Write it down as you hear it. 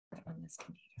this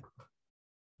computer.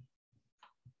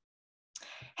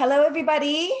 Hello,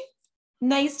 everybody.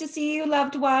 Nice to see you,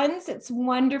 loved ones. It's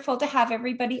wonderful to have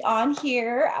everybody on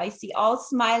here. I see all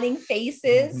smiling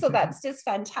faces, so that's just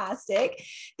fantastic.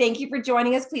 Thank you for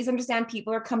joining us. Please understand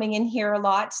people are coming in here a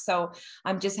lot, so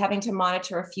I'm just having to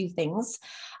monitor a few things.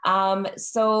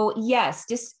 So yes,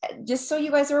 just so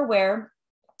you guys are aware,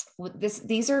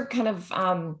 these are kind of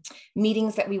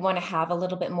meetings that we want to have a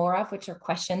little bit more of, which are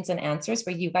questions and answers,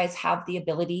 where you guys have the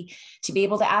ability to be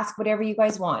able to ask whatever you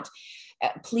guys want.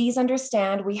 Please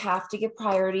understand, we have to give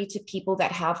priority to people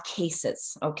that have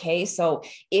cases, okay? So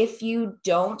if you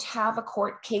don't have a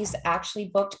court case actually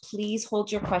booked, please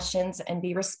hold your questions and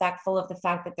be respectful of the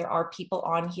fact that there are people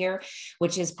on here,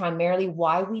 which is primarily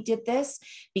why we did this,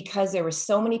 because there were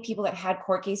so many people that had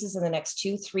court cases in the next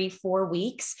 2, 3, 4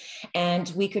 weeks,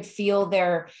 and we could feel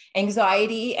their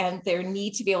anxiety and their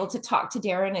need to be able to talk to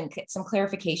Darren and get some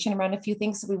clarification around a few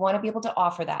things. So we want to be able to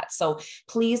offer that. So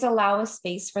please allow a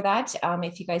space for that.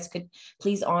 If you guys could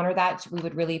please honor that, we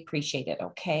would really appreciate it,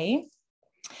 okay?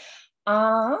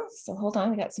 So hold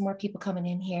on, we got some more people coming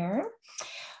in here.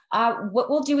 What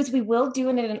we'll do is we will do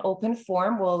it in an open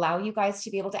forum. We'll allow you guys to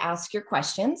be able to ask your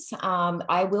questions.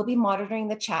 I will be monitoring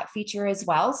the chat feature as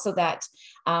well, so that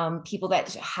people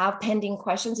that have pending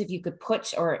questions, if you could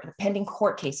put, or pending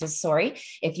court cases, sorry,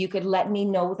 if you could let me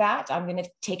know that. I'm going to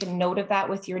take a note of that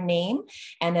with your name,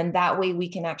 and then that way we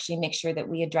can actually make sure that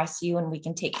we address you and we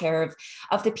can take care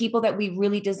of the people that we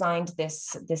really designed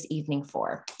this evening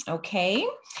for, okay?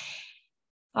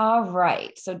 All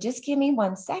right, so just give me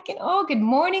 1 second. Oh, good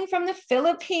morning from the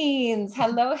Philippines.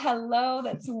 Hello, hello.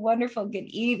 That's wonderful. Good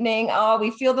evening. Oh,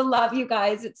 we feel the love, you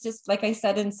guys. It's just like I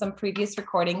said in some previous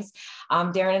recordings,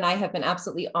 Darren and I have been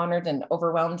absolutely honored and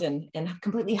overwhelmed and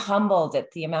completely humbled at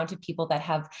the amount of people that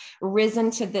have risen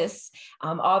to this.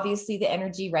 Obviously, the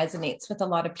energy resonates with a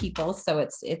lot of people, so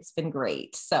it's been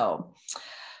great. So.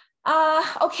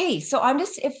 Okay, so I'm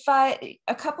just, if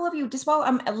a couple of you, just while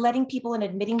I'm letting people and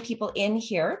admitting people in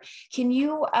here, can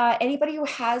you, anybody who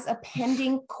has a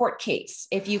pending court case,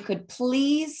 if you could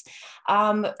please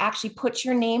actually put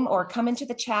your name or come into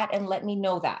the chat and let me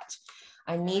know that.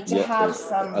 I need to have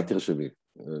some.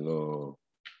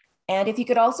 And if you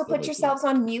could also put yourselves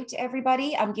on mute,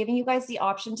 everybody. I'm giving you guys the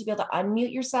option to be able to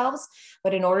unmute yourselves,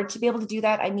 but in order to be able to do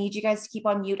that, I need you guys to keep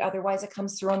on mute. Otherwise, it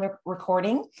comes through on the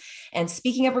recording. And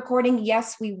speaking of recording,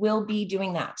 yes, we will be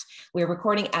doing that. We're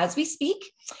recording as we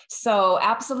speak. So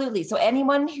absolutely. So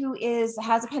anyone who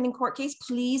has a pending court case,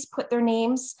 please put their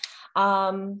names.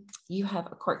 You have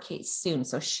a court case soon.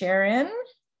 So Sharon,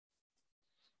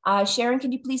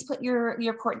 can you please put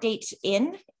your court date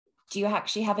in? Do you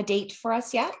actually have a date for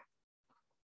us yet?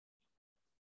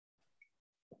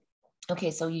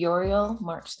 Okay, so Uriel,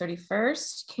 March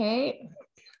 31st. Okay.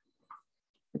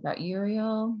 We got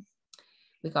Uriel.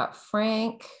 We got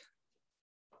Frank.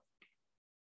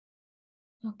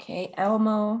 Okay,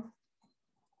 Elmo.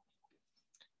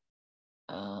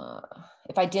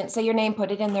 If I didn't say your name,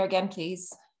 put it in there again,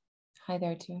 please. Hi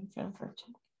there, too.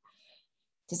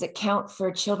 Does it count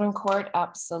for children court?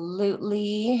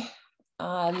 Absolutely.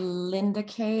 Linda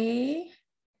K.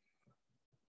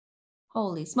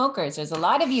 Holy smokers, there's a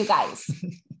lot of you guys.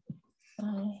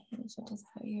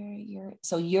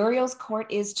 So Uriel's court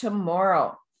is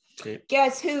tomorrow. Okay.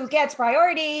 Guess who gets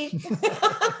priority?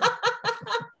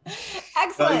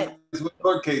 Excellent. With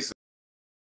court cases.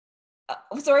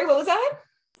 Sorry, what was that?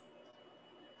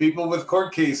 People with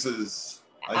court cases.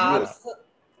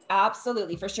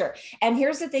 Absolutely, for sure. And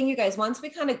here's the thing, you guys, once we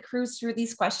kind of cruise through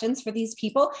these questions for these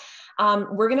people,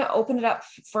 we're going to open it up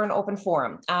for an open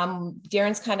forum.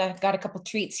 Darren's kind of got a couple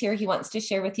treats here he wants to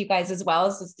share with you guys as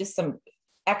well. So it's just some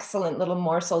excellent little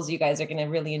morsels you guys are going to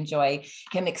really enjoy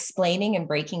him explaining and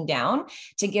breaking down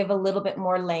to give a little bit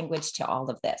more language to all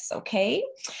of this, okay?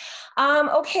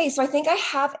 Okay, so I think I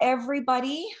have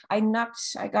everybody.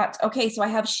 Okay, so I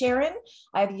have Sharon,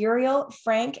 I have Uriel,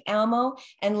 Frank, Elmo,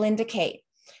 and Linda K.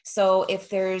 So if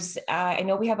there's, I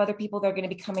know we have other people that are going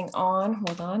to be coming on.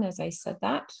 Hold on, as I said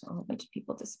that, a whole bunch of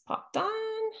people just popped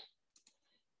on.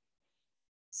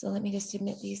 So let me just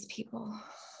admit these people.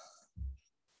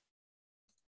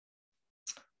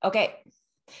 Okay,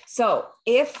 so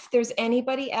if there's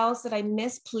anybody else that I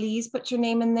missed, please put your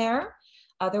name in there.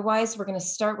 Otherwise, we're going to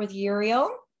start with Uriel.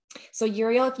 So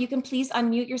Uriel, if you can please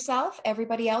unmute yourself.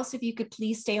 Everybody else, if you could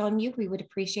please stay on mute, we would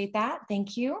appreciate that.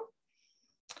 Thank you.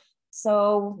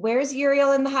 So where's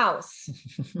Uriel in the house?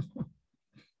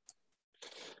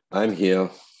 I'm here.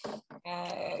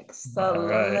 Excellent.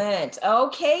 Right.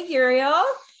 Okay, Uriel.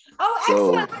 Oh,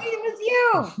 excellent. Look, it was you.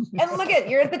 And look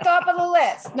you're at the top of the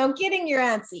list. No kidding, you're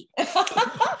antsy.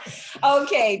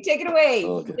 Okay, take it away.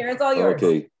 Okay. Darren's all yours.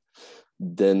 Okay.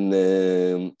 Then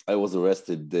I was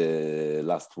arrested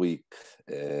last week.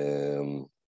 The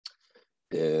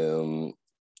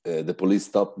police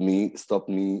stopped me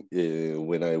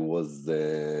when I was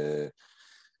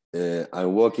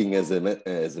I'm working as a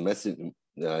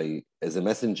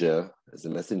messenger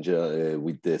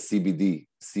with the CBD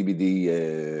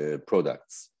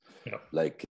products,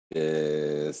 like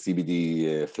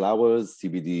CBD flowers,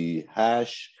 CBD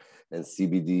hash, and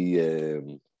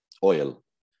CBD oil.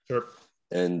 Sure.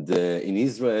 And in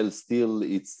Israel, still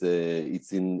it's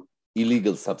an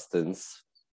illegal substance,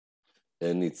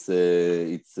 and it's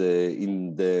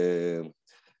in the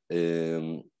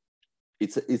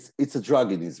it's a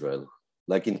drug in Israel.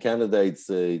 Like in Canada, it's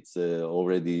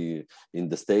already in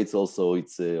the States also.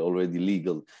 It's already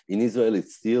legal. In Israel,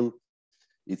 it's still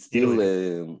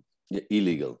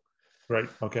illegal. Right.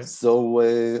 Okay. So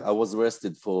I was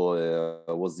arrested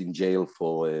I was in jail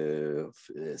for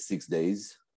 6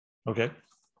 days. Okay.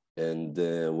 And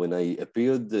when I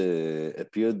appeared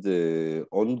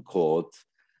on court,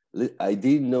 I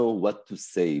didn't know what to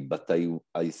say, but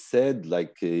I said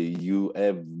like you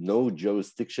have no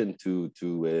jurisdiction to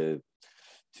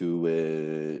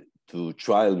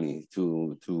trial me,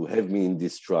 to have me in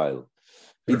this trial.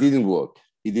 It didn't work.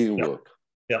 Work.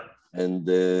 Yeah. And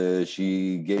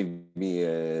she gave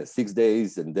me 6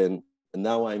 days, and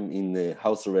now I'm in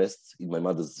house arrest in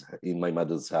my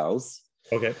mother's house.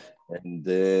 Okay. And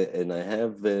I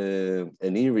have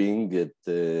an hearing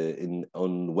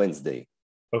on Wednesday.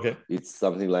 Okay. It's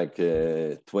something like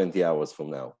 20 hours from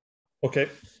now. Okay.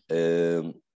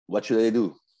 What should I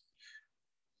do?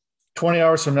 20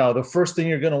 hours from now, the first thing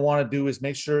you're going to want to do is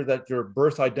make sure that your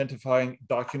birth identifying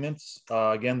documents,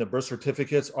 again, the birth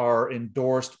certificates, are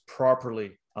endorsed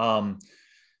properly. The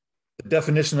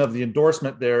definition of the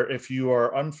endorsement there, if you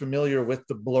are unfamiliar with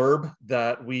the blurb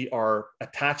that we are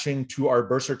attaching to our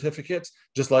birth certificates,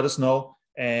 just let us know,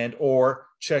 or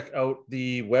check out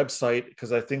the website,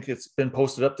 because I think it's been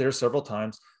posted up there several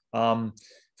times.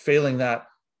 Failing that,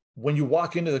 when you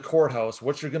walk into the courthouse,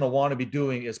 what you're going to want to be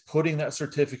doing is putting that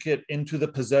certificate into the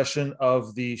possession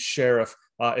of the sheriff.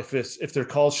 If they're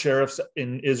called sheriffs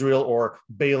in Israel or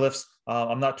bailiffs,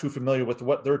 I'm not too familiar with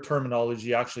what their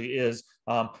terminology actually is.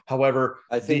 However,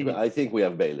 I think we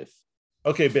have bailiff.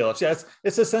 Okay, bailiffs. Yeah,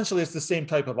 it's essentially the same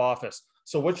type of office.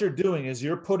 So what you're doing is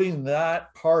you're putting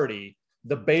that party,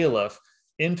 the bailiff,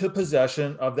 into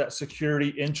possession of that security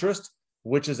interest,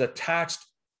 which is attached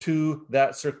to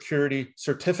that security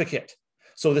certificate.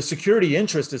 So the security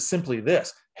interest is simply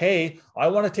this: hey, I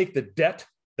want to take the debt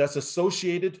that's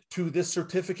associated to this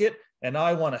certificate and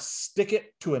I want to stick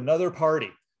it to another party.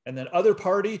 And then other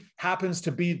party happens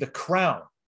to be the Crown.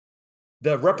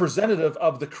 The representative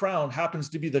of the Crown happens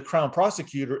to be the Crown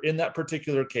prosecutor in that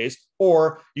particular case,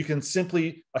 or you can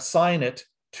simply assign it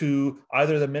to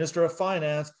either the Minister of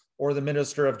Finance or the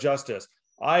Minister of Justice.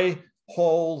 I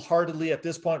wholeheartedly at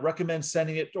this point recommend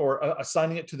sending it or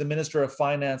assigning it to the Minister of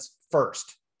Finance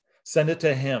first. Send it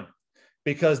to him,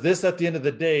 because this, at the end of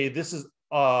the day, this is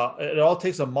it all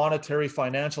takes a monetary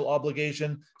financial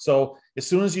obligation. So as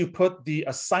soon as you put the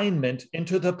assignment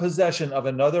into the possession of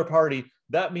another party,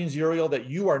 that means, Uriel, that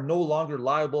you are no longer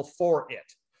liable for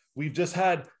it. We've just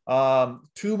had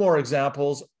 2 more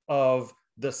examples of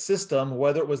the system,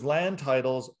 whether it was land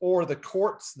titles or the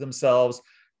courts themselves,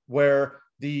 where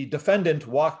the defendant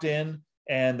walked in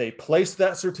and they placed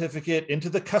that certificate into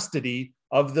the custody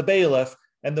of the bailiff,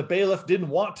 and the bailiff didn't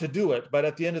want to do it, but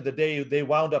at the end of the day, they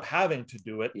wound up having to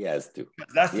do it. He has to.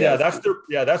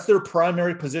 That's their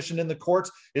primary position in the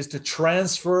courts, is to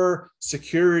transfer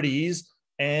securities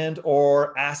and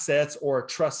or assets or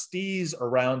trustees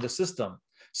around the system.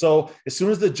 So as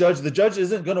soon as the judge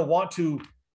isn't going to want to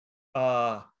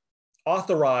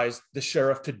authorize the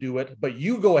sheriff to do it, but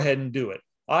you go ahead and do it.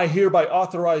 I hereby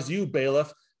authorize you,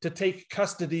 bailiff, to take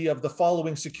custody of the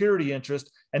following security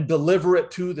interest and deliver it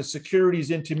to the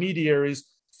securities intermediaries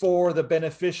for the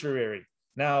beneficiary.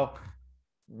 Now,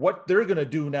 what they're going to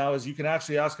do now is, you can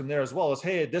actually ask them there as well, is,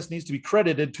 hey, this needs to be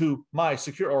credited to my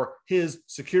his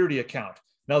security account.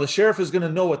 Now, the sheriff is going to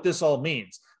know what this all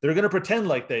means. They're going to pretend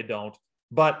like they don't,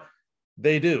 but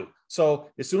they do. So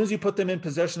as soon as you put them in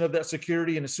possession of that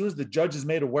security, and as soon as the judge is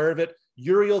made aware of it,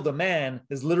 Uriel the man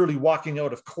is literally walking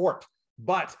out of court.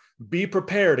 But be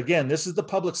prepared. Again, this is the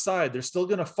public side. They're still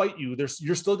going to fight you.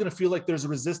 You're still going to feel like there's a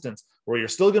resistance, or you're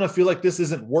still going to feel like this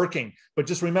isn't working. But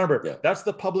just remember, that's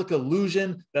the public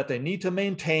illusion that they need to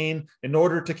maintain in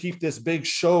order to keep this big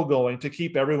show going, to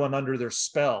keep everyone under their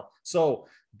spell. So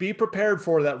be prepared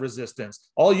for that resistance.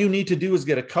 All you need to do is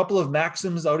get a couple of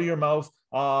maxims out of your mouth.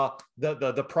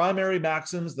 The primary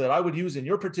maxims that I would use in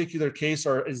your particular case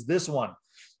is this one: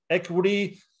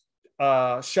 equity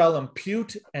shall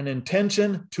impute an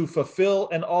intention to fulfill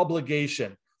an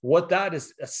obligation. What that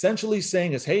is essentially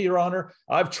saying is, hey, Your Honor,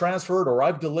 I've transferred or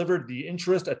I've delivered the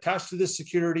interest attached to this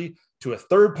security to a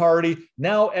third party.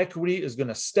 Now equity is going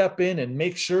to step in and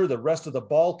make sure the rest of the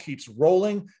ball keeps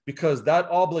rolling, because that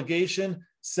obligation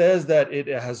says that it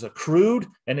has accrued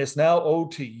and it's now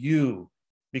owed to you,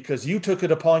 because you took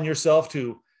it upon yourself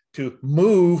to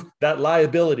move that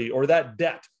liability or that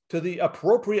debt to the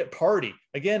appropriate party.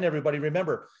 Again, everybody,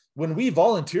 remember, when we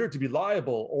volunteered to be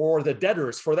liable or the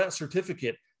debtors for that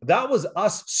certificate, that was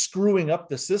us screwing up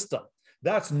the system.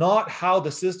 That's not how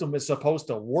the system is supposed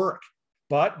to work.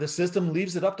 But the system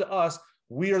leaves it up to us.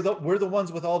 We're the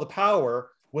ones with all the power.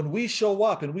 When we show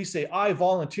up and we say, I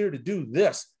volunteer to do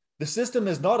this, the system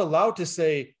is not allowed to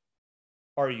say,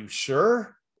 are you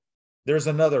sure? There's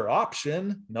another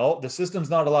option. No, the system's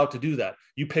not allowed to do that.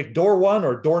 You pick door one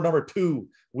or door number two.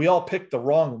 We all picked the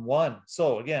wrong one.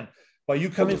 So again, by you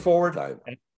coming forward,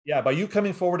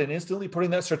 and instantly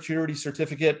putting that security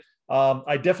certificate,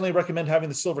 I definitely recommend having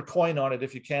the silver coin on it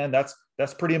if you can. That's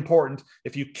pretty important.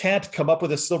 If you can't come up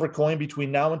with a silver coin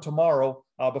between now and tomorrow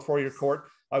before your court,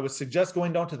 I would suggest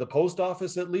going down to the post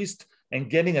office at least and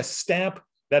getting a stamp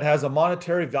that has a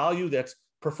monetary value that's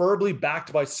preferably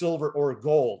backed by silver or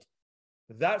gold.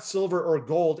 That silver or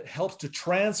gold helps to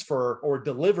transfer or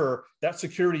deliver that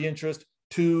security interest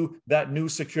to that new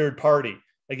secured party.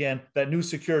 Again, that new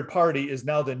secured party is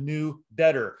now the new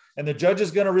debtor, and the judge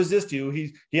is going to resist you.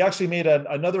 He actually made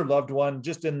another loved one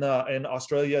just in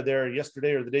Australia there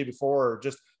yesterday or the day before, or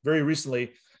just very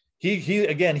recently.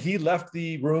 He left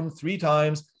the room 3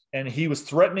 times, and he was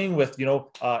threatening with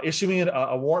issuing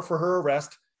a warrant for her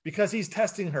arrest, because he's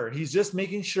testing her. He's just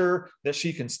making sure that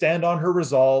she can stand on her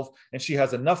resolve and she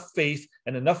has enough faith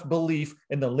and enough belief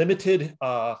in the limited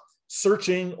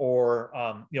searching or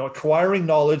acquiring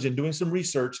knowledge and doing some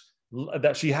research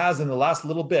that she has in the last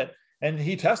little bit. And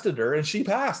he tested her and she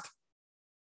passed.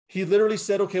 He literally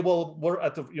said, okay, well,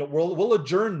 we'll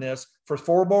adjourn this for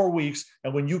 4 more weeks,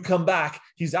 and when you come back,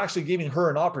 he's actually giving her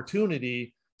an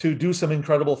opportunity to do some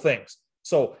incredible things.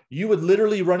 So you would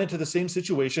literally run into the same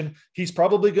situation. He's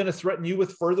probably going to threaten you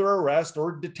with further arrest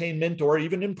or detainment or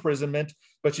even imprisonment,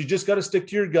 but you just got to stick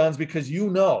to your guns, because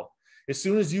as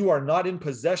soon as you are not in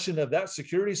possession of that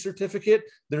security certificate,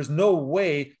 there's no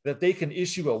way that they can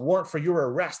issue a warrant for your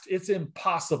arrest. It's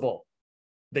impossible.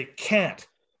 They can't.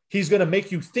 He's going to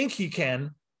make you think he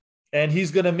can, and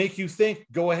he's going to make you think,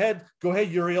 go ahead,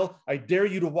 Uriel, I dare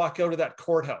you to walk out of that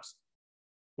courthouse.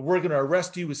 We're going to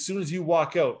arrest you as soon as you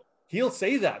walk out. He'll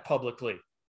say that publicly.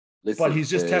 Listen, but he's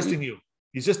just testing you.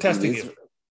 He's just testing you.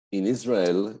 In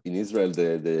Israel,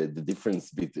 the difference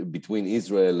between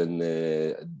Israel and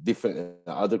different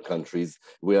other countries,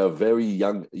 we are a very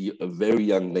young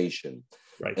nation,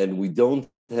 right? And we don't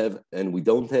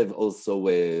have also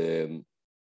a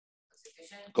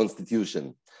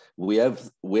constitution. We have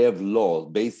law,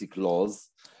 basic laws.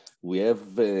 We have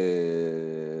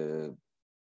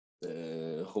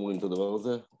איך אומרים את הדבר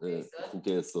הזה? חוקי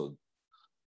יסוד.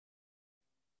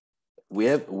 We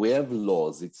have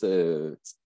laws. It's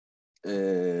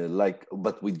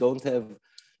but we don't have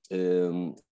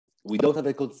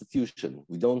a constitution.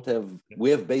 We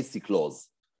have basic laws.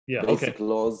 Yeah, basic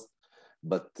laws.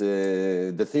 But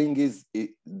the thing is,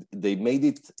 they made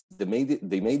it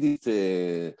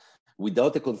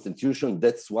without a constitution.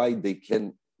 That's why they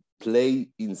can play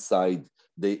inside.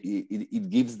 It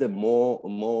gives them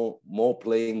more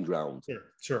playing ground.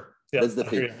 Sure. Yeah, that's the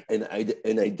thing.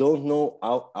 And I don't know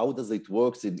how does it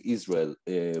works in Israel.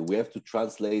 We have to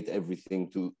translate everything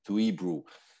to Hebrew,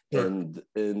 sure. and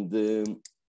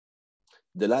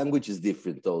the language is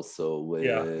different also.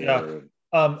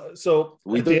 So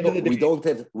we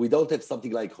don't have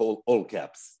something like all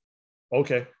caps.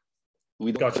 Okay.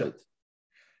 We don't have it.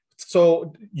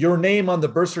 So your name on the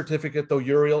birth certificate, though,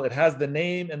 Uriel, it has the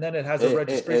name and then it has a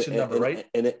registration number, right?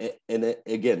 And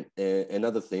again,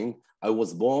 another thing, I was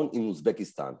born in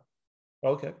Uzbekistan.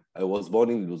 Okay. I was born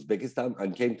in Uzbekistan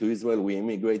and came to Israel. We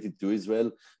immigrated to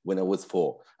Israel when I was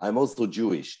 4. I'm also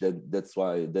Jewish. That's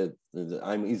why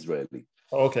I'm Israeli.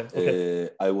 Okay.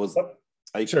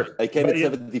 I came at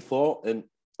 74 and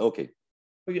okay.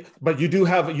 But you do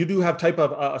have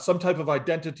some type of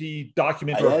identity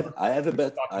document. I have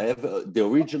the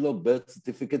original birth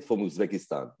certificate from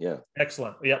Uzbekistan. Yeah.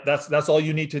 Excellent. Yeah, that's all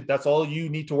you need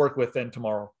to work with then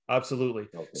tomorrow. Absolutely.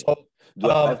 Okay. So do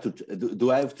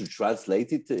I have to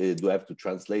translate it? Do I have to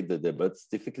translate the birth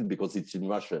certificate because it's in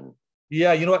Russian?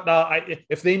 Yeah, you know what?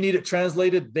 If they need it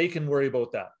translated, they can worry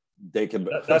about that. They can.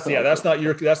 That's not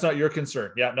your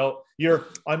concern. Yeah, no,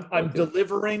 I'm okay.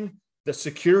 Delivering the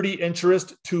security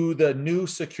interest to the new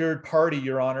secured party,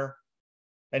 Your Honor.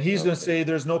 And he's going to say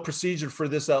there's no procedure for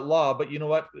this at law, but you know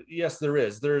what? Yes, there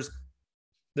is.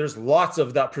 There's lots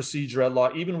of that procedure at law,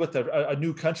 even with a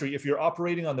new country. If you're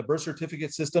operating on the birth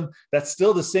certificate system, that's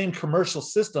still the same commercial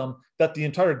system that the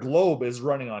entire globe is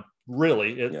running on.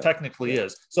 Really, it technically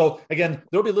is. So again,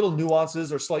 there'll be little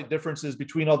nuances or slight differences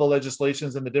between all the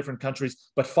legislations in the different countries,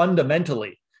 but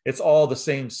fundamentally, it's all the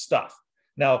same stuff.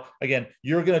 Now, again,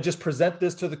 you're going to just present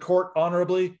this to the court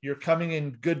honorably. You're coming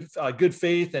in good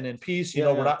faith and in peace. You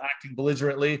know, we're not acting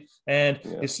belligerently. And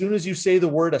as soon as you say the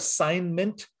word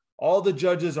assignment, all the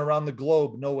judges around the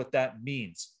globe know what that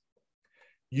means.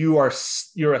 You're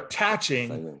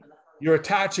attaching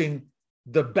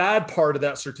the bad part of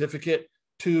that certificate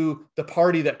to the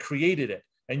party that created it.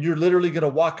 And you're literally going to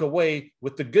walk away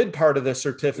with the good part of the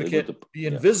certificate, the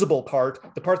invisible part,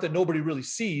 the part that nobody really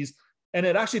sees. And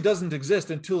it actually doesn't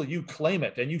exist until you claim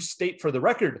it and you state for the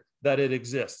record that it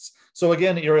exists. So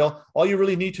again, Ariel, all you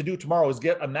really need to do tomorrow is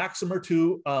get a maxim or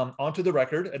two onto the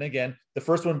record. And again, the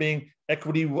first one being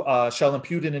equity shall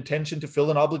impute an intention to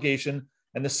fill an obligation.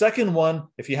 And the second one,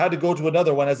 if you had to go to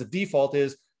another one as a default,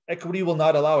 is equity will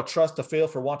not allow a trust to fail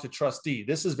for want of trustee.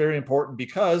 This is very important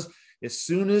because as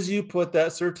soon as you put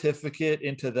that certificate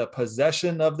into the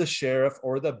possession of the sheriff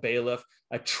or the bailiff,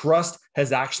 a trust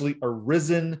has actually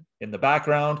arisen in the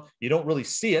background. You don't really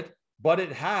see it, but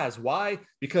it has. Why?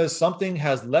 Because something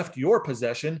has left your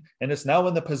possession and it's now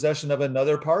in the possession of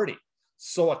another party.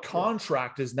 So a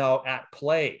contract is now at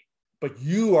play, but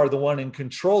you are the one in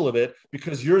control of it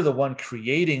because you're the one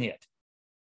creating it.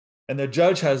 And the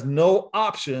judge has no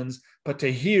options but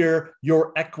to hear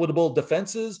your equitable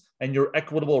defenses and your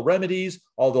equitable remedies,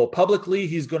 although publicly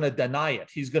he's going to deny it.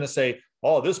 He's going to say,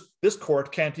 oh, this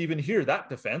court can't even hear that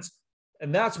defense.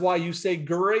 And that's why you say,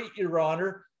 great, Your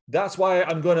Honor. That's why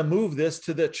I'm going to move this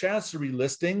to the chancery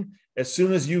listing as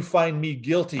soon as you find me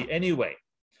guilty anyway.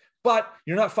 But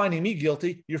you're not finding me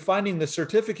guilty. You're finding the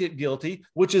certificate guilty,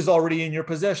 which is already in your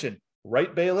possession.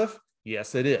 Right, bailiff?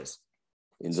 Yes, it is.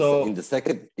 In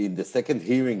the second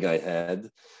hearing I had,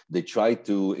 they tried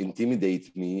to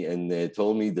intimidate me and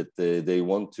told me that they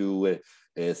want to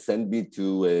send me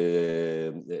to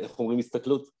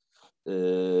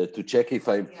check if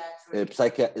I'm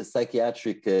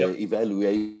psychiatric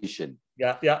evaluation.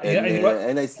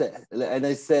 And I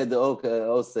said, okay,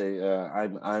 I'll say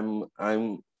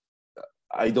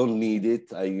I don't need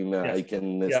it. I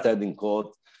can stand in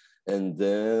court, and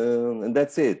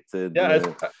that's it.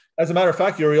 As a matter of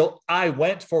fact, Uriel, I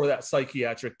went for that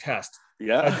psychiatric test.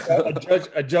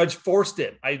 A judge forced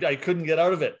it. I couldn't get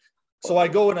out of it. So I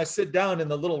go and I sit down in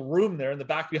the little room there in the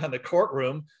back behind the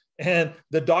courtroom, and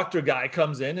the doctor guy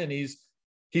comes in and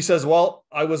he says, well,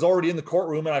 I was already in the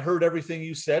courtroom and I heard everything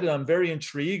you said and I'm very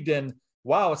intrigued. And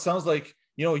wow, it sounds like,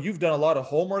 you've done a lot of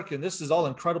homework and this is all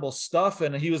incredible stuff.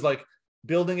 And he was like,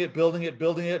 building it.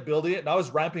 And I was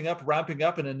ramping up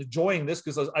and enjoying this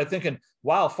because I was thinking,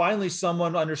 wow, finally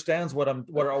someone understands what I'm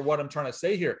trying to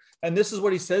say here. And this is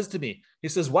what he says to me. He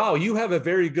says, wow, you have a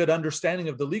very good understanding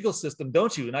of the legal system,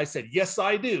 don't you? And I said, yes,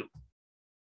 I do.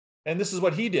 And this is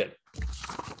what he did.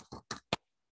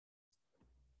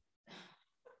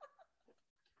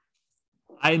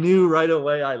 I knew right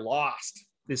away I lost.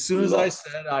 As soon as I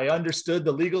said I understood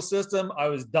the legal system, I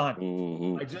was done.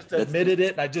 Mm-hmm. I just admitted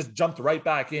it and I just jumped right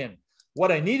back in.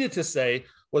 What I needed to say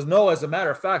was, no, as a matter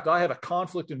of fact, I have a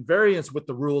conflict and variance with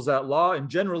the rules at law, and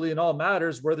generally in all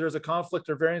matters where there's a conflict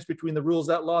or variance between the rules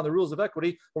at law and the rules of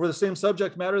equity over the same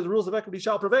subject matter, the rules of equity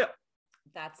shall prevail.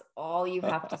 That's all you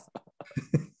have to say.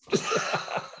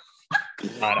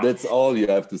 That's all you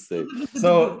have to say.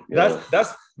 So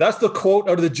that's the quote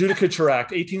out of the Judicature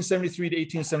Act, 1873 to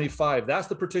 1875. That's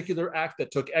the particular act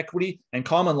that took equity and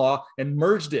common law and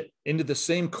merged it into the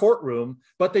same courtroom,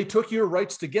 but they took your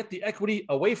rights to get the equity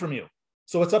away from you.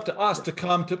 So it's up to us to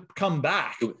come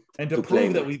back and to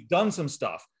prove that we've done some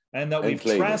stuff and that we've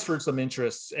transferred some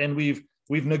interests and we've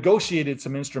negotiated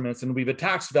some instruments and we've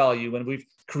attached value and we've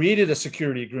created a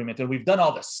security agreement and we've done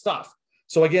all this stuff.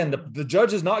 So again, the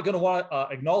judge is not going to want to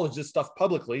acknowledge this stuff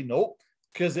publicly. Nope,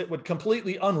 because it would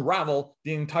completely unravel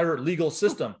the entire legal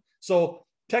system. So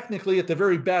technically, at the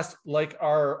very best, like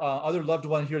our other loved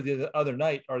one here the other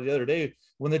night or the other day,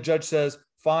 when the judge says,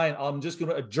 fine, I'm just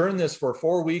going to adjourn this for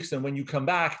 4 weeks. And when you come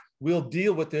back, we'll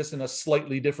deal with this in a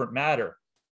slightly different matter.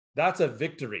 That's a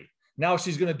victory. Now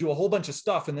she's going to do a whole bunch of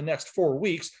stuff in the next 4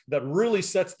 weeks that really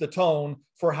sets the tone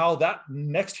for how that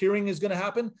next hearing is going to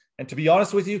happen. And to be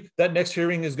honest with you, that next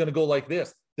hearing is going to go like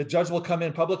this. the judge will come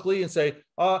in publicly and say,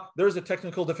 there's a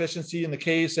technical deficiency in the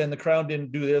case and the Crown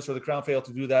didn't do this or the Crown failed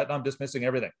to do that, and I'm dismissing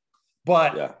everything.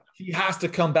 But he has to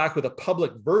come back with a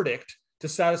public verdict to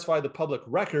satisfy the public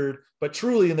record. But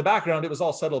truly in the background, it was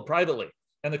all settled privately.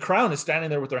 And the Crown is standing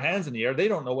there with their hands in the air. They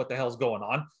don't know what the hell's going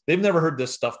on. They've never heard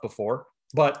this stuff before.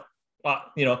 But,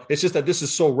 it's just that this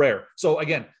is so rare. So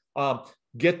again,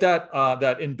 get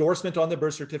that endorsement on the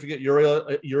birth certificate.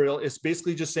 Uriel is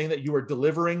basically just saying that you are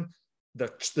delivering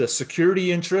the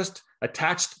security interest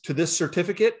attached to this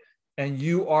certificate, and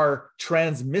you are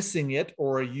transmissing it,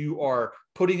 or you are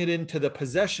putting it into the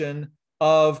possession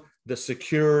of the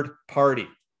secured party,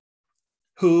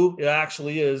 who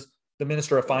actually is the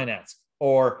Minister of Finance,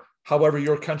 or however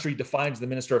your country defines the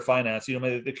Minister of Finance.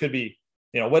 It could be,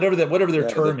 whatever their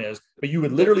term is, but you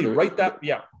would literally write that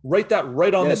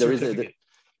right on the certificate.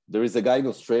 There is a guy in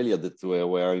Australia that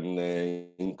we're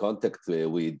in contact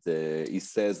with. He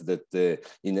says that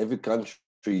in every country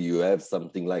you have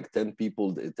something like 10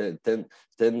 people, 10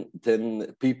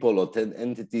 people or 10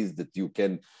 entities that you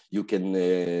can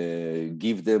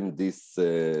give them this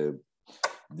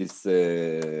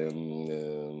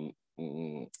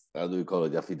how do you call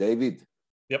it, affidavit?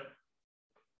 Yep.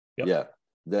 Yeah.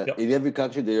 In every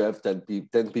country they have 10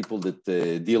 people that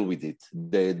deal with it,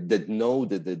 that know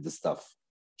the stuff.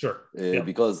 Sure.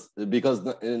 Because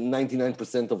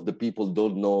 99% of the people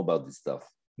don't know about this stuff.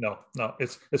 No,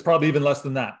 it's probably even less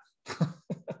than that.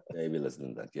 Maybe less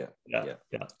than that. Yeah.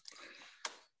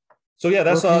 So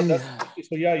that's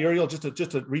Uriel, just to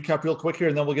recap real quick here,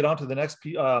 and then we'll get on to the next.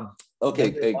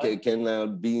 Okay, can I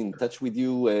be in touch with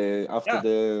you after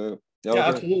the? Yeah,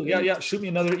 absolutely. Yeah. Shoot me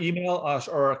another email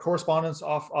or a correspondence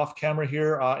off camera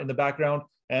here in the background,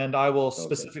 and I will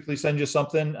specifically send you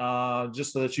something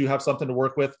just so that you have something to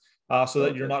work with, so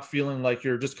that you're not feeling like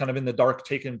you're just kind of in the dark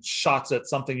taking shots at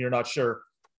something you're not sure.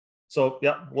 So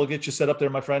we'll get you set up there,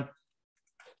 my friend.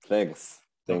 Thanks.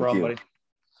 No problem, buddy.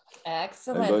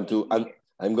 Excellent.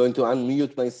 I'm going to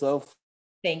unmute myself.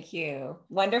 Thank you.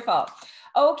 Wonderful.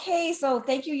 Okay, so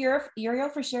thank you, Uriel,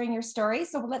 for sharing your story.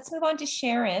 So let's move on to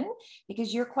Sharon,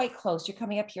 because you're quite close. You're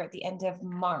coming up here at the end of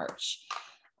March.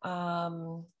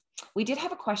 We did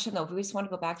have a question, though. We just want to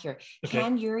go back here. Okay.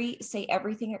 Can Yuri say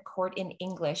everything at court in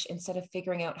English instead of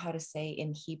figuring out how to say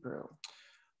in Hebrew?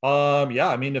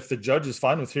 I mean, if the judge is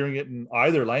fine with hearing it in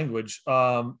either language,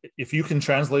 if you can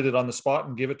translate it on the spot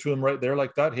and give it to him right there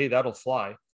like that, hey, that'll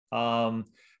fly.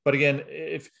 But again,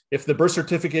 if the birth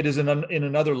certificate is in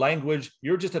another language,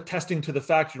 you're just attesting to the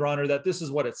fact, Your Honor, that this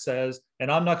is what it says,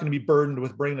 and I'm not going to be burdened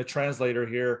with bringing a translator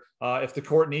here. If the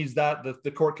court needs that,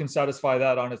 the court can satisfy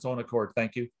that on its own accord.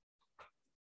 Thank you.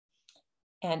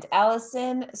 And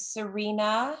Allison,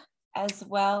 Serena, as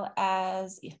well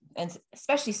as, and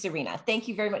especially Serena, thank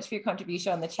you very much for your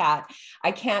contribution on the chat.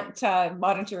 I can't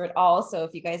monitor it all, so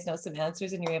if you guys know some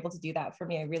answers and you're able to do that for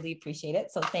me, I really appreciate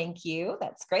it. So thank you.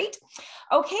 That's great.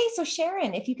 Okay, so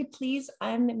Sharon, if you could please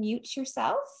unmute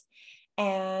yourself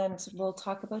and we'll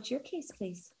talk about your case,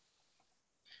 please.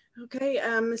 Okay,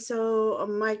 so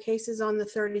my case is on the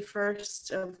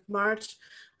 31st of March.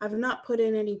 I've not put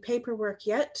in any paperwork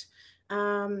yet.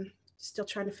 Still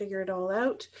trying to figure it all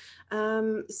out.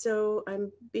 So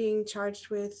I'm being charged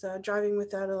with driving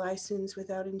without a license,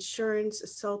 without insurance,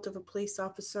 assault of a police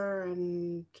officer,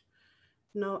 and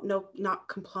not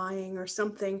complying or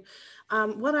something.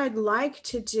 What I'd like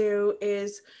to do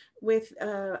is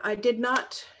I did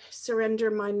not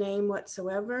surrender my name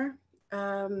whatsoever.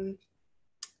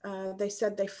 They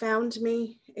said they found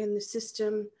me in the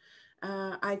system.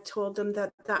 I told them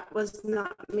that was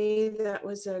not me, that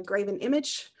was a graven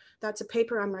image. That's a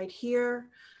paper. I'm right here.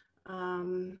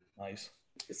 Nice.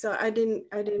 So I didn't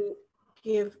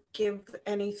give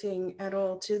anything at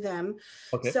all to them.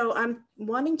 Okay. So I'm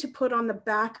wanting to put on the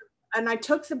back, and I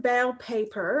took the bail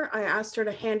paper. I asked her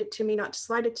to hand it to me, not to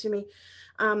slide it to me.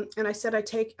 And I said,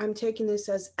 I'm taking this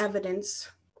as evidence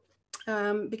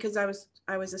because I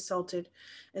was assaulted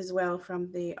as well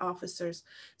from the officers.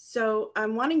 So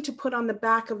I'm wanting to put on the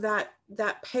back of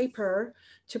that paper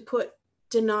to put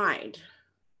denied,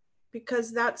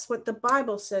 because that's what the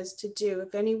Bible says to do.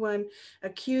 If anyone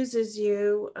accuses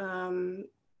you,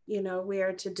 we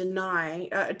are to deny,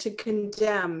 to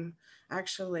condemn,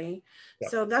 actually. Yeah.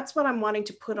 So that's what I'm wanting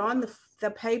to put on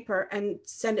the paper and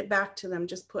send it back to them.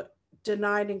 Just put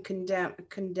denied and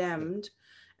condemned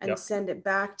and send it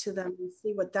back to them and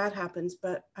see what that happens.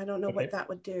 But I don't know what that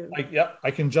would do.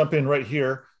 I can jump in right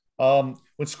here. When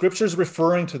scripture is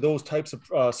referring to those types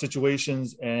of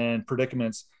situations and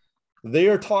predicaments, they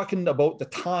are talking about the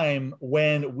time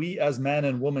when we as man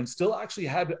and woman still actually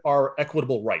had our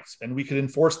equitable rights and we could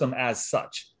enforce them as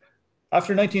such.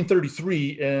 After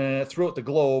 1933, throughout the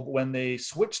globe, when they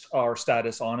switched our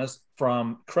status on us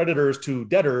from creditors to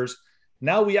debtors,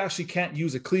 now we actually can't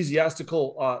use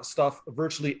ecclesiastical stuff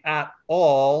virtually at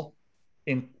all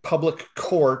in public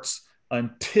courts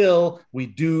until we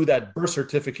do that birth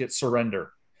certificate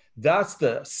surrender. That's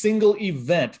the single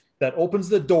event that opens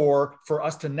the door for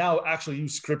us to now actually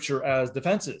use scripture as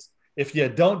defenses. If you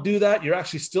don't do that, you're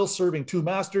actually still serving two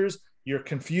masters. You're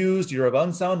confused. You're of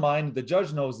unsound mind. The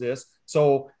judge knows this.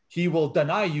 So he will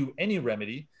deny you any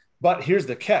remedy. But here's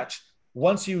the catch.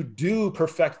 Once you do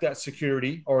perfect that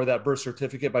security or that birth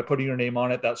certificate by putting your name on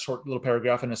it, that short little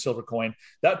paragraph in a silver coin,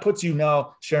 that puts you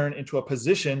now, Sharon, into a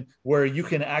position where you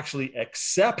can actually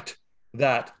accept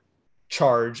that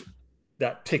charge,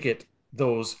 that ticket,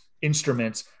 those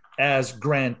instruments as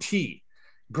grantee.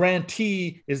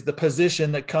 Grantee is the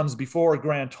position that comes before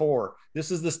grantor.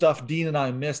 This is the stuff Dean and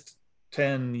I missed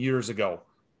 10 years ago.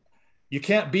 You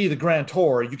can't be the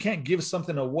grantor. You can't give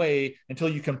something away until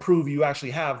you can prove you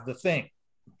actually have the thing.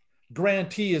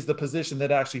 Grantee is the position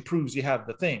that actually proves you have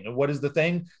the thing. And what is the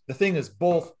thing? The thing is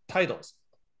both titles,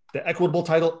 the equitable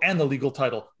title and the legal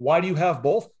title. Why do you have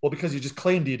both? Well, because you just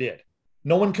claimed you did.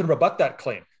 No one can rebut that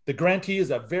claim. The grantee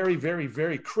is a very, very,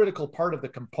 very critical part of the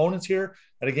components here.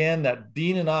 And again, that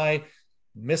Dean and I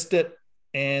missed it.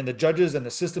 And the judges and the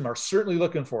system are certainly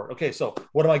looking for it. Okay, so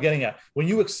what am I getting at? When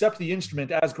you accept the instrument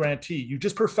as grantee, you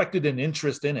just perfected an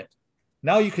interest in it.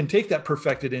 Now you can take that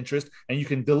perfected interest and you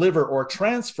can deliver or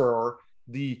transfer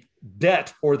the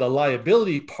debt or the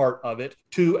liability part of it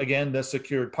to, again, the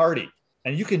secured party.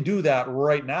 And you can do that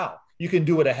right now. You can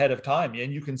do it ahead of time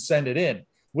and you can send it in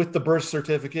with the birth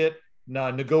certificate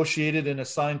negotiated and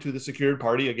assigned to the secured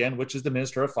party, again, which is the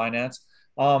Minister of Finance.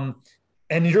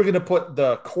 And you're going to put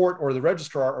the court or the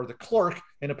registrar or the clerk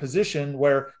in a position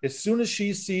where as soon as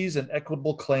she sees an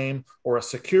equitable claim or a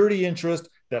security interest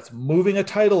that's moving a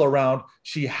title around,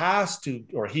 she has to,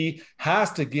 or he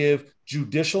has to give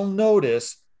judicial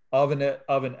notice of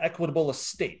an equitable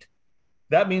estate.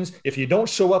 That means if you don't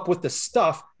show up with the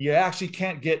stuff, you actually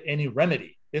can't get any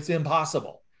remedy. It's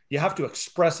impossible. You have to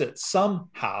express it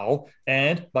somehow.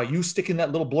 And by you sticking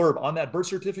that little blurb on that birth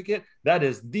certificate, that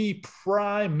is the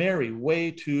primary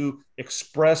way to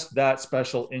express that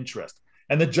special interest.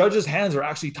 And the judge's hands are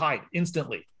actually tied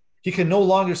instantly. He can no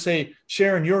longer say,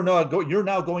 Sharon, you're now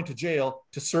going to jail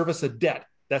to service a debt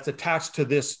that's attached to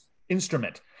this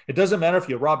instrument. It doesn't matter if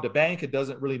you robbed a bank. It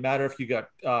doesn't really matter if you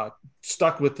got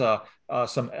stuck with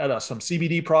some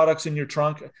CBD products in your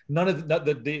trunk. None of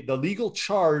the legal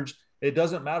charge. It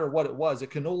doesn't matter what it was. It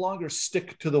can no longer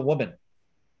stick to the woman.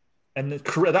 And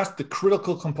that's the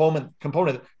critical component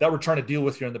that we're trying to deal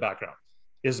with here in the background,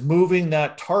 is moving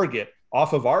that target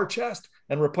off of our chest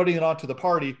and we're putting it onto the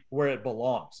party where it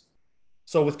belongs.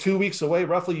 So with 2 weeks away,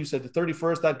 roughly, you said the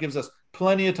 31st, that gives us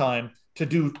plenty of time to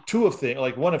do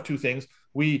one of two things.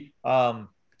 We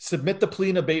submit the plea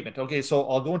and abatement. Okay, so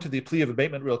I'll go into the plea of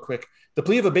abatement real quick. The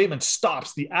plea of abatement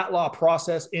stops the at-law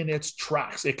process in its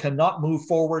tracks. It cannot move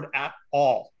forward at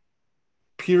all,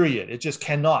 period. It just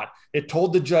cannot. It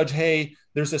told the judge, hey,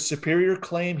 there's a superior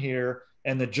claim here,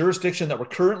 and the jurisdiction that we're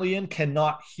currently in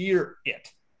cannot hear it,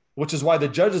 which is why the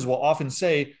judges will often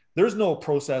say, there's no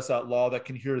process at law that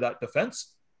can hear that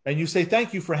defense. And you say,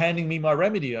 thank you for handing me my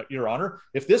remedy, Your Honor.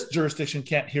 If this jurisdiction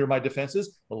can't hear my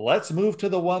defenses, let's move to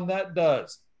the one that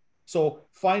does. So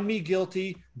find me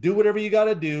guilty, do whatever you got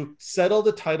to do, settle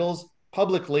the titles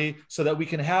publicly so that we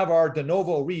can have our de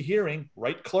novo rehearing,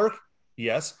 right, clerk?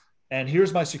 Yes. And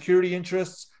here's my security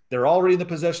interests. They're already in the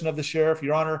possession of the sheriff,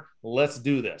 Your Honor. Let's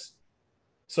do this.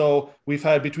 So we've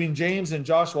had between James and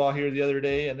Joshua here the other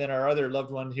day, and then our other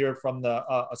loved one here from the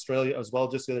Australia as well,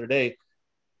 just the other day,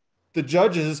 the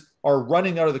judges are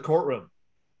running out of the courtroom.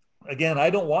 Again, I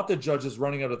don't want the judges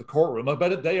running out of the courtroom,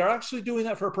 but they are actually doing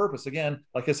that for a purpose. Again,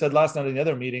 like I said last night in the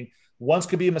other meeting, once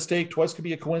could be a mistake, twice could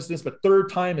be a coincidence, but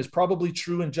third time is probably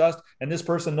true and just, and this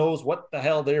person knows what the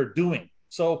hell they're doing.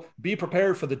 So be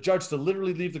prepared for the judge to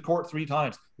literally leave the court 3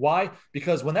 times. Why?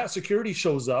 Because when that security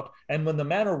shows up and when the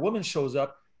man or woman shows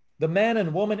up, the man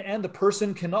and woman and the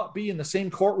person cannot be in the same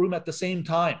courtroom at the same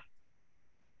time.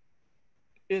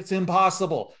 It's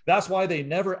impossible. That's why they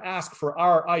never ask for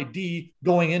our ID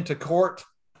going into court.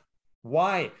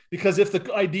 Why? Because if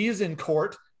the ID is in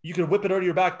court, you can whip it out of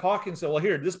your back pocket and say, well,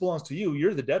 here, this belongs to you.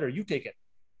 You're the debtor. You take it.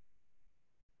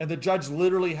 And the judge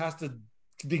literally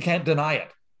they can't deny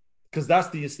it, because that's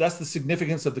the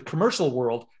significance of the commercial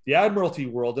world, the admiralty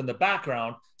world in the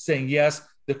background saying, yes,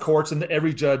 the courts and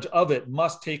every judge of it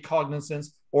must take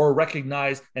cognizance or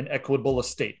recognize an equitable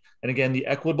estate. And again, the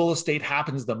equitable estate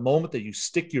happens the moment that you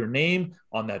stick your name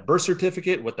on that birth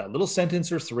certificate with that little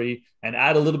sentence or 3 and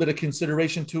add a little bit of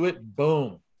consideration to it.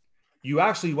 Boom. You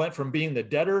actually went from being the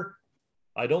debtor,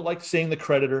 I don't like saying the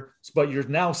creditor, but you're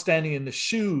now standing in the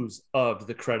shoes of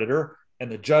the creditor, and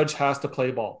the judge has to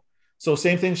play ball. So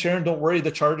same thing, Sharon, don't worry,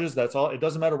 the charges, that's all. It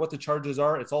doesn't matter what the charges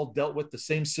are. It's all dealt with the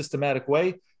same systematic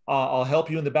way. I'll help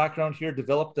you in the background here,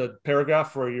 develop the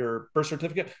paragraph for your birth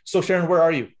certificate. So Sharon, where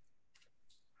are you?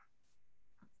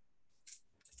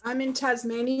 I'm in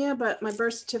Tasmania, but my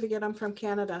birth certificate, I'm from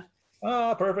Canada.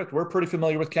 Perfect. We're pretty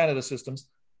familiar with Canada systems.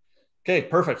 Okay,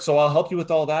 perfect. So I'll help you with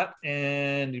all that.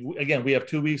 And again, we have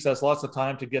 2 weeks. That's lots of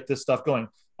time to get this stuff going.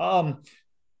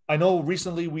 I know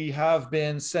recently we have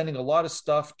been sending a lot of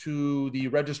stuff to the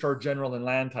Registrar General in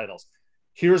land titles.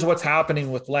 Here's what's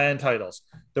happening with land titles.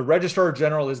 The Registrar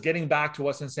General is getting back to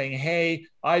us and saying, hey,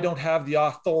 I don't have the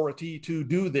authority to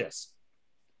do this.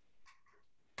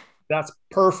 That's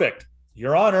perfect.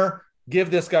 Your Honor,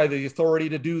 give this guy the authority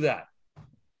to do that.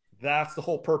 That's the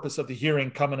whole purpose of the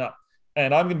hearing coming up.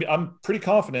 And I'm pretty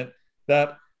confident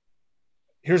that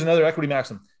here's another equity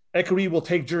maxim. Equity will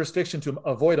take jurisdiction to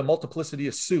avoid a multiplicity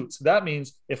of suits. That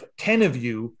means if 10 of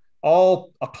you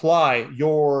all apply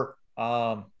your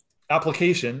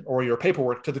application or your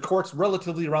paperwork to the courts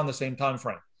relatively around the same time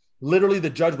frame, literally the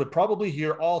judge would probably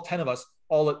hear all 10 of us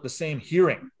all at the same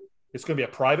hearing. It's going to be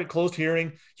a private closed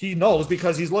hearing. He knows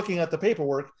because he's looking at the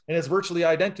paperwork and it's virtually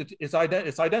identical. It's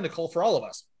identical for all of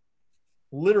us,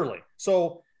 literally.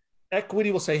 So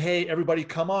equity will say, hey, everybody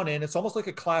come on in. It's almost like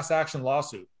a class action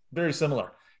lawsuit. Very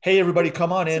similar. Hey, everybody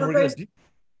come on in. So we're going to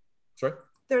Sorry?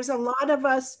 There's a lot of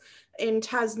us in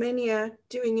Tasmania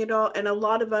doing it all, and a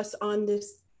lot of us on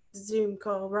this Zoom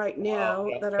call right now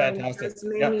that are in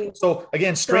Tasmania. Yeah. So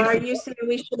again, strength. So are you saying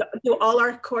we should do all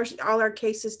our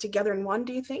cases together in one,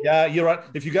 do you think? Yeah, you're right.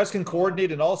 If you guys can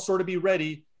coordinate and all sort of be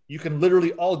ready, you can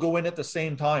literally all go in at the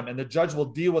same time, and the judge will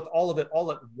deal with all of it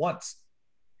all at once.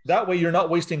 That way you're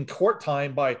not wasting court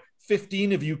time by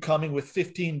 15 of you coming with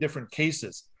 15 different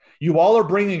cases. You all are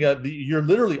bringing you're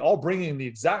literally all bringing the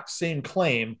exact same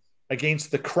claim against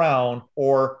the crown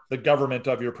or the government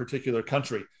of your particular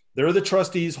country. They're the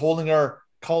trustees holding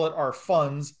call it our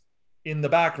funds in the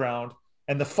background.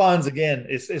 And the funds, again,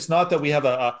 it's not that we have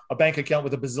a bank account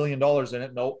with $1 bazillion in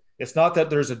it. No, it's not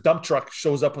that there's a dump truck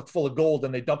shows up with full of gold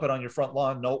and they dump it on your front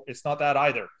lawn. No, it's not that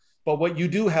either. But what you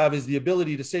do have is the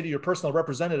ability to say to your personal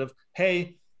representative,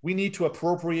 hey, we need to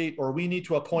appropriate or we need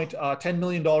to appoint $10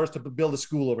 million to build a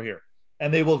school over here.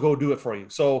 And they will go do it for you.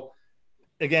 So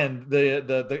again,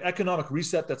 the economic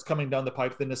reset that's coming down the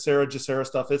pipe, the Nasera, Jacera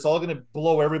stuff, it's all going to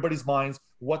blow everybody's minds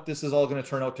what this is all going to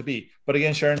turn out to be. But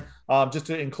again, Sharon,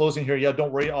 in closing here, yeah,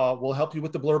 don't worry. We'll help you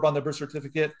with the blurb on the birth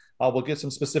certificate. We'll get some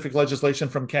specific legislation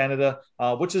from Canada,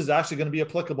 which is actually going to be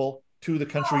applicable to the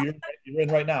country you're in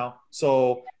right now.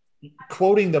 So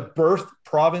quoting the birth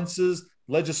provinces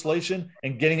legislation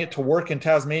and getting it to work in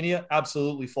Tasmania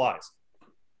absolutely flies.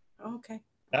 Okay.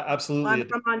 Absolutely. I'm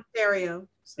from Ontario.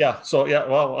 So. Yeah. So yeah.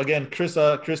 Well, again,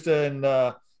 Krista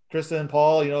and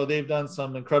Paul, they've done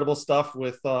some incredible stuff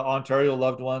with Ontario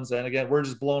loved ones, and again, we're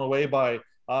just blown away by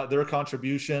their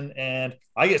contribution. And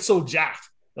I get so jacked.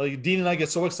 Dean and I get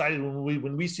so excited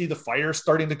when we see the fire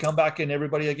starting to come back in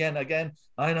everybody again.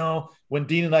 I know when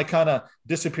Dean and I kind of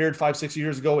disappeared 5-6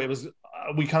 years ago, it was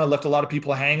we kind of left a lot of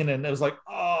people hanging, and it was like,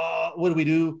 oh, what do we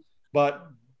do? But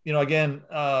again,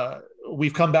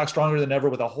 we've come back stronger than ever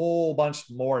with a whole bunch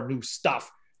more new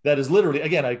stuff that is literally,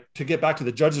 again, to get back to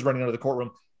the judges running out of the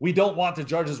courtroom, we don't want the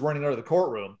judges running out of the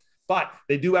courtroom, but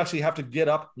they do actually have to get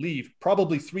up, leave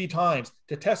probably 3 times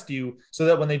to test you so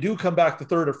that when they do come back the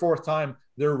 3rd or 4th time,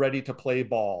 they're ready to play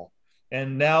ball.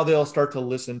 And now they'll start to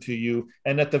listen to you.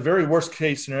 And at the very worst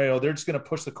case scenario, they're just going to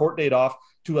push the court date off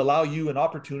to allow you an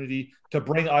opportunity to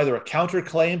bring either a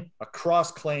counterclaim, a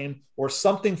cross claim, or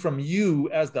something from you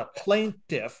as the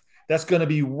plaintiff that's going to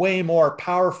be way more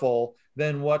powerful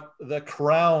than what the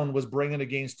Crown was bringing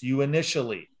against you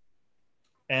initially.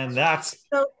 And that's...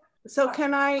 So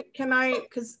can I,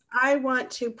 because I want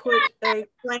to put a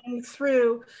claim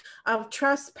through of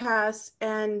trespass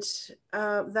and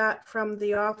that from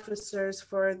the officers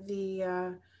for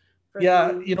the...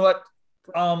 you know what?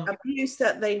 Abuse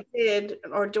that they did,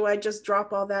 or do I just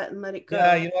drop all that and let it go?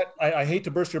 Yeah, you know what? I hate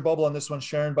to burst your bubble on this one,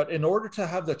 Sharon, but in order to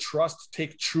have the trust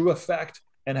take true effect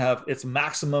and have its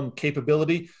maximum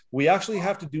capability, we actually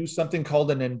have to do something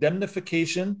called an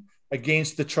indemnification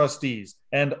against the trustees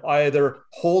and either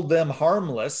hold them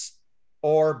harmless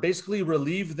or basically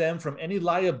relieve them from any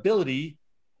liability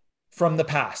from the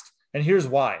past. And here's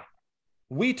why.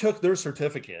 We took their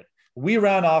certificate. We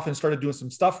ran off and started doing some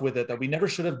stuff with it that we never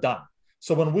should have done.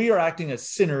 So when we are acting as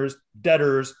sinners,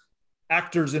 debtors,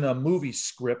 actors in a movie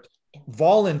script,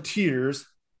 volunteers,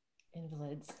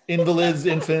 invalids,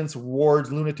 infants,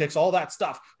 wards, lunatics, all that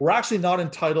stuff, we're actually not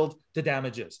entitled to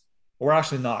damages. We're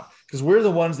actually not, because we're the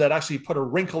ones that actually put a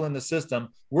wrinkle in the system.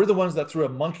 We're the ones that threw a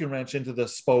monkey wrench into the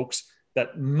spokes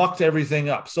that mucked everything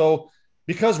up. So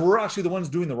because we're actually the ones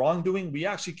doing the wrongdoing, we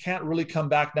actually can't really come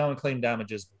back now and claim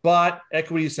damages. But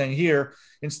equity is saying here,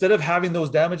 instead of having those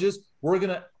damages, we're going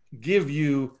to give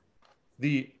you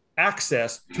the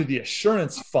access to the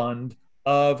assurance fund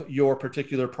of your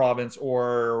particular province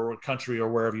or country or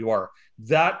wherever you are.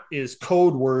 That is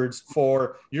code words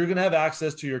for you're going to have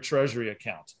access to your treasury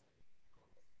account.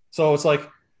 So it's like,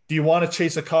 do you want to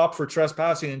chase a cop for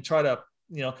trespassing and try to,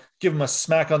 give him a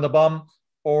smack on the bum?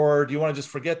 Or do you want to just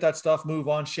forget that stuff, move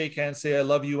on, shake hands, say, I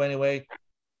love you anyway,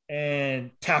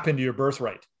 and tap into your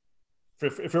birthright?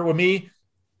 If it were me,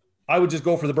 I would just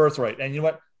go for the birthright. And you know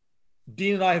what?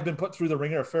 Dean and I have been put through the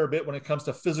ringer a fair bit when it comes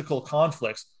to physical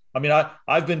conflicts. I mean,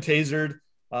 I've been tasered.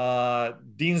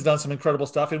 Dean's done some incredible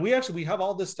stuff. And we have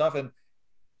all this stuff. And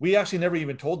we actually never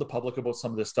even told the public about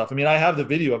some of this stuff. I mean, I have the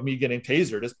video of me getting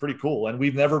tasered. It's pretty cool. And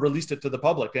we've never released it to the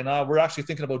public. And we're actually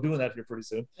thinking about doing that here pretty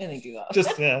soon. I think you are.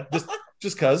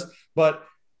 Just cause. But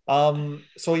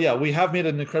so yeah, we have made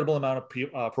an incredible amount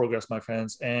of progress, my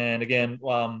friends. And again,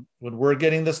 when we're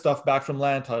getting this stuff back from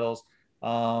land titles,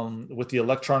 with the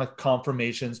electronic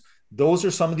confirmations, those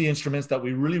are some of the instruments that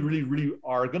we really, really, really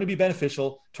are going to be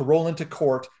beneficial to roll into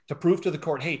court to prove to the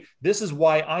court, hey, this is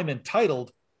why I'm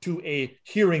entitled to a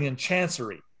hearing in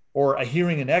chancery or a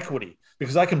hearing in equity,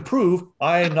 because I can prove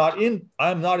I'm not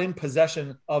in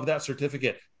possession of that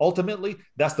certificate. Ultimately,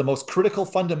 that's the most critical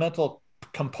fundamental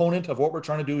component of what we're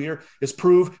trying to do here, is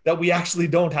prove that we actually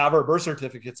don't have our birth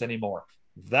certificates anymore.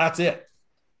 That's it.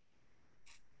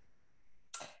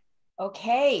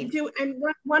 Okay. And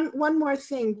one more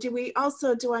thing. Do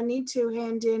I need to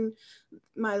hand in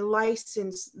my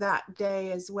license that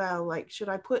day as well? Like, should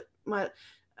I put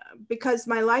because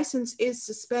my license is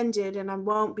suspended and I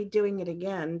won't be doing it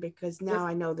again because now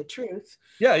I know the truth.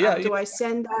 Yeah. Do I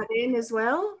send that in as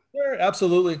well? Sure,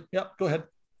 absolutely. Yep. Go ahead.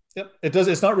 Yep.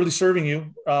 It's not really serving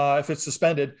you if it's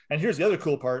suspended. And here's the other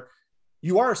cool part.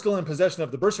 You are still in possession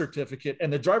of the birth certificate,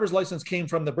 and the driver's license came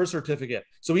from the birth certificate.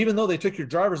 So even though they took your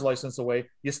driver's license away,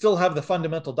 you still have the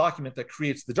fundamental document that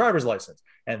creates the driver's license.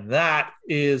 And that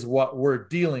is what we're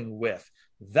dealing with.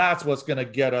 That's what's going to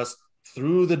get us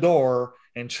through the door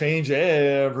and change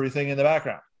everything in the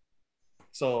background.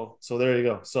 So there you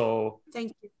go. So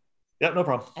thank you. Yeah, no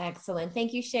problem. Excellent.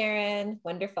 Thank you, Sharon.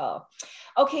 Wonderful.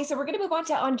 Okay, so we're going to move on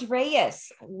to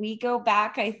Andreas. We go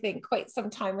back, I think, quite some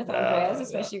time with Andreas,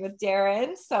 especially with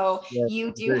Darren. So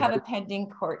you do have a pending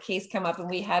court case come up, and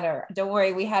don't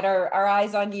worry, we had our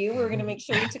eyes on you. We're going to make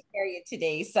sure you took care of it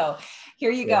today. So here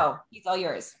you go. He's all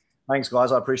yours. Thanks,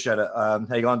 guys. I appreciate it. How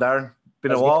you going, Darren?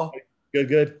 Been a while.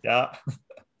 Good. Yeah.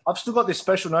 I've still got this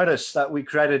special notice that we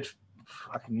created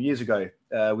years ago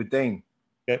with Dean.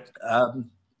 Okay.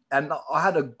 And I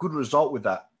had a good result with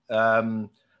that.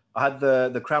 I had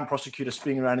the Crown prosecutor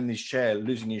spinning around in his chair,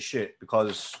 losing his shit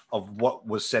because of what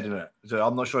was said in it. So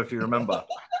I'm not sure if you remember,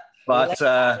 but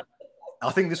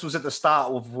I think this was at the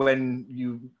start of when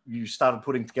you started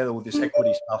putting together all this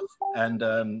equity stuff, and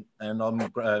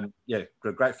I'm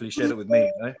gratefully shared it with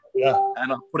me. Yeah.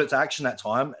 And I put it to action that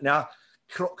time. Now,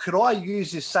 could I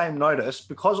use this same notice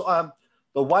because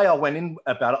the way I went in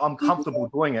about it, I'm comfortable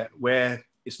doing it where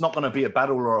it's not going to be a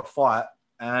battle or a fight.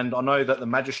 And I know that the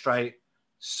magistrate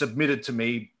submitted to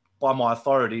me by my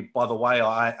authority by the way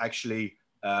I actually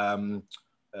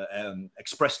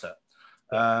expressed it.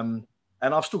 And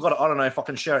I've still got it. I don't know if I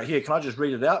can share it here. Can I just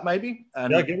read it out maybe?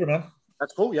 And yeah, give it, man.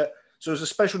 That's cool, yeah. So it was a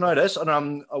special notice.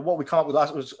 And what we come up with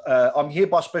last was, I'm here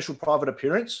by special private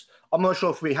appearance. I'm not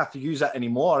sure if we have to use that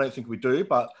anymore. I don't think we do.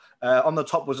 But on the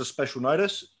top was a special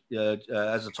notice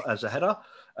as a header.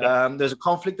 There's a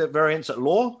conflict at variance at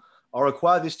law. I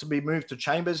require this to be moved to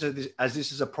chambers as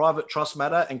this is a private trust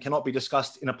matter and cannot be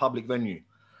discussed in a public venue.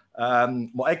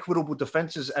 My equitable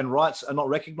defences and rights are not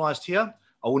recognised here.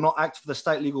 I will not act for the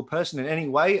state legal person in any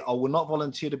way. I will not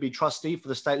volunteer to be trustee for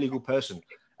the state legal person.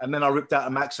 And then I ripped out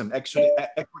a maxim.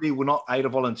 Equity will not aid a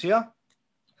volunteer.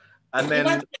 And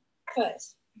then...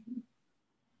 First.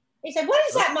 He said, what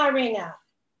is that, Marina?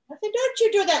 I said, don't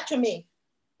you do that to me.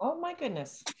 Oh, my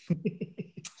goodness.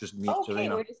 Just mute okay,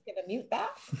 Serena. we're just going to mute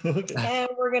that. And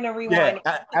we're going to rewind.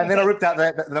 Yeah, and then I ripped out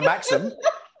the maxim.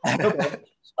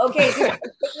 Okay, just a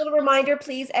quick little reminder,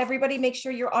 please. Everybody make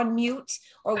sure you're on mute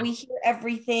or we hear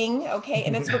everything, okay?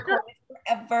 And it's recorded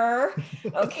forever,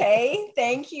 okay?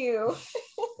 Thank you.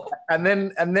 And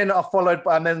then I followed,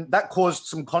 and then that caused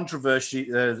some controversy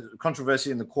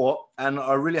in the court. And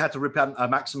I really had to rip out a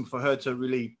maxim for her to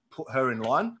really put her in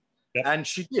line. Yep. And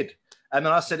she did. And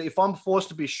then I said, if I'm forced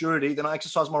to be surety, then I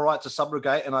exercise my right to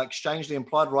subrogate and I exchange the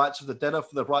implied rights of the debtor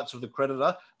for the rights of the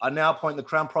creditor. I now appoint the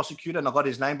Crown Prosecutor, and I got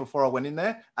his name before I went in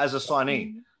there, as a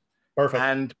signee. Perfect.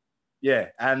 And yeah,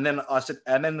 and then I said,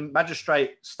 and then the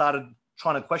magistrate started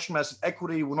trying to question me. I said,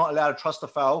 equity will not allow a trust to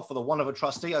fail for the want of a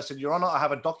trustee. I said, Your Honor, I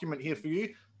have a document here for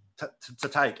you to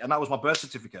take. And that was my birth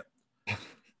certificate.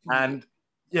 And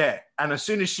yeah, and as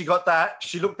soon as she got that,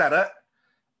 she looked at it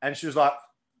and she was like,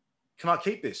 can I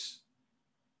keep this?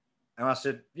 And I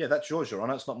said, yeah, that's yours, Your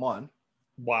Honor. It's not mine.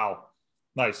 Wow.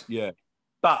 Nice. Yeah.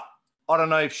 But I don't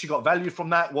know if she got value from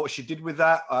that, what she did with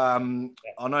that. I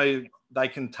know they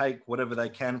can take whatever they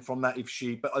can from that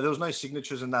but there was no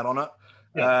signatures in that on it.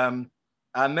 Yeah.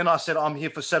 And then I said, I'm here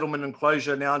for settlement and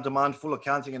closure now and demand full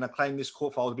accounting, and I claim this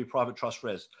court file to be private trust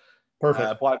res.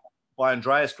 Perfect. By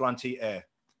Andreas, grantee heir.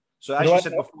 So as you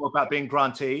said before about being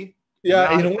grantee.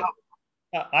 Yeah, you know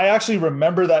what? I actually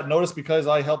remember that notice because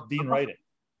I helped Dean write it.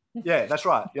 Yeah, that's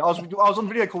right. Yeah, I was on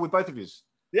video call with both of you.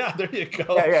 Yeah, there you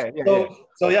go. Yeah.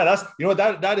 So yeah, that's, you know,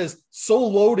 that is so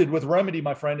loaded with remedy,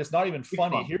 my friend. It's not even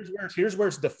funny. Here's where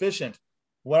it's deficient.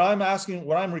 When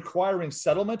I'm requiring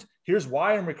settlement, here's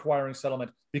why I'm requiring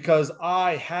settlement, because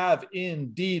I have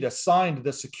indeed assigned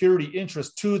the security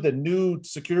interest to the new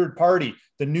secured party,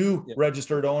 the new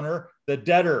registered owner, the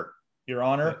debtor, Your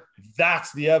Honor.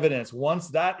 That's the evidence. Once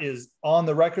that is on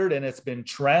the record and it's been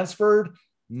transferred,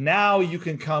 now you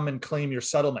can come and claim your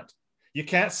settlement. You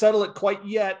can't settle it quite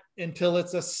yet until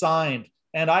it's assigned.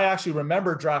 And I actually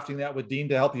remember drafting that with Dean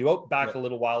to help you out back a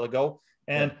little while ago.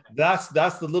 And that's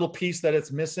the little piece that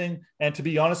it's missing. And to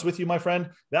be honest with you, my friend,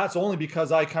 that's only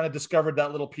because I kind of discovered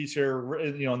that little piece here,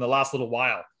 you know, in the last little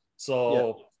while.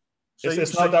 So,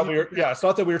 it's not that we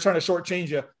were trying to shortchange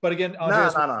you. But again,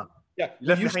 Andreas, no. Yeah, you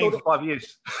left me hanging for 5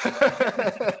 years.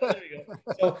 There you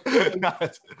go.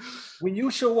 So when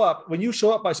you show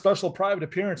up by special private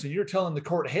appearance and you're telling the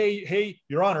court, hey,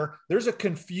 Your Honor, there's a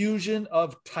confusion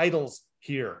of titles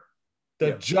here.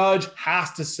 The judge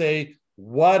has to say,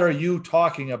 what are you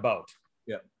talking about?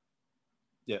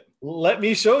 Yeah. Let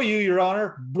me show you, Your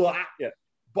Honor. Blah. Yeah.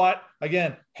 But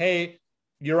again, hey,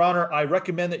 Your Honor, I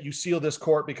recommend that you seal this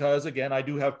court because, again, I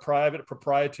do have private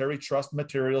proprietary trust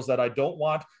materials that I don't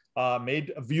want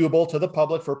made viewable to the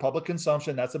public for public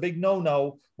consumption. That's a big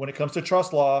no-no when it comes to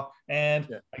trust law.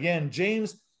 And again,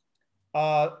 James,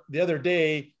 the other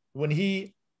day, when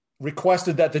he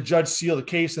requested that the judge seal the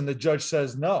case and the judge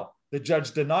says no, the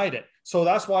judge denied it. So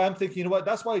that's why I'm thinking, you know what,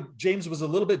 that's why James was a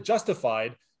little bit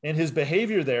justified in his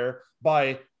behavior there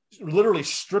by literally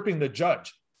stripping the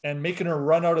judge and making her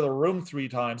run out of the room 3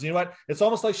 times. You know what? It's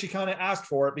almost like she kind of asked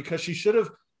for it because she should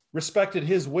have respected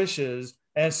his wishes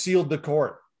and sealed the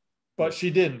court, but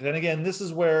she didn't. And again, this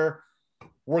is where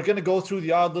we're going to go through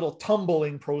the odd little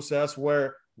tumbling process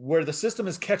where the system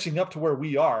is catching up to where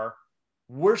we are.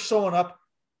 We're showing up,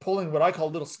 pulling what I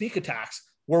call little sneak attacks,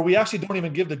 where we actually don't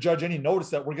even give the judge any notice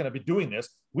that we're going to be doing this.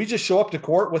 We just show up to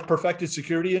court with perfected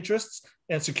security interests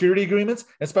and security agreements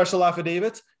and special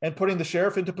affidavits and putting the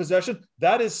sheriff into possession.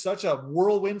 That is such a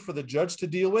whirlwind for the judge to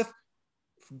deal with.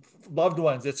 Loved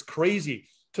ones, it's crazy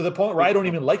to the point where I don't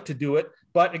even like to do it.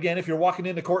 But again, if you're walking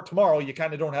into court tomorrow, you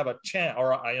kind of don't have a chance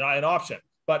or an option.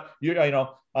 But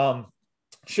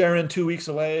Sharon 2 weeks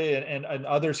away and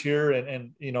others here,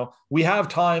 and we have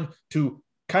time to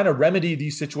kind of remedy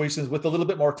these situations with a little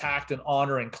bit more tact and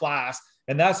honor and class.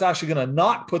 And that's actually going to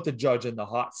not put the judge in the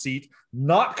hot seat,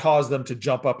 not cause them to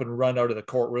jump up and run out of the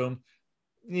courtroom.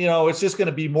 It's just going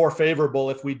to be more favorable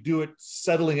if we do it,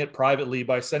 settling it privately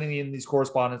by sending in these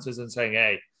correspondences and saying,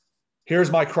 hey,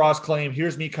 here's my cross claim.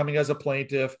 Here's me coming as a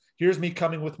plaintiff. Here's me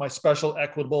coming with my special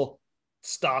equitable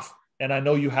stuff. And I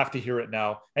know you have to hear it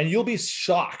now. And you'll be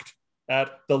shocked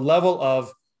at the level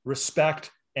of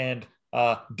respect and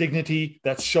dignity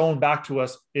that's shown back to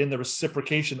us in the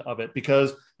reciprocation of it.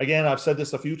 Because again, I've said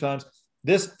this a few times,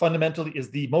 this fundamentally is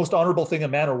the most honorable thing a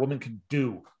man or woman can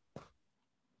do.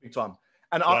 Big time.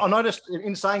 And I noticed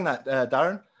in saying that,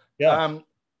 Darren, I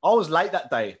was late that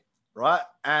day, right?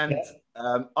 And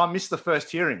I missed the first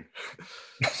hearing.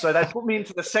 So they put me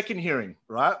into the second hearing,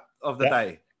 right, of the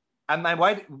day. And they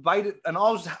waited, and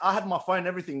I had my phone and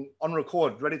everything on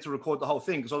record, ready to record the whole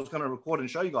thing because I was going to record and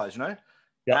show you guys,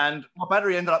 And my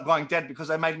battery ended up going dead because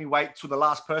they made me wait till the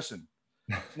last person.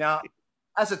 Now,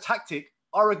 as a tactic,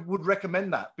 I would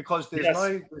recommend that because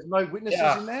there's no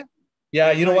witnesses in there.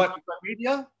 Yeah, you know what?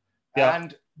 Media. Yeah.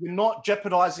 And you're not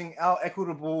jeopardizing our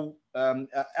equitable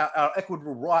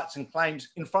rights and claims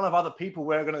in front of other people.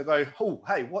 We're going to go, oh,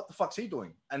 hey, what the fuck's he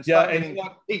doing? And start getting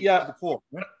the court.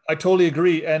 Right? I totally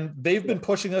agree. And they've been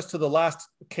pushing us to the last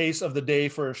case of the day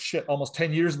for almost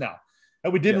 10 years now.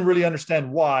 And we didn't really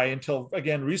understand why until,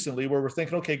 again, recently, where we're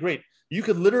thinking, okay, great. You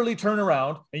could literally turn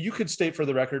around and you could state for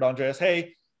the record, Andreas,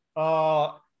 hey,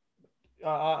 I'm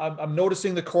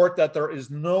noticing the court that there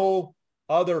is no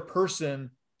other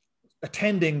person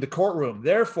attending the courtroom.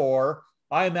 Therefore,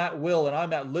 I'm at will and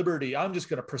I'm at liberty. I'm just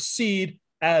going to proceed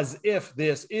as if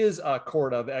this is a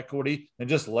court of equity and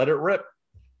just let it rip.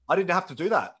 I didn't have to do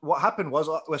that. What happened was,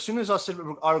 as soon as I said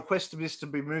I requested this to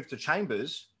be moved to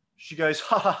chambers, she goes,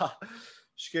 ha ha ha.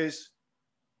 She goes,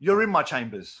 you're in my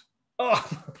chambers. Oh.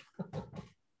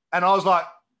 And I was like,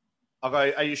 I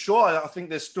go, are you sure? I think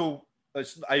there's still,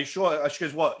 are you sure? She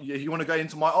goes, what? You want to go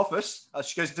into my office?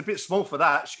 She goes, it's a bit small for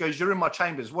that. She goes, you're in my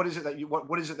chambers. What is it that you want?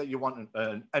 What is it that you want?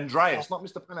 Andreas, not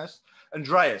Mr. Panas,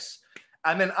 Andreas.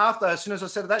 And then after, as soon as I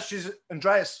said that, she's,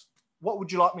 Andreas, what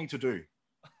would you like me to do?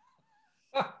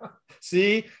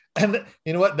 See, and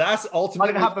you know what? That's ultimately.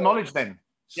 I didn't have the knowledge then.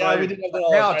 So yeah, we didn't have the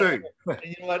knowledge. Now I do. And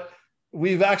you know what?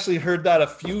 We've actually heard that a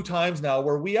few times now,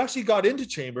 where we actually got into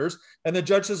chambers, and the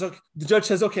judge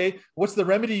says, "Okay, what's the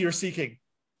remedy you're seeking?"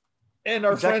 And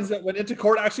our friends that went into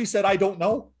court actually said, "I don't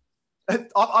know."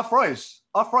 I froze.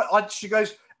 She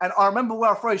goes, and I remember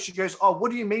where I froze. She goes, "Oh,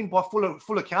 what do you mean by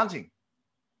full accounting?"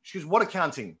 She goes, "What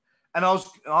accounting?" And I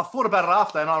thought about it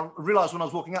after, and I realized when I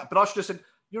was walking out. But I should have said,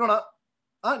 "Your Honor,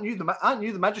 aren't you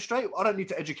the magistrate? I don't need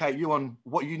to educate you on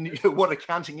what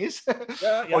accounting is."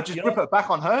 Or just rip it back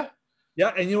on her.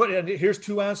 Yeah, and you know what? And here's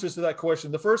two answers to that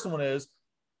question. The first one is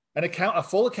a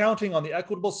full accounting on the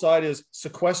equitable side is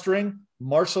sequestering,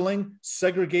 marshaling,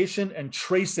 segregation, and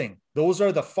tracing. Those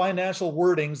are the financial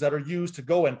wordings that are used to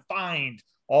go and find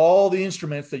all the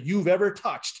instruments that you've ever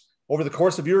touched over the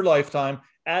course of your lifetime,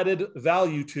 added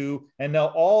value to, and now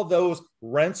all those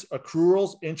rents,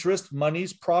 accruals, interest,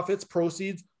 monies, profits,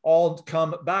 proceeds, all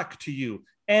come back to you.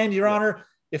 And Your Honor,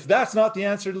 if that's not the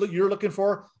answer you're looking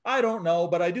for, I don't know,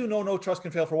 but I do know no trust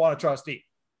can fail for want of trustee.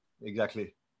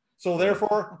 Exactly. So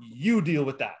therefore, you deal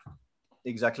with that.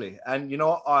 Exactly. And you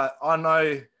know, I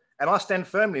know, and I stand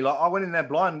firmly. Like I went in there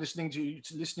blind, listening to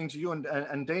you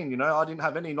and Dean. You know, I didn't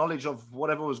have any knowledge of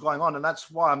whatever was going on, and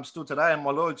that's why I'm still today. And my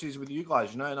loyalty is with you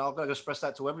guys. You know, and I've got to express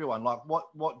that to everyone. Like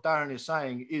what Darren is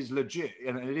saying is legit,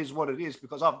 and it is what it is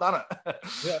because I've done it.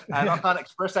 Yeah. And I can't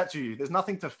express that to you. There's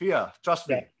nothing to fear. Trust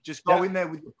me. Just go in there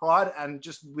with your pride and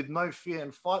just with no fear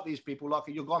and fight these people like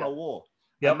you're going to war.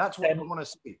 Yeah. And that's what I want to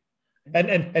see.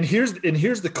 And here's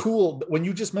the cool, when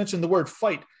you just mentioned the word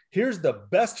fight, here's the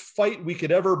best fight we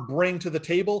could ever bring to the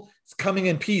table. It's coming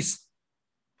in peace.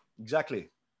 Exactly.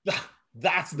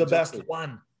 That's the best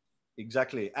one.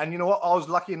 Exactly. And you know what? I was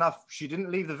lucky enough. She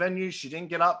didn't leave the venue. She didn't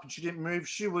get up and she didn't move.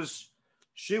 She was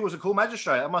a cool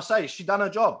magistrate. I must say, she done her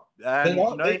job. And,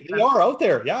 they are out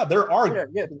there. Yeah, there are.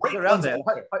 Yeah, they're out there.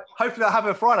 Hopefully, I'll have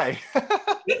her Friday.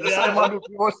 Same one would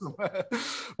be awesome.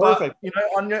 But you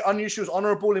know, I knew she was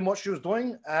honourable in what she was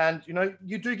doing, and you know,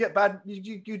 you do get bad.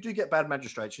 You do get bad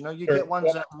magistrates. You know, you get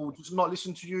ones that will just not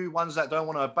listen to you, ones that don't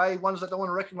want to obey, ones that don't want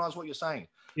to recognise what you're saying.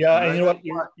 Yeah, and you know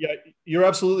what? You're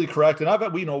absolutely correct.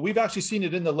 And we've actually seen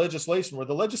it in the legislation, where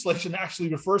the legislation actually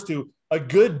refers to a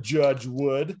good judge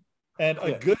would. And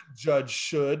a good judge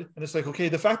should. And it's like, okay,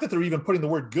 the fact that they're even putting the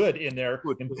word good in there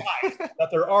implies that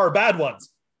there are bad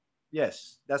ones.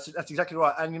 Yes, that's exactly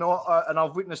right. And you know what? And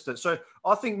I've witnessed it. So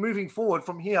I think moving forward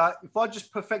from here, if I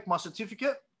just perfect my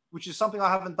certificate, which is something I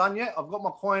haven't done yet, I've got my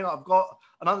coin, I've got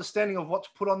an understanding of what to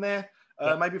put on there.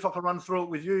 Maybe if I can run through it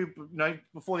with you, you know,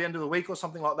 before the end of the week or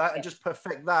something like that, and just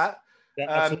perfect that.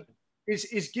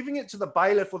 Is giving it to the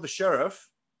bailiff or the sheriff.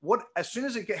 What, as soon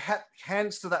as it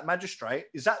hands to that magistrate,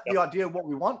 is that the idea of what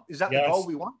we want? Is that the goal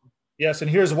we want? Yes, and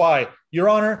here's why. Your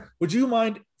Honor, would you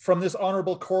mind from this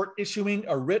honorable court issuing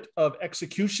a writ of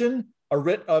execution, a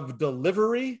writ of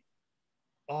delivery?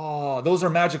 Oh, those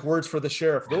are magic words for the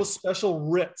sheriff. Those special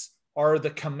writs are the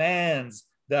commands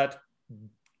that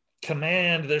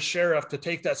command the sheriff to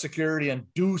take that security and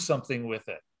do something with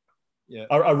it. Yeah.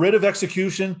 A writ of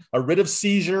execution, a writ of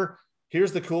seizure.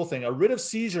 Here's the cool thing. A writ of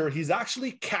seizure, he's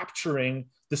actually capturing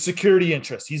the security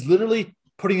interest. He's literally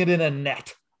putting it in a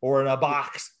net or in a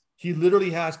box. He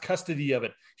literally has custody of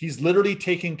it. He's literally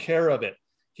taking care of it.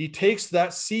 He takes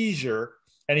that seizure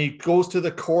and he goes to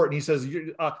the court and he says,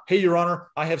 hey, Your Honor,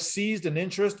 I have seized an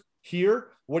interest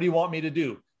here. What do you want me to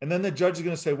do? And then the judge is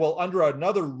going to say, well, under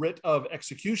another writ of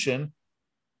execution,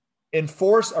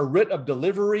 enforce a writ of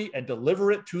delivery and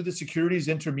deliver it to the securities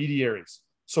intermediaries.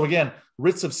 So again,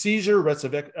 writs of seizure, writs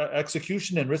of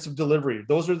execution, and writs of delivery.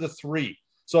 Those are the three.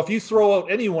 So if you throw out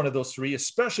any one of those three,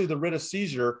 especially the writ of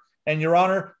seizure, and Your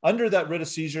Honor, under that writ of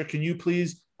seizure, can you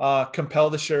please compel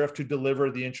the sheriff to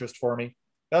deliver the interest for me?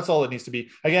 That's all it needs to be.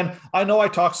 Again, I know I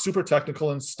talk super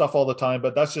technical and stuff all the time,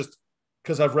 but that's just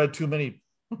because I've read too many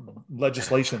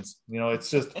legislations. It's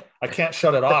just, I can't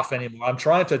shut it off anymore. I'm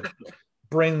trying to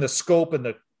bring the scope and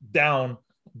the down,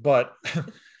 but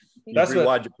that's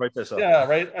rewired your processor. Yeah,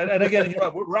 right. And again,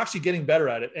 we're actually getting better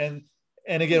at it.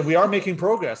 And again, we are making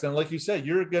progress. And like you said,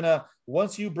 you're gonna,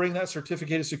 once you bring that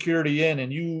certificate of security in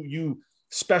and you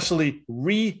specially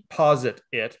reposit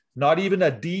it, not even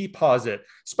a deposit.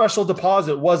 Special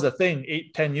deposit was a thing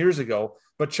 8-10 years ago,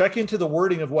 but check into the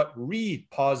wording of what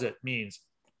reposit means.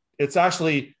 It's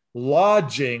actually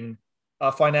lodging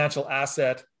a financial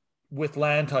asset with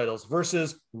land titles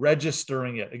versus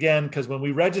registering it. Again, because when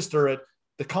we register it,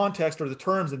 the context or the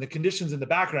terms and the conditions in the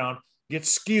background get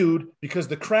skewed because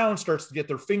the Crown starts to get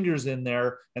their fingers in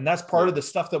there. And that's part of the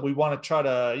stuff that we want to try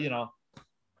to,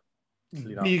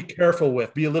 be careful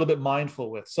with, be a little bit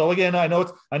mindful with. So again, I know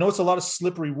it's a lot of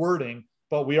slippery wording,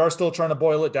 but we are still trying to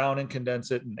boil it down and condense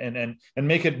it and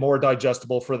make it more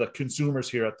digestible for the consumers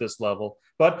here at this level.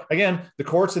 But again, the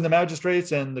courts and the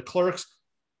magistrates and the clerks,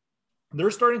 they're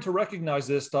starting to recognize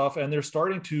this stuff and they're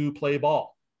starting to play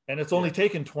ball. And it's only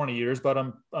taken 20 years, but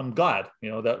I'm glad,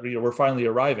 that we're finally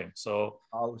arriving. So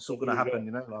it's all going to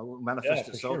happen, will manifest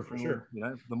itself. For sure.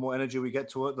 The more energy we get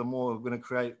to it, the more we're going to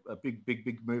create a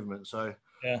big movement. So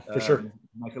for sure,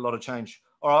 make a lot of change.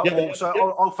 All right.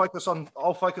 I'll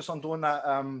focus on doing that,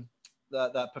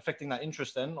 that perfecting that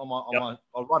interest then I'll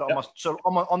write it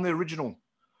on the original.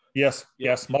 Yes.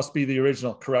 Must be the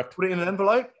original. Correct. Put it in an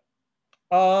envelope.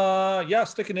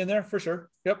 Stick it in there for sure.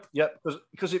 Yep.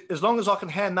 Because as long as I can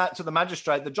hand that to the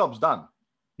magistrate, the job's done.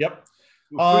 Yep.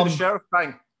 Through the sheriff,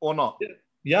 bang, or not.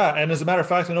 Yeah, and as a matter of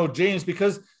fact, I know James,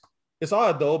 because it's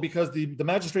odd though, because the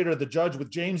magistrate or the judge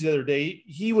with James the other day,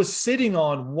 he was sitting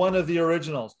on one of the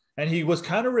originals and he was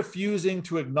kind of refusing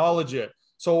to acknowledge it.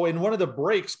 So in one of the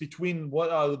breaks between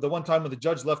the one time when the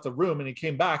judge left the room and he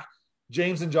came back,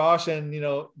 James and Josh and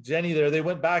Jenny there, they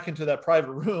went back into that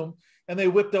private room and they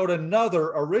whipped out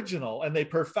another original and they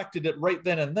perfected it right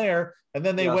then and there. And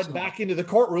then they went back into the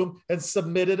courtroom and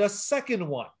submitted a second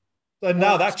one. And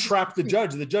now that trapped the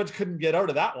judge. The judge couldn't get out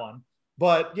of that one.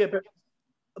 But but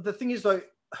the thing is though,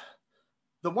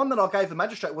 the one that I gave the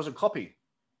magistrate was a copy.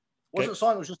 It wasn't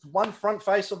signed. It was just one front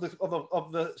face of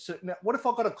the. Now, what if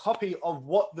I got a copy of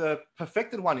what the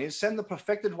perfected one is? Send the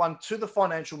perfected one to the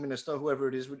financial minister, whoever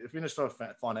it is, Minister of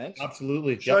Finance.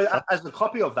 Absolutely. Show as a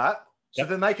copy of that. So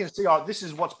then they can see, this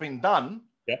is what's been done.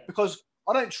 Because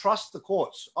I don't trust the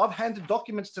courts. I've handed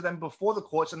documents to them before the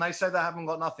courts and they say they haven't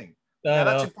got nothing. Now,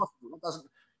 that's impossible. It doesn't,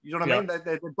 you know what I mean?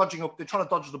 They're dodging up, they're trying to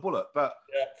dodge the bullet. But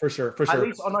for sure. At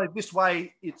least I know this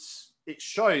way it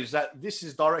shows that this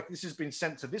is direct, this has been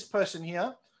sent to this person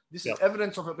here. This is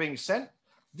evidence of it being sent.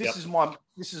 This is my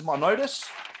notice.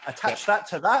 Attach that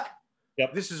to that.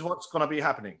 This is what's going to be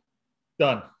happening.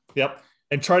 Done.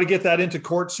 And try to get that into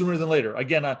court sooner than later.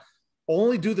 Again,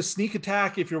 only do the sneak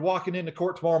attack if you're walking into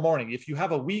court tomorrow morning. If you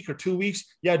have a week or 2 weeks,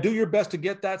 do your best to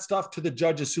get that stuff to the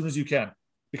judge as soon as you can,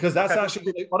 because that's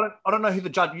actually. I don't know who the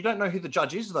judge. You don't know who the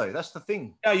judge is though. That's the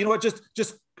thing. Yeah, you know what?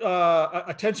 Just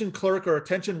attention clerk or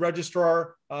attention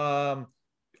registrar,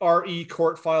 RE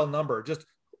court file number. Just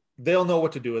they'll know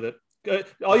what to do with it.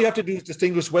 All you have to do is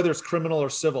distinguish whether it's criminal or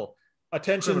civil.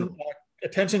 Attention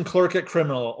clerk at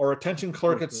criminal or attention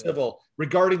clerk at civil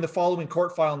regarding the following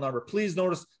court file number. Please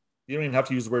notice. You don't even have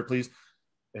to use the word please.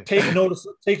 Take notice.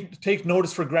 Take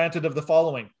notice for granted of the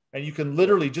following, and you can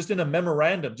literally just in a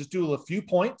memorandum just do a few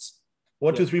points.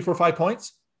 1, 2, 3, 4, 5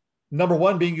 points. Number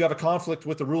one being you have a conflict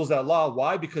with the rules of that law.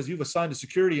 Why? Because you've assigned a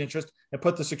security interest and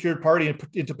put the secured party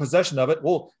into possession of it.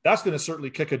 Well, that's going to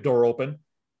certainly kick a door open.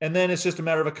 And then it's just a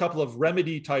matter of a couple of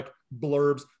remedy type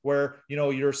blurbs where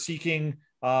you're seeking,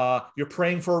 you're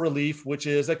praying for relief, which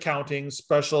is accounting,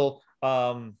 special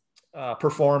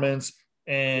performance,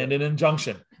 and an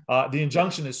injunction. The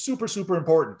injunction is super, super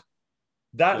important.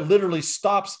 That literally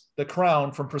stops the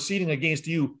Crown from proceeding against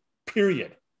you,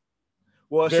 period.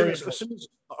 Well, as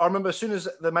soon as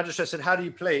the magistrate said, "How do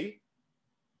you plea?"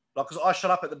 Like, because I shut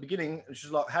up at the beginning, and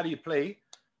she's like, "How do you plea?"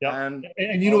 Yeah,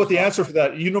 and you know what the answer for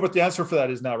that? You know what the answer for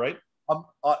that is now, right?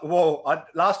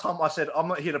 Last time I said, "I'm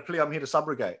not here to plea. I'm here to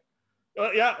subrogate."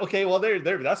 Okay. Well, there.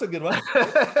 That's a good one.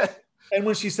 And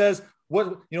when she says,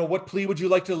 "What plea would you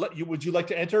like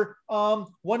to enter?"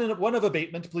 One of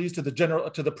abatement, please, to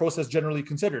the process generally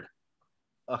considered.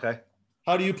 Okay.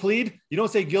 How do you plead? You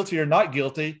don't say guilty or not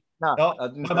guilty. No, No, I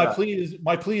didn't say my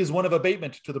that. plea is one of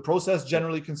abatement to the process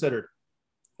generally considered.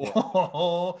 Yeah.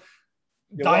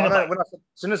 Dynamite. Well, I know as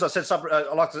soon as I said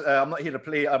I'm not here to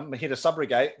plea, I'm here to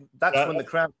subrogate. That's when the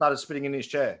Crown started spitting in his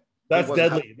chair. That's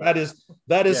deadly. That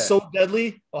is so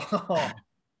deadly.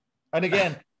 And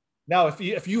again, now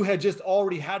if you had just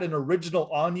already had an original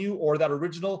on you, or that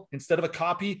original instead of a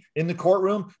copy in the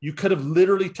courtroom, you could have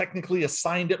literally technically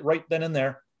assigned it right then and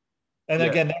there. And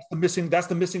again, that's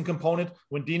the missing component.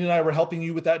 When Dean and I were helping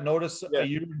you with that notice a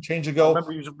year and change ago, I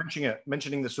remember you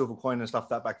mentioning the silver coin and stuff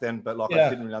that back then, but like I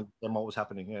didn't really understand what was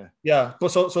happening. Yeah. But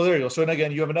so there you go. So and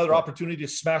again, you have another opportunity to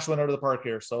smash one out of the park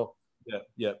here. So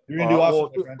you're gonna do awesome.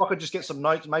 Well, if I could just get some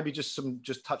notes, maybe just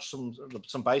touch some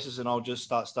bases, and I'll just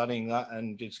start studying that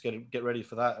and just get ready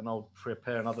for that, and I'll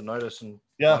prepare another notice and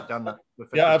write down that.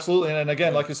 Yeah, absolutely. And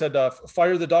again, like I said,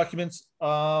 fire the documents,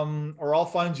 or I'll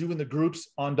find you in the groups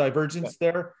on Divergence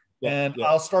there, and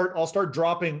I'll start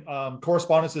dropping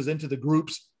correspondences into the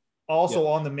groups, also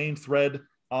on the main thread,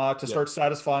 to start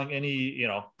satisfying any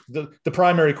the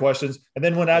primary questions. And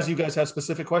then as you guys have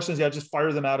specific questions, just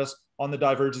fire them at us on the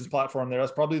Divergence platform there.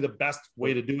 That's probably the best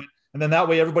way to do it. And then that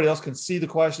way everybody else can see the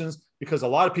questions, because a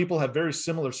lot of people have very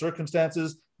similar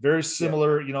circumstances, very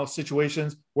similar,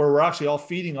 situations where we're actually all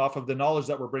feeding off of the knowledge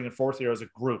that we're bringing forth here as a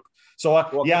group. So I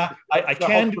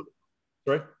can do.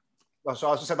 Sorry. So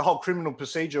I was just saying, the whole criminal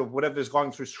procedure, whatever is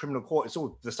going through criminal court, it's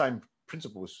all the same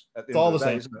principles. It's all the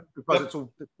same, isn't it? Because it's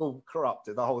all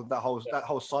corrupted. That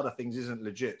whole side of things isn't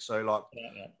legit. So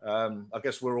I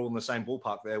guess we're all in the same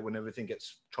ballpark there when everything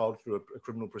gets trialed through a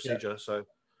criminal procedure. So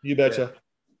you betcha.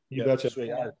 You betcha.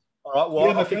 Sweet. All right.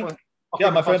 Well, my friend.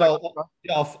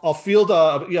 I'll field.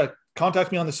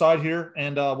 Contact me on the side here,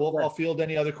 and I'll field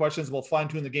any other questions. We'll fine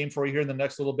tune the game for you here in the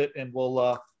next little bit, and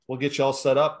we'll get you all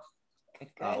set up.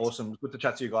 Awesome. Good to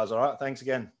chat to you guys. All right. Thanks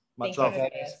again. Much love.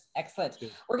 Excellent.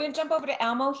 We're going to jump over to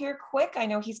Elmo here quick. I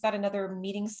know he's got another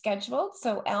meeting scheduled.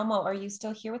 So Elmo, are you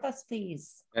still here with us,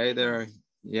 please? Hey there.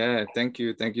 Yeah, thank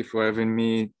you. Thank you for having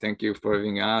me. Thank you for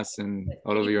having us and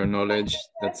all of your knowledge.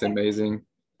 That's amazing.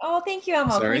 Oh, thank you,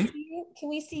 Elmo. Sorry? Can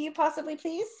we see you possibly,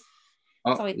 please?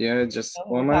 Oh, yeah, just a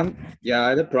moment. Yeah, I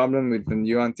had a problem with the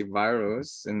new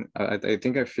antivirus, and I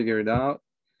think I figured it out.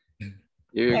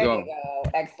 Here you go.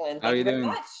 Excellent. How are you doing?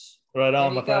 Much. Right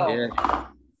on, my friend.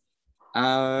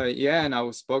 And I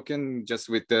was spoken just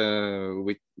with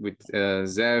Zev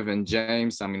and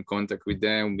James. I'm in contact with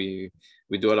them. We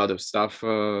do a lot of stuff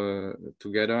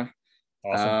together.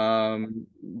 Awesome.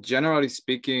 Generally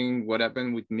speaking, what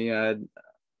happened with me,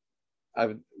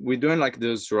 we're doing like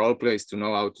those role plays to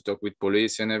know how to talk with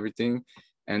police and everything,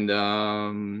 and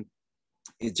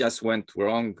it just went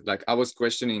wrong. Like I was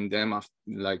questioning them after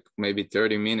like maybe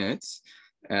 30 minutes.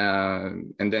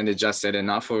 And then they just said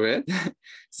enough of it.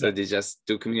 So they just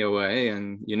took me away,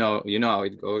 and you know how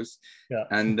it goes.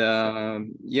 And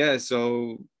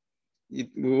so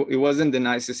it wasn't the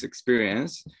nicest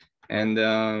experience. And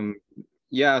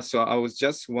so I was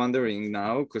just wondering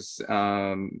now, because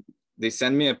they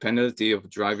sent me a penalty of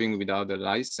driving without a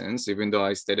license, even though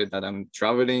I stated that I'm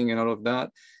traveling and all of that.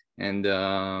 And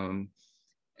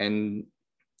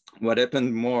what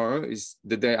happened more is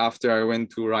the day after I went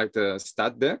to write a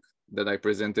stat deck that I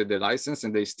presented the license,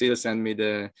 and they still send me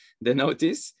the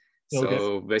notice. Okay.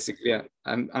 So basically,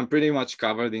 I'm pretty much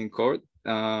covered in court.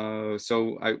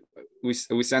 So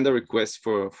we send a request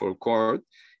for court,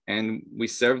 and we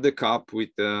serve the cop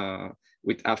with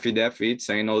affidavit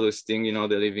saying all those things,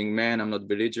 the living man, I'm not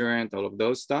belligerent, all of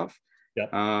those stuff.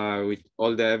 With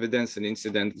all the evidence and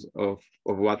incidents of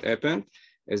what happened,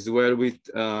 as well with,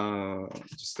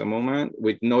 just a moment,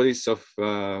 with notice of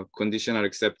conditional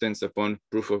acceptance upon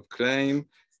proof of claim,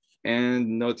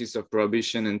 and notice of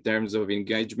prohibition in terms of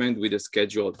engagement with a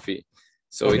scheduled fee.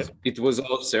 So it was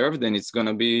all served, and it's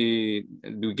gonna be,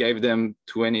 we gave them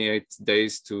 28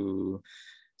 days to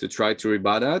try to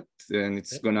rebut that, and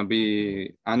it's gonna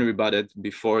be unrebutted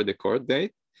before the court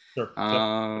date. Sure.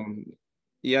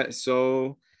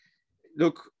 So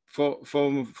look, for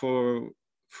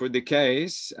the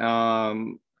case, I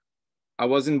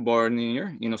wasn't born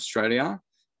here in Australia,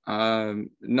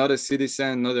 not a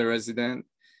citizen, not a resident,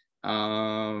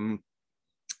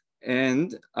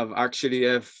 and I've actually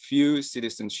have few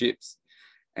citizenships,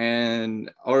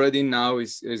 and already now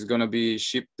is going to be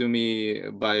shipped to me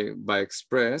by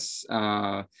express,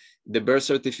 the birth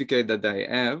certificate that I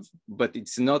have, but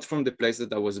it's not from the place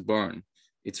that I was born.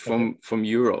 It's from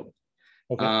Europe.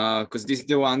 Because this is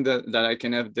the one that I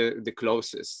can have the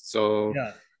closest. So,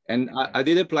 and I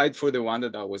did apply for the one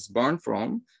that I was born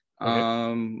from,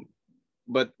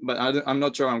 but I'm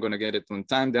not sure I'm gonna get it on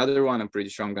time. The other one, I'm pretty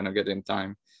sure I'm gonna get it in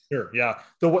time. Sure. Yeah.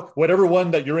 Whatever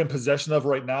one that you're in possession of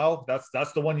right now,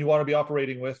 that's the one you want to be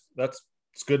operating with.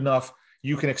 It's good enough.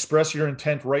 You can express your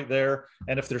intent right there.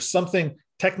 And if there's something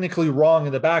technically wrong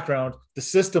in the background, the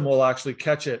system will actually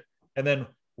catch it. And then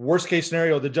worst case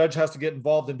scenario, the judge has to get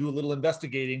involved and do a little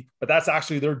investigating, but that's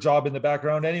actually their job in the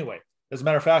background anyway. As a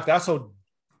matter of fact, that's how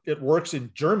it works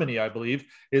in Germany, I believe,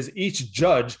 is each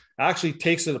judge actually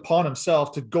takes it upon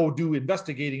himself to go do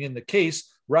investigating in the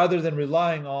case rather than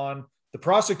relying on the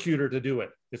prosecutor to do it.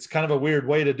 It's kind of a weird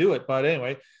way to do it, but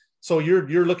anyway, so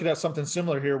you're looking at something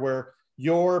similar here where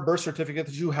your birth certificate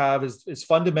that you have is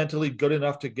fundamentally good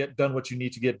enough to get done what you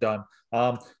need to get done.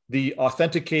 The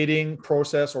authenticating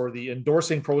process or the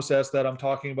endorsing process that I'm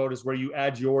talking about is where you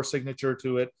add your signature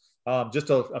to it. Just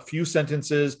a few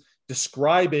sentences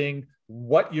describing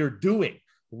what you're doing.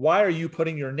 Why are you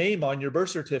putting your name on your birth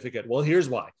certificate? Well, here's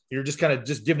why. You're just kind of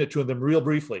just giving it to them real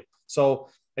briefly. So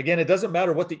again, it doesn't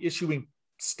matter what the issuing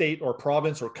state or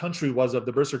province or country was of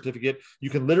the birth certificate.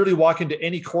 You can literally walk into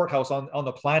any courthouse on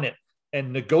the planet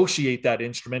and negotiate that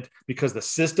instrument because the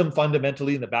system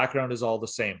fundamentally in the background is all the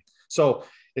same. So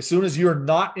as soon as you're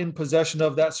not in possession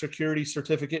of that security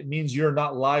certificate, it means you're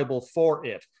not liable for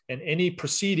it. And any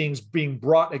proceedings being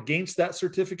brought against that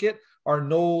certificate are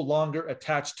no longer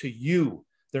attached to you.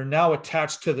 They're now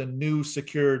attached to the new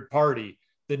secured party,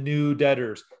 the new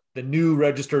debtors, the new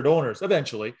registered owners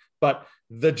eventually. But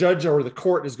the judge or the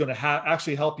court is going to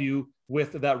actually help you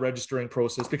with that registering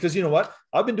process because you know what?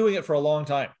 I've been doing it for a long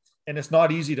time. And it's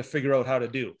not easy to figure out how to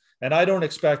do. And I don't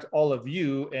expect all of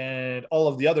you and all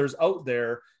of the others out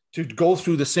there to go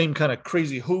through the same kind of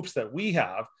crazy hoops that we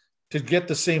have to get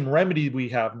the same remedy we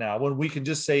have now when we can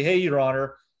just say, hey, Your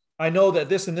Honor, I know that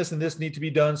this and this and this need to be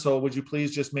done. So would you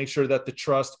please just make sure that the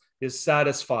trust is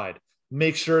satisfied?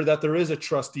 Make sure that there is a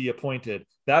trustee appointed.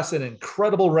 That's an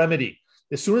incredible remedy.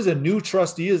 As soon as a new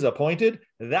trustee is appointed,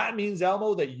 that means,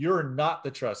 Elmo, that you're not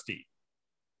the trustee.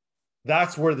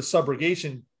 That's where the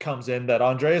subrogation comes in that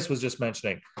Andreas was just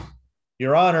mentioning.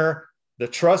 Your Honor, the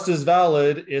trust is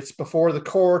valid. It's before the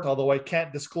court, although I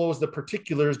can't disclose the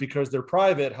particulars because they're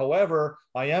private. However,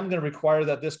 I am going to require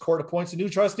that this court appoints a new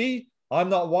trustee. I'm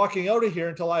not walking out of here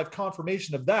until I have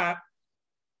confirmation of that.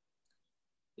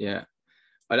 Yeah.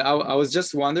 But I was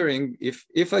just wondering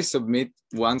if I submit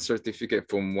one certificate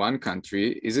from one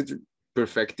country, is it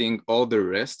perfecting all the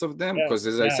rest of them? Because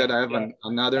as I said, I have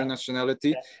another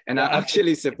nationality and I'm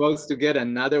actually supposed to get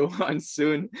another one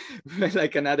soon,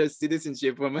 like another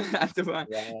citizenship from another one.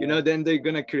 You know, then they're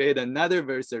gonna create another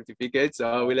birth certificate,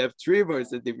 so I will have 3 birth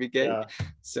certificates.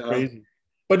 So crazy.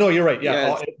 But no, you're right.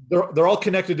 Yeah, they're all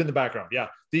connected in the background. Yeah,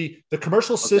 the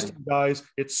commercial system, guys,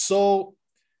 it's so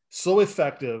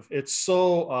effective. It's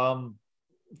so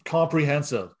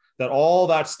comprehensive that all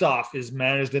that stuff is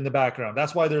managed in the background.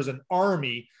 That's why there's an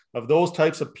army of those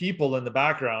types of people in the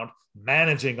background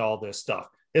managing all this stuff.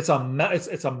 It's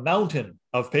a mountain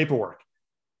of paperwork.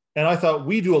 And I thought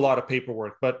we do a lot of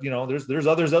paperwork, but you know, there's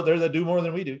others out there that do more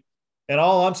than we do. And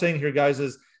all I'm saying here, guys,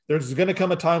 is there's going to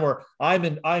come a time where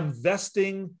I'm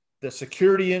vesting the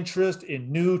security interest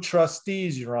in new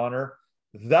trustees, Your Honor.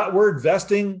 That word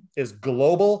vesting is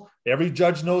global. Every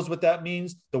judge knows what that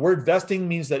means. The word vesting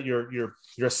means that you're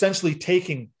essentially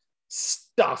taking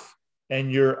stuff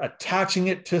and you're attaching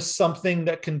it to something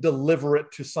that can deliver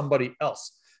it to somebody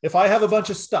else. If I have a bunch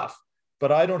of stuff,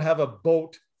 but I don't have a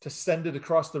boat to send it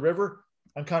across the river,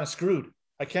 I'm kind of screwed.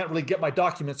 I can't really get my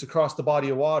documents across the body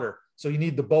of water. So you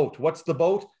need the boat. What's the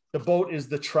boat? The boat is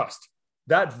the trust.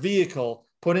 That vehicle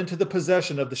put into the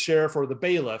possession of the sheriff or the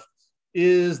bailiff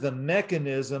is the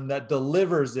mechanism that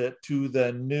delivers it to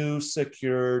the new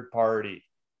secured party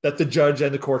that the judge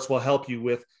and the courts will help you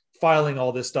with filing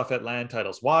all this stuff at land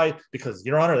titles. Why? Because,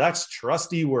 Your Honor, that's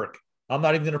trustee work. I'm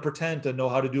not even going to pretend to know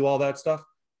how to do all that stuff.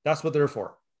 That's what they're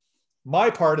for. My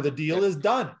part of the deal is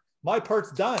done. My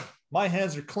part's done. My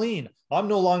hands are clean. I'm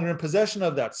no longer in possession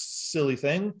of that silly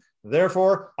thing.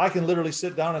 Therefore, I can literally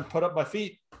sit down and put up my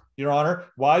feet, Your Honor.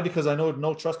 Why? Because I know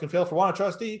no trust can fail for one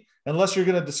trustee unless you're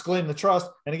going to disclaim the trust.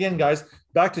 And again, guys,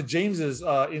 back to James's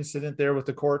incident there with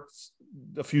the courts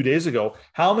a few days ago.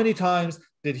 How many times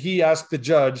did he ask the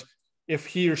judge if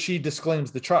he or she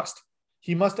disclaims the trust?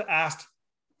 He must have asked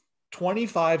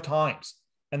 25 times,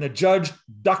 and the judge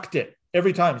ducked it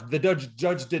every time. The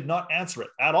judge did not answer it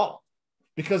at all,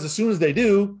 because as soon as they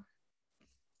do,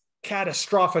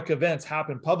 catastrophic events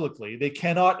happen publicly. They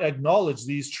cannot acknowledge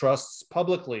these trusts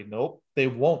publicly. Nope, they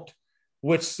won't,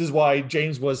 which is why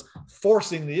James was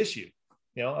forcing the issue.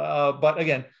 You know, but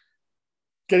again,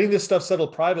 getting this stuff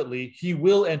settled privately, he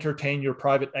will entertain your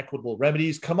private equitable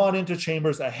remedies. Come on into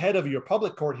chambers ahead of your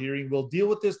public court hearing. We'll deal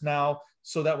with this now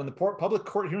so that when the public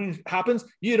court hearing happens,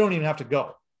 you don't even have to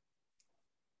go.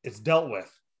 It's dealt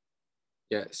with.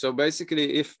 Yeah. So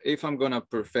basically, if I'm gonna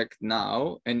perfect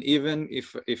now, and even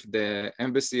if the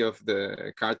embassy of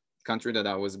the country that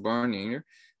I was born in,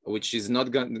 which is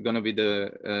not gonna be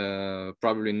the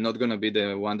probably not gonna be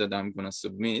the one that I'm gonna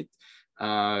submit.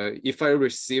 If I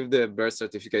receive the birth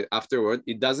certificate afterward,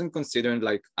 it doesn't consider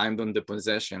like I'm on the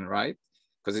possession, right?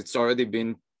 Because it's already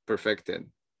been perfected.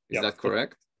 Is that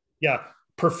correct? Yeah.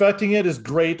 Perfecting it is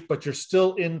great, but you're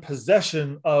still in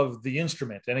possession of the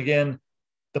instrument. And again,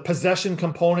 the possession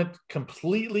component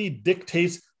completely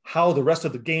dictates how the rest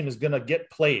of the game is going to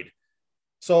get played.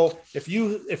 So if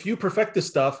you perfect this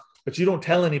stuff, but you don't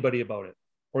tell anybody about it,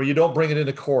 or you don't bring it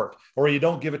into court, or you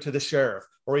don't give it to the sheriff,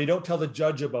 or you don't tell the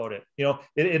judge about it, you know,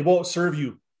 it won't serve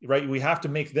you, right? We have to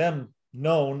make them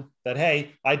known that,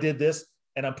 hey, I did this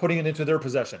and I'm putting it into their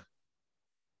possession.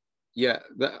 Yeah,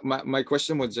 my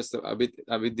question was just a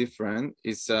bit different.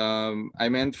 Is I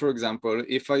meant, for example,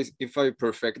 if I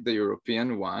perfect the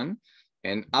European one,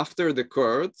 and after the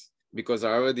court, because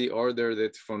I already ordered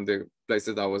it from the place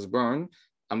that I was born,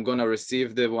 I'm gonna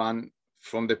receive the one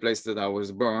from the place that I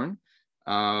was born.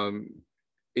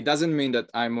 It doesn't mean that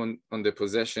I'm on the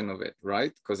possession of it,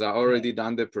 right? Because I already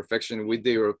done the perfection with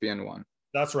the European one.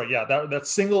 That's right. Yeah, that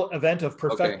single event of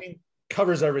perfecting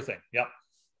covers everything. Yeah.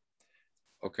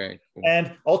 Okay. Cool.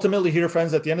 And ultimately here,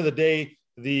 friends, at the end of the day,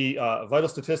 the vital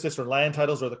statistics or land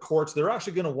titles or the courts, they're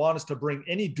actually going to want us to bring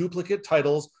any duplicate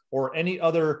titles or any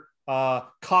other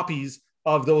copies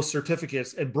of those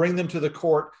certificates and bring them to the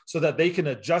court so that they can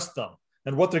adjust them.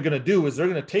 And what they're going to do is they're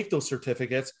going to take those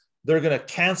certificates, they're going to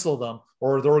cancel them,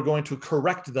 or they're going to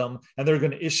correct them, and they're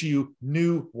going to issue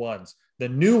new ones. The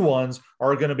new ones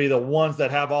are going to be the ones that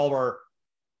have all of our,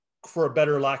 for a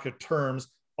better lack of terms,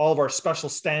 all of our special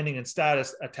standing and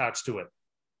status attached to it.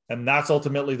 And that's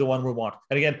ultimately the one we want.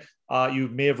 And again, you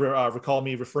may have recalled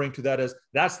me referring to that as,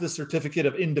 that's the certificate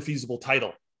of indefeasible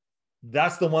title.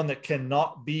 That's the one that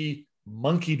cannot be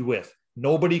monkeyed with.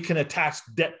 Nobody can attach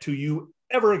debt to you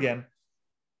ever again.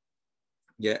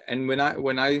 Yeah, and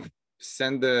when I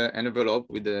send the envelope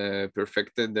with the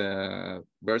perfected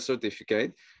birth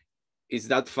certificate, is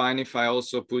that fine if I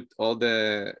also put all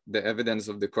the evidence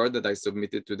of the court that I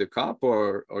submitted to the cop,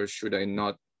 or should I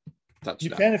not touch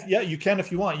that? You can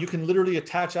if you want. You can literally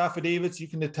attach affidavits, you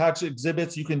can attach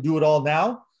exhibits, you can do it all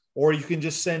now, or you can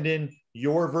just send in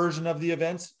your version of the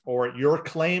events or your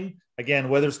claim. Again,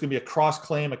 whether it's going to be a cross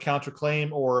claim, a counter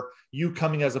claim, or you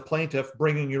coming as a plaintiff,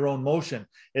 bringing your own motion,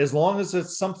 as long as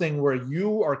it's something where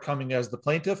you are coming as the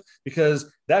plaintiff,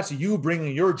 because that's you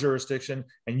bringing your jurisdiction,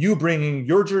 and you bringing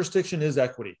your jurisdiction is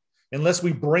equity. Unless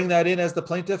we bring that in as the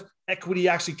plaintiff, equity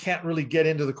actually can't really get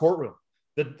into the courtroom.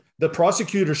 The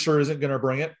prosecutor sure isn't going to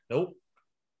bring it. Nope.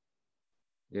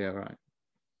 Yeah, right.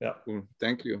 Yeah. Cool.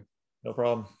 Thank you. No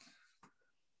problem.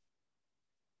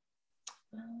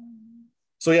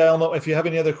 So yeah, Elmo, if you have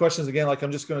any other questions, again, like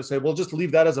I'm just going to say, we'll just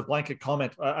leave that as a blanket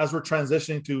comment as we're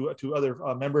transitioning to other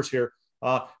members here.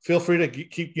 Feel free to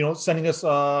keep, sending us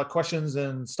questions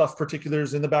and stuff,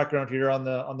 particulars in the background here on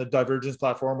the Divergence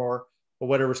platform or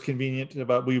whatever's convenient.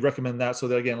 But we recommend that so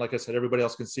that, again, like I said, everybody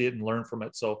else can see it and learn from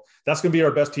it. So that's going to be our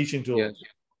best teaching tool. Yeah.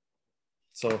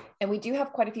 So, and we do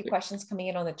have quite a few questions coming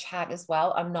in on the chat as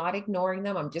well. I'm not ignoring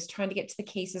them. I'm just trying to get to the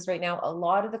cases right now. A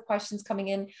lot of the questions coming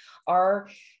in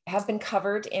have been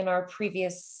covered in our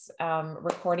previous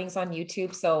recordings on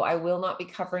YouTube. So I will not be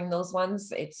covering those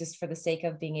ones. It's just for the sake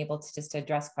of being able to just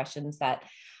address questions that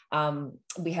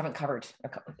we haven't covered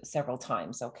several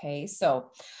times. Okay.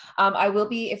 So I will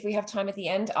be, if we have time at the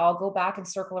end, I'll go back and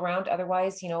circle around.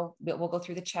 Otherwise, we'll go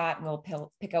through the chat and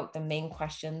we'll pick out the main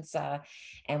questions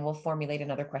and we'll formulate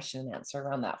another question and answer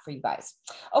around that for you guys.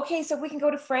 Okay. So if we can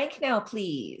go to Frank now,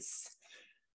 please.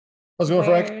 How's it going,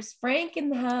 Frank? Where's Frank in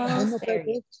the house?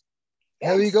 How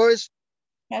are you guys?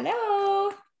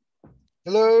 Hello.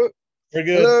 Hello. Very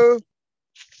good. Hello.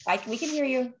 We can hear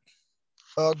you.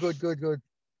 Oh, good.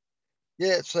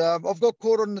 Yes, I've got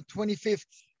caught on the 25th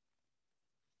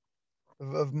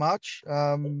of March.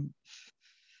 I've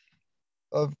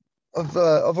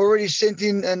already sent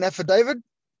in an affidavit.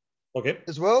 Okay.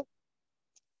 As well.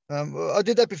 I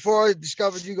did that before I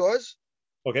discovered you guys.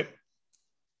 Okay.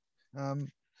 Now,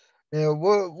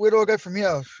 where do I go from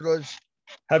here? Should I?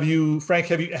 Have you, Frank?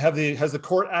 Has the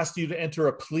court asked you to enter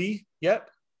a plea yet?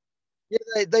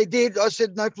 Yeah, they did. I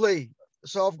said no plea,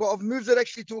 so I've moved it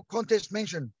actually to a contest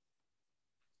mention.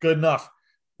 Good enough.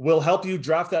 We'll help you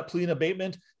draft that plea and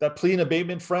abatement. That plea and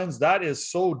abatement, friends, that is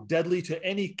so deadly to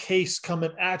any case coming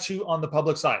at you on the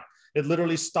public side. It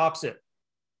literally stops it.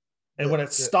 And when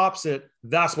it stops it,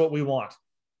 that's what we want.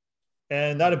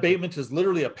 And that abatement is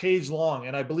literally a page long.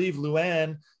 And I believe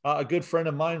Luann, a good friend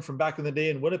of mine from back in the day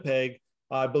in Winnipeg,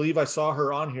 I believe I saw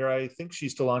her on here. I think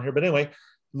she's still on here. But anyway,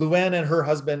 Luann and her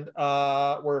husband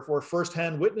were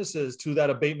firsthand witnesses to that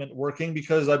abatement working,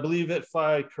 because I believe, if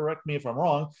I correct me if I'm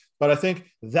wrong, but I think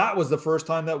that was the first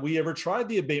time that we ever tried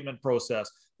the abatement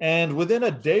process. And within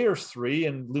a day or three,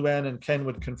 and Luann and Ken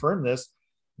would confirm this,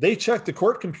 they checked the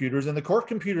court computers, and the court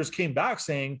computers came back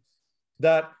saying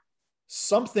that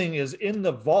something is in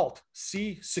the vault.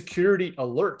 See security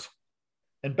alert.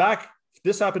 And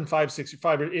this happened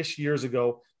 5-ish years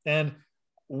ago. And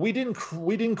I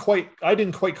didn't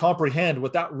quite comprehend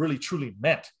what that really truly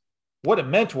meant. What it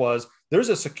meant was there's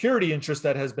a security interest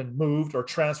that has been moved or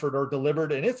transferred or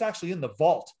delivered, and it's actually in the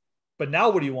vault. But now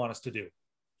what do you want us to do?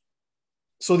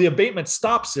 So the abatement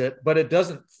stops it, but it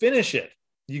doesn't finish it.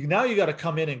 Now you got to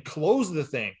come in and close the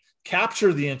thing,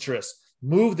 capture the interest,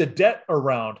 move the debt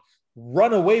around,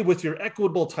 run away with your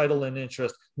equitable title and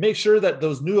interest, make sure that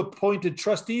those new appointed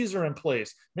trustees are in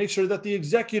place, make sure that the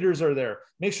executors are there,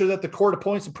 make sure that the court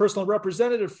appoints a personal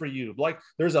representative for you. Like,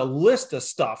 there's a list of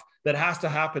stuff that has to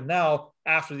happen now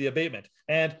after the abatement.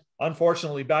 And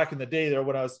unfortunately, back in the day there,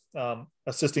 when I was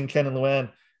assisting Ken and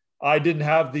Luann, I didn't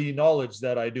have the knowledge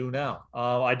that I do now.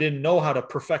 I didn't know how to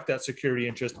perfect that security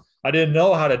interest. I didn't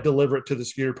know how to deliver it to the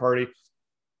secured party,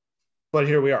 but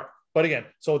here we are. But again,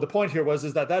 so the point here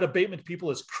is that abatement,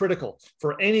 people, is critical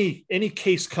for any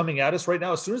case coming at us right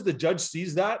now. As soon as the judge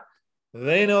sees that,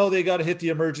 they know they got to hit the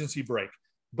emergency brake.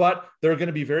 But they're going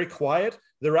to be very quiet.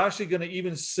 They're actually going to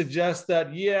even suggest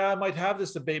that, yeah, I might have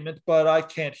this abatement, but I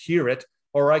can't hear it,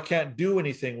 or I can't do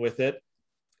anything with it.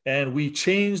 And we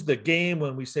change the game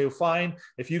when we say, fine,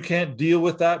 if you can't deal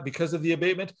with that because of the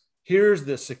abatement, here's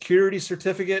the security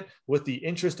certificate with the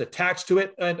interest attached to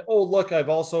it. And oh, look, I've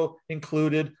also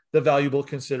included the valuable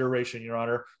consideration, Your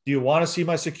Honor. Do you want to see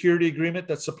my security agreement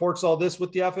that supports all this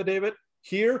with the affidavit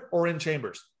here or in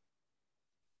chambers?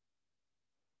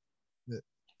 Yeah.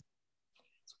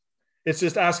 It's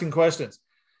just asking questions.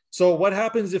 So what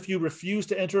happens if you refuse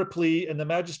to enter a plea and the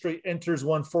magistrate enters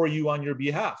one for you on your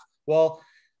behalf? Well,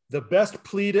 the best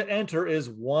plea to enter is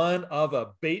one of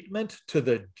abatement to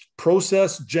the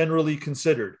process generally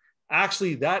considered.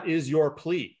 Actually, that is your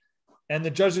plea. And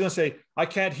the judge is going to say, I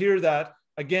can't hear that.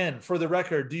 Again, for the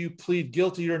record, do you plead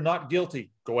guilty or not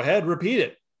guilty? Go ahead, repeat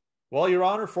it. Well, Your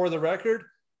Honor, for the record,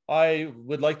 I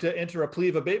would like to enter a plea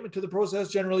of abatement to the process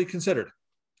generally considered.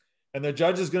 And the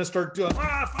judge is going to start doing,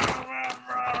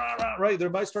 right? They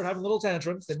might start having little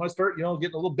tantrums. They might start, getting a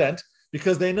little bent,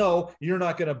 because they know you're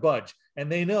not going to budge. And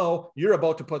they know you're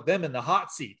about to put them in the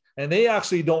hot seat. And they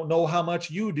actually don't know how much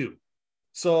you do.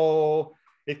 So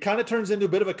it kind of turns into a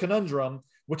bit of a conundrum,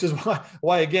 which is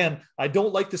why again, I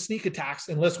don't like the sneak attacks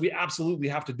unless we absolutely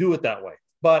have to do it that way.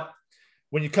 But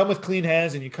when you come with clean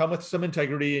hands and you come with some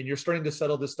integrity and you're starting to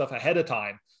settle this stuff ahead of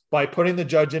time by putting the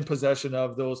judge in possession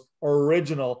of those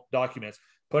original documents,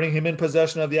 putting him in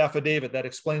possession of the affidavit that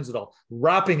explains it all,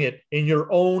 wrapping it in your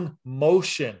own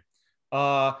motion.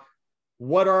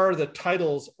 What are the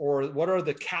titles or what are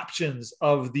the captions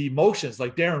of the motions?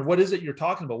 Like, Darren, what is it you're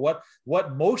talking about?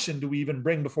 What motion do we even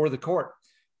bring before the court?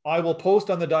 I will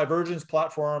post on the Divergence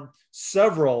platform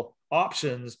several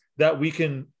options that we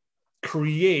can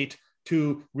create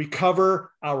to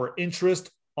recover our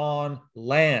interest on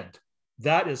land.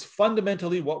 That is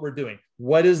fundamentally what we're doing.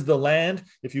 What is the land?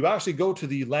 If you actually go to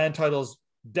the land titles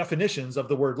definitions of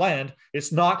the word land,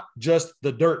 it's not just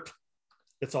the dirt.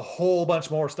 It's a whole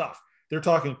bunch more stuff. They're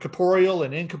talking corporeal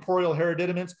and incorporeal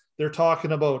hereditament. They're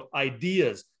talking about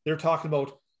ideas. They're talking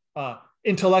about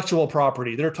intellectual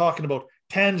property. They're talking about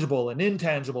tangible and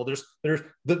intangible. There's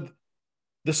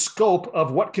the scope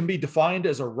of what can be defined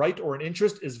as a right or an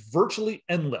interest is virtually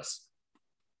endless.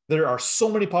 There are so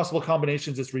many possible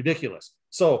combinations, it's ridiculous.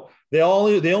 So they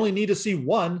only need to see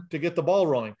one to get the ball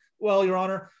rolling. Well, Your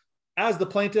Honor, as the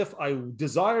plaintiff, I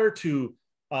desire to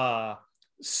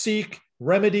seek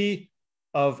remedy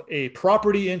of a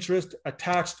property interest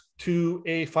attached to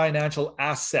a financial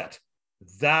asset.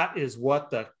 That is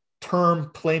what the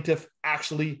term plaintiff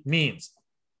actually means.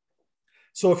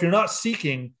 So if you're not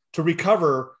seeking to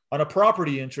recover on a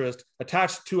property interest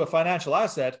attached to a financial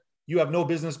asset, you have no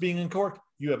business being in court.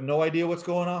 You have no idea what's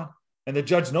going on. And the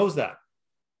judge knows that.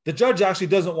 The judge actually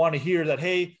doesn't want to hear that,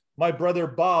 hey, my brother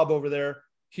Bob over there,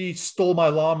 he stole my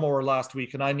lawnmower last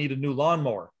week and I need a new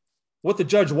lawnmower. What the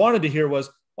judge wanted to hear was,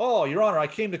 oh, Your Honor, I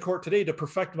came to court today to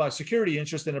perfect my security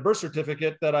interest in a birth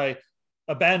certificate that I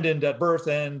abandoned at birth,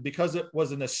 and because it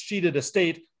was an escheated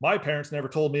estate, my parents never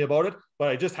told me about it, but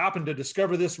I just happened to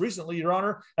discover this recently, Your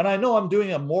Honor, and I know I'm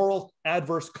doing a moral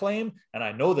adverse claim, and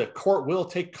I know the court will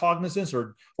take cognizance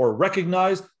or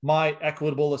recognize my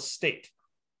equitable estate.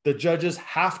 The judges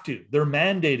have to. They're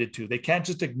mandated to. They can't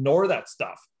just ignore that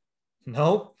stuff.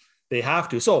 No, they have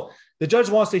to. So the judge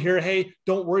wants to hear, hey,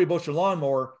 don't worry about your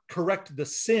lawnmower. Correct the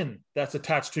sin that's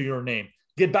attached to your name.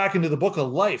 Get back into the book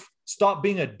of life. Stop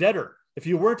being a debtor. If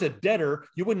you weren't a debtor,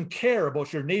 you wouldn't care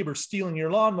about your neighbor stealing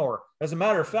your lawnmower. As a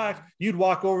matter of fact, you'd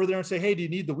walk over there and say, hey, do you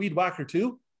need the weed whacker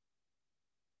too?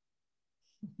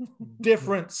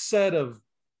 Different set of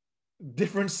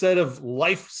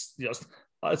life. Yes.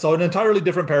 It's an entirely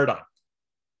different paradigm.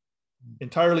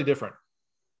 Entirely different.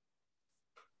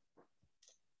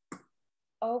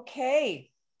 Okay,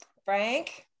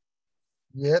 Frank.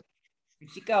 Yep.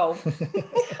 Where'd you go?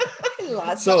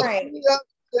 Lost So, Frank.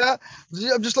 Yeah.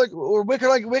 I'm just like,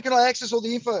 where can I access all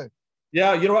the info?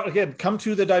 Yeah, you know what? Again, come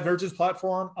to the Divergence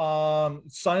platform.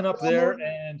 Sign up there,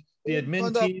 and the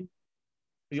admin team.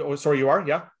 Oh, sorry, you are?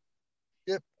 Yeah.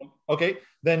 Yep. Okay,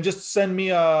 then just send me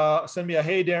a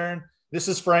hey, Darren. This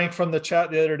is Frank from the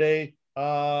chat the other day.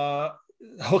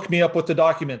 Hook me up with the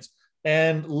documents,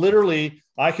 and literally,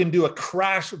 I can do a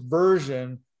crash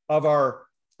version of our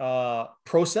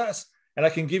process, and I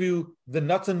can give you the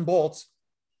nuts and bolts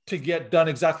to get done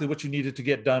exactly what you needed to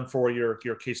get done for your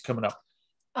case coming up.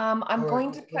 I'm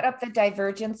going to put up the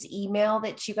Divergence email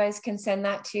that you guys can send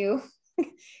that to,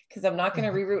 because I'm not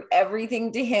going to reroute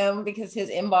everything to him because his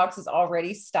inbox is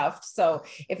already stuffed. So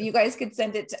if you guys could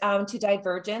send it to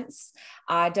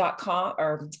divergence.com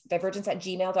or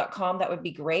divergence@gmail.com, that would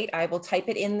be great. I will type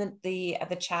it in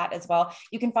the chat as well.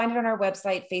 You can find it on our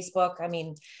website, Facebook. I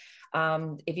mean,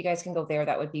 if you guys can go there,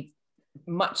 that would be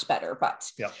much better.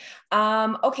 But yeah.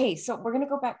 Okay, so we're gonna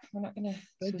go back. We're not gonna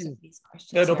Thank you. these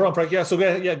questions. Yeah, no here. problem, Frank. Yeah, so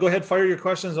go ahead, fire your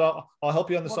questions. I'll help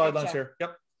you on the sidelines here.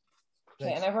 Yep.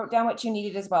 Okay, and I wrote down what you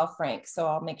needed as well, Frank, so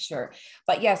I'll make sure.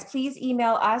 But yes, please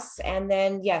email us, and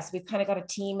then yes, we've kind of got a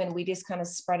team, and we just kind of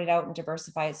spread it out and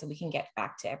diversify it so we can get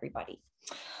back to everybody.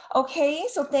 Okay,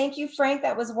 so thank you, Frank.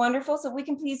 That was wonderful. So we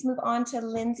can please move on to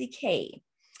Lindsay K.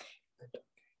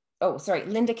 Oh, sorry,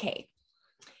 Linda K.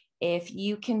 If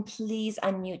you can please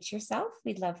unmute yourself,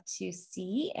 we'd love to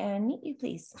see and meet you,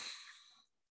 please.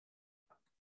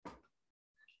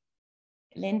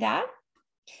 Linda?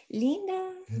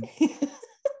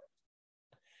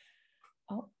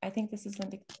 Oh, I think this is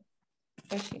Linda.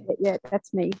 Yeah,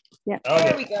 that's me. Yeah. Okay.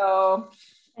 There we go.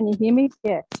 Can you hear me?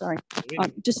 Yeah, sorry.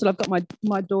 Just that I've got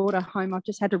my daughter home. I've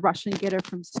just had to rush and get her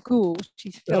from school.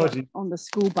 She's fell on the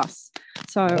school bus.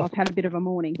 So I've had a bit of a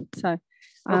morning. So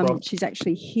she's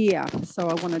actually here. So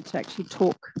I wanted to actually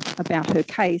talk about her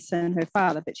case and her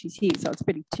father, but she's here. So it's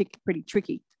pretty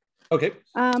tricky. Okay.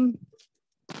 So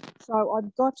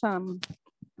I've got, I'll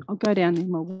go down in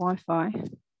my Wi-Fi.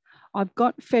 I've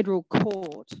got federal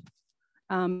court.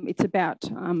 It's about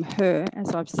her,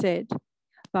 as I've said.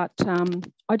 But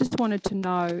I just wanted to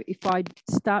know if I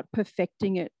start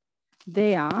perfecting it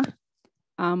there,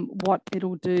 what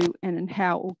it'll do and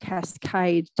how it will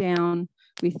cascade down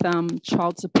with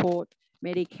child support,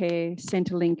 Medicare,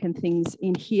 Centrelink and things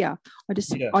in here.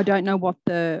 I don't know what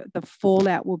the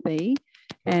fallout will be,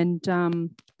 and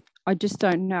I just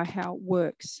don't know how it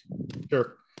works.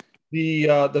 Sure.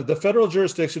 The federal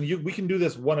jurisdiction, we can do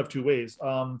this one of two ways.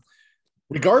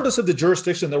 Regardless of the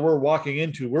jurisdiction that we're walking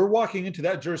into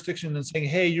that jurisdiction and saying,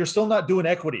 hey, you're still not doing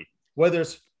equity, whether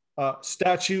it's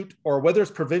statute or whether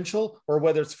it's provincial or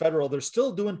whether it's federal, they're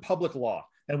still doing public law.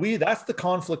 And that's the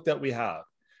conflict that we have.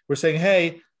 We're saying,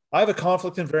 hey, I have a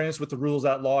conflict and variance with the rules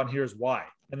of that law, and here's why.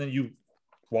 And then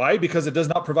why? Because it does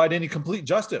not provide any complete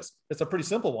justice. It's a pretty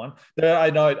simple one. I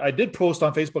know I did post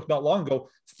on Facebook not long ago,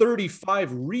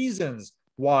 35 reasons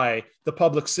why the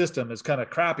public system is kind of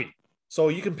crappy. So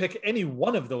you can pick any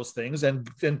one of those things and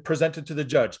present it to the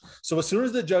judge. So as soon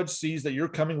as the judge sees that you're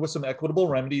coming with some equitable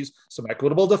remedies, some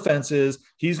equitable defenses,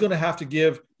 he's going to have to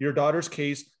give your daughter's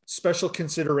case special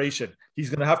consideration. He's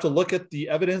going to have to look at the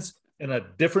evidence in a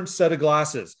different set of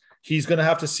glasses. He's going to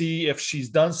have to see if she's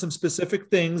done some specific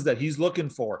things that he's looking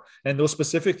for. And those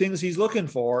specific things he's looking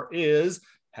for is,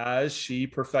 has she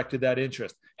perfected that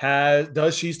interest?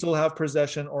 Does she still have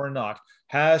possession or not?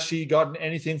 Has she gotten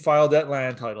anything filed at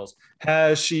land titles?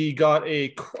 Has she got a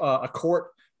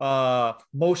court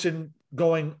motion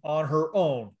going on her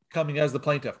own, coming as the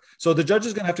plaintiff? So the judge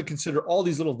is going to have to consider all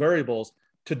these little variables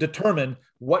to determine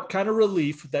what kind of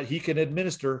relief that he can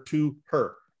administer to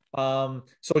her.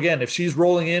 So again, if she's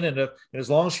rolling in and as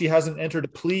long as she hasn't entered a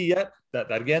plea yet,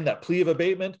 that plea of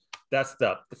abatement, that's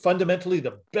fundamentally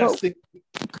the best thing.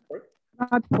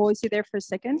 I pause you there for a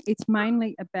second? It's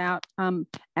mainly about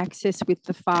access with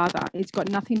the father. It's got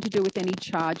nothing to do with any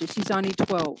charges. He's only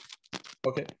 12.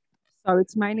 Okay. So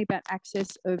it's mainly about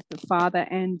access of the father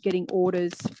and getting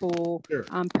orders for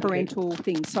parental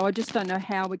things. So I just don't know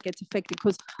how it gets affected,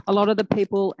 because a lot of the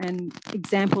people and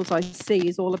examples I see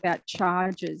is all about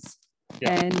charges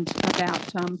and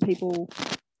about people.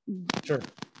 Sure.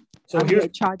 So here's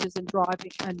charges and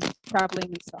driving and traveling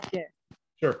and stuff. Yeah.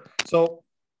 Sure. So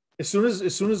as soon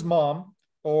as mom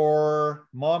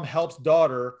helps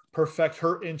daughter perfect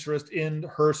her interest in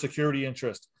her security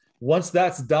interest, once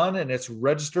that's done and it's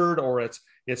registered or it's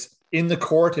in the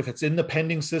court, if it's in the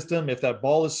pending system, if that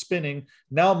ball is spinning,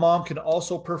 now mom can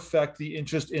also perfect the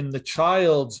interest in the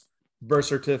child's birth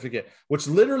certificate, which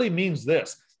literally means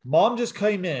this. Mom just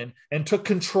came in and took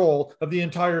control of the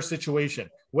entire situation.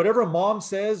 Whatever mom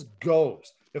says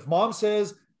goes. If mom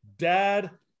says dad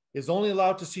is only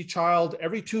allowed to see child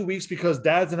every 2 weeks because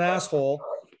dad's an asshole,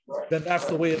 then that's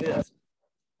the way it is.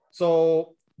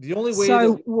 So the only way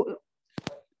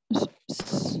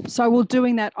So will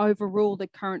doing that overrule the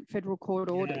current federal court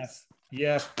orders?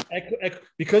 Yes.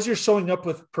 Because you're showing up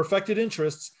with perfected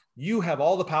interests, you have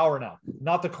all the power now,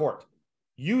 not the court.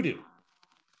 You do.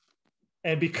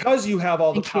 And because you have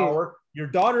all the power, your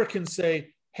daughter can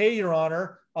say, hey, Your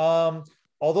Honor,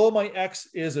 although my ex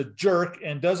is a jerk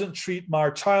and doesn't treat my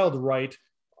child right,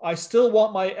 I still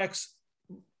want my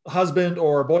ex-husband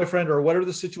or boyfriend or whatever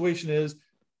the situation is.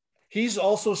 He's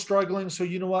also struggling. So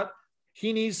you know what?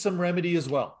 He needs some remedy as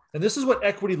well. And this is what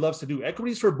equity loves to do.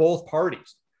 Equity is for both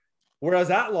parties. Whereas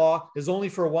that law is only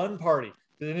for one party.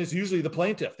 Then it's usually the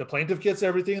plaintiff. The plaintiff gets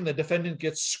everything and the defendant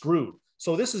gets screwed.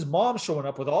 So this is mom showing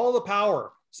up with all the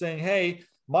power saying, hey,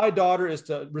 my daughter is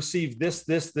to receive this,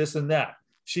 this, this, and that.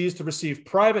 She is to receive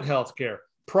private health care,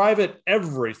 private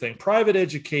everything, private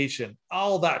education,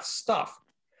 all that stuff.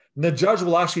 And the judge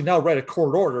will actually now write a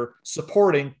court order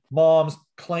supporting mom's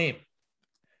claim.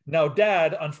 Now,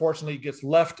 dad, unfortunately, gets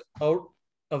left out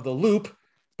of the loop,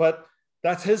 but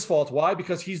that's his fault. Why?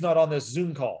 Because he's not on this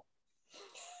Zoom call.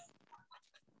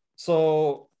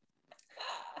 So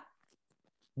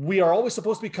we are always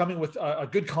supposed to be coming with a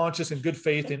good conscience and good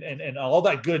faith and all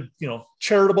that good,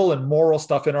 charitable and moral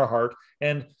stuff in our heart.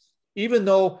 And even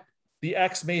though the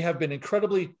ex may have been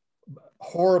incredibly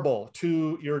horrible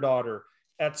to your daughter,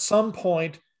 at some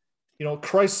point,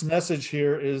 Christ's message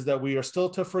here is that we are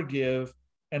still to forgive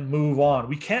and move on.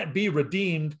 We can't be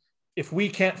redeemed if we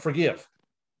can't forgive.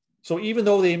 So even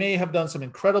though they may have done some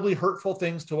incredibly hurtful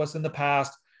things to us in the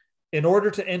past, in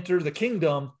order to enter the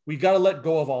kingdom, we got to let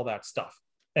go of all that stuff.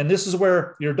 And this is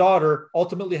where your daughter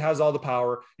ultimately has all the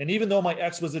power. And even though my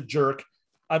ex was a jerk,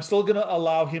 I'm still going to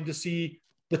allow him to see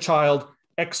the child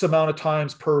X amount of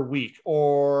times per week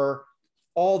or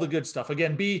all the good stuff.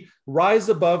 Again, rise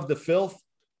above the filth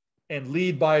and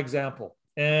lead by example.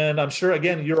 And I'm sure,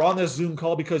 again, you're on this Zoom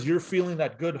call because you're feeling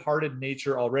that good-hearted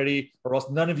nature already, or else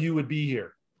none of you would be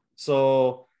here.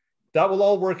 So that will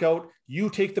all work out. You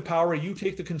take the power, you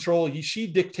take the control. She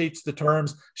dictates the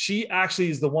terms. She actually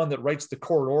is the one that writes the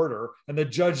court order, and the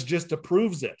judge just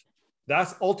approves it.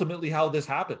 That's ultimately how this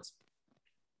happens.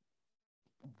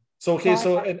 So,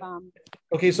 okay,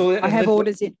 I have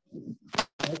orders in.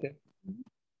 Okay.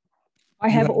 I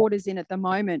have orders in at the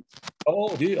moment.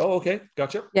 Oh, do you? Oh, okay,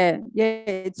 gotcha. Yeah.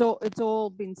 It's all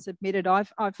been submitted.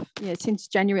 I've since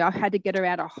January I've had to get her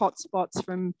out of hot spots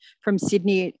from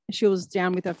Sydney. She was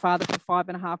down with her father for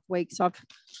 5.5 weeks.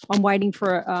 I'm waiting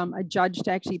for a judge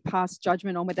to actually pass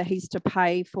judgment on whether he's to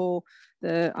pay for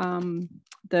the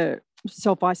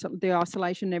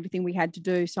isolation and everything we had to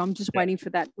do. So I'm just waiting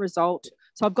for that result.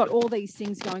 So I've got all these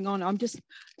things going on.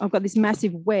 I've got this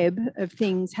massive web of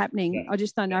things happening. I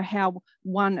just don't know how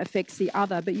one affects the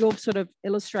other, but you've sort of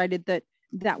illustrated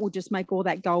that will just make all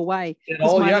that go away. It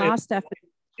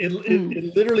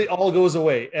literally all goes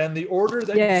away. And the order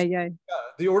that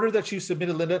the order that you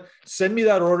submitted, Linda, send me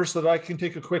that order so that I can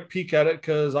take a quick peek at it,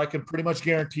 because I can pretty much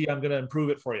guarantee I'm going to improve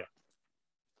it for you.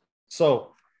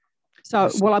 So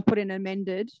will I put in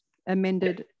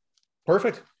amended?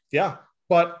 Perfect. Yeah.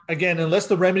 But again, unless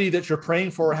the remedy that you're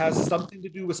praying for has something to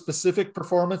do with specific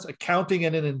performance, accounting,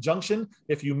 and an injunction,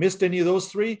 if you missed any of those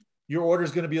three, your order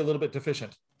is going to be a little bit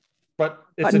deficient. But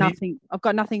it's I've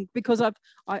got nothing because I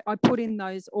put in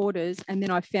those orders and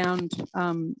then I found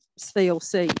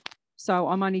CLC. So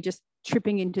I'm only just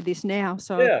tripping into this now.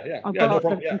 So I've got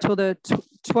until the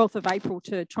 12th of April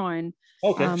to try and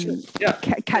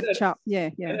catch up. Yeah.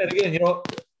 And again,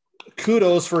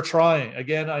 kudos for trying.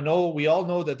 Again, we all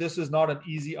know that this is not an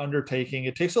easy undertaking.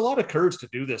 It takes a lot of courage to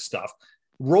do this stuff.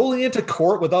 rolling into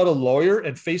court without a lawyer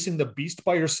and facing the beast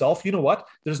by yourself, you know what?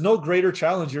 There's no greater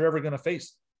challenge you're ever going to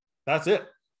face. That's it.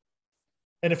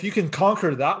 And if you can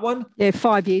conquer that one. Yeah,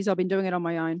 5 years I've been doing it on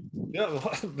my own. Yeah,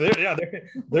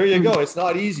 there you go. It's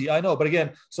not easy, I know. But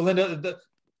again, so Linda,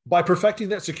 by perfecting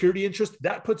that security interest,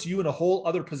 that puts you in a whole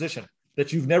other position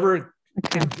that you've never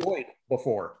enjoyed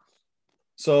before.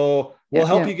 So we'll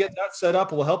help you get that set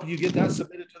up. We'll help you get that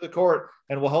submitted to the court,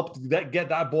 and we'll help get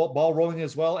that ball rolling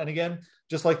as well. And again,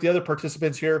 just like the other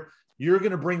participants here, you're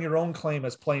going to bring your own claim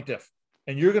as plaintiff,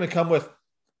 and you're going to come with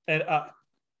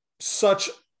such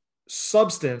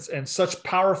substance and such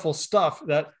powerful stuff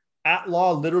that at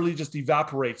law literally just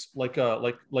evaporates like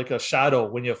a shadow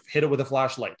when you hit it with a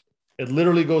flashlight. It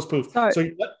literally goes poof. So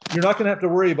you're not going to have to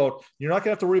worry about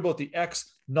the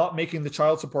ex not making the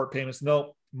child support payments.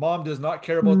 No, mom does not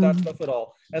care about that stuff at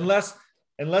all, unless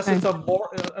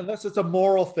it's a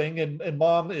moral thing, and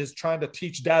mom is trying to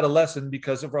teach dad a lesson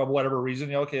because of whatever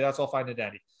reason. Okay, that's all fine and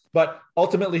dandy. But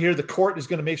ultimately here, the court is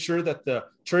going to make sure that the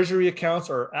treasury accounts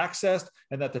are accessed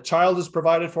and that the child is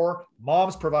provided for,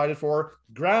 mom's provided for,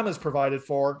 grandma's provided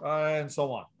for, and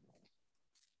so on.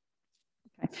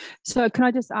 Okay. So can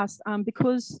I just ask,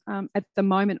 because at the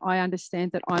moment I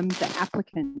understand that I'm the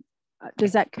applicant,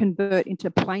 does that convert into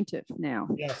plaintiff now?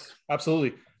 Yes,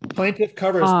 absolutely. Plaintiff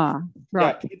covers,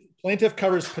 right. Yeah, plaintiff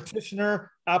covers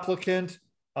petitioner, applicant,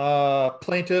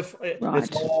 plaintiff. Right.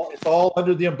 It's all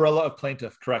under the umbrella of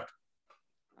plaintiff, correct?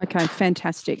 Okay,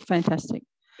 fantastic.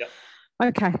 Yeah.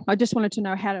 Okay, I just wanted to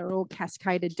know how it all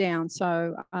cascaded down.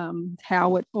 So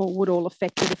how it all would all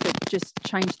affect it if it just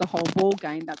changed the whole ball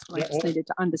game. That's what I just needed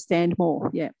to understand more.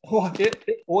 Yeah.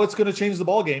 It's going to change the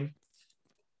ball game.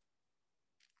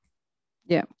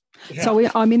 Yeah. So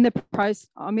I'm in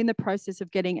the process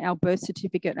of getting our birth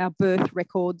certificate, our birth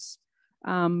records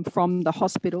from the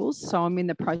hospitals. So I'm in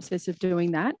the process of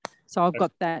doing that. So I've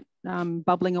got that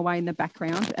bubbling away in the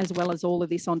background, as well as all of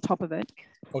this on top of it.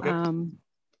 Okay.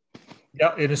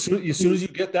 Yeah, and as soon as you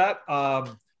get that,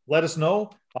 let us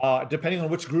know. Depending on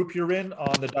which group you're in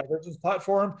on the Divergence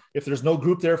platform, if there's no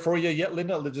group there for you yet,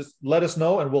 Linda, just let us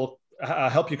know, and we'll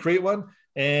help you create one,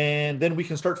 and then we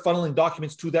can start funneling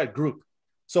documents to that group.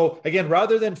 So again,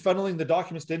 rather than funneling the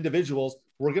documents to individuals,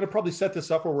 we're going to probably set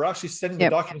this up where we're actually sending the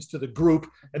documents to the group,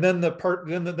 and then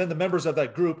the members of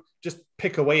that group just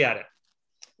pick away at it.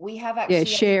 We have actually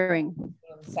sharing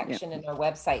section in our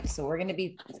website, so we're going to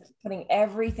be putting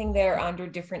everything there under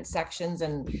different sections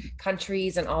and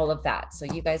countries and all of that. So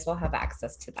you guys will have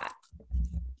access to that.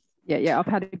 Yeah, I've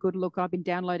had a good look. I've been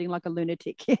downloading like a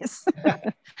lunatic. Yes.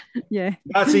 Yeah.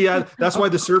 That's why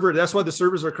the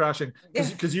servers are crashing,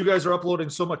 because you guys are uploading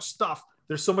so much stuff.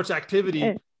 There's so much activity.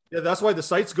 Yeah, that's why the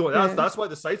site's going. That's why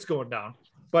the site's going down.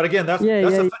 But again,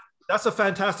 that's a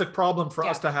fantastic problem for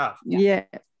us to have. Yeah.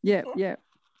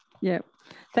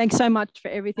 Thanks so much for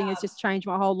everything. It's just changed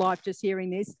my whole life just hearing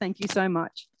this. Thank you so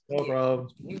much. No problem.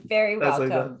 You're very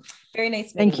welcome. Very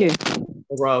nice. Thank you.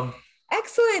 No problem.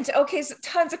 Excellent. Okay, so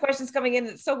tons of questions coming in.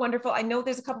 It's so wonderful. I know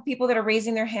there's a couple people that are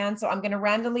raising their hands, so I'm going to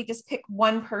randomly just pick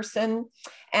one person.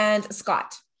 And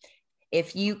Scott,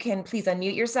 if you can please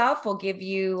unmute yourself, we'll give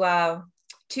you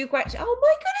 2 questions. Oh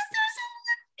my goodness,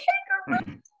 there's a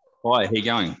kangaroo. Hi, how you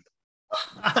going?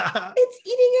 It's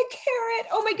eating a carrot.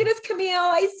 Oh my goodness, Camille,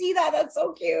 I see that. That's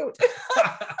so cute.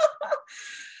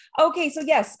 Okay, so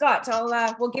yes, Scott,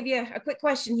 we'll give you a quick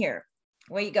question here.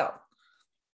 Away you go.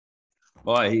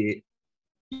 Hi.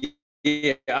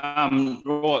 Yeah, right.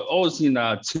 I was in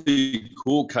 2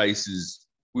 court cases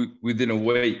within a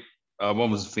week.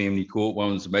 One was a family court,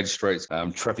 one was a magistrate's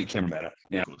traffic camera matter.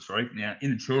 Now,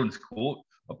 in the children's court,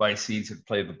 I basically took a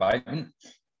plea of abatement.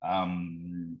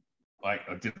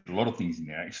 I did a lot of things in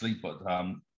there actually, but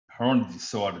Horon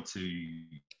decided to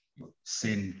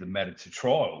send the matter to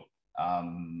trial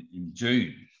in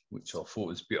June, which I thought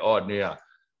was a bit odd. Now,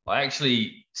 I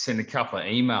actually sent a couple of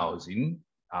emails in.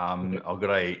 I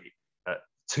got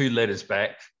 2 letters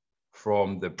back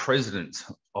from the president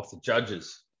of the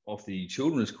judges of the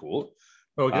children's court.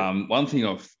 One thing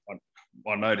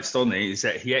I noticed on there is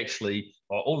that he actually,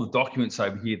 all the documents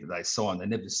over here that they signed, they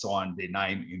never signed their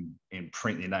name and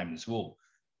print their name as well.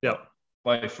 Yeah.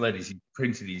 Both letters, he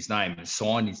printed his name and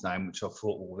signed his name, which I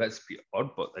thought, well, that's a bit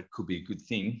odd, but that could be a good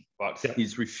thing. But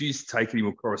he's refused to take any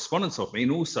more correspondence off me.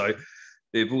 And also,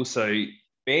 they've also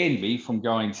banned me from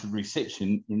going to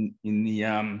reception in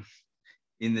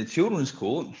the children's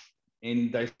court.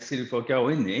 And they said if I go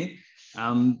in there,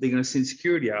 they're going to send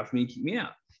security after me and kick me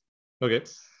out. Okay.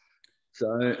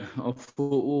 So I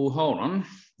thought, well, hold on.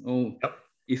 Well,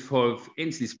 if I've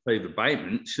entered this plea of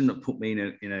abatement, shouldn't it put me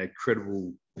in a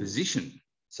credible position,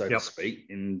 so to speak?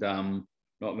 And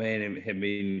not being in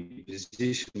a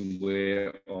position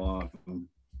where I'm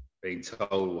being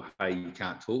told, hey, you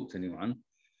can't talk to anyone.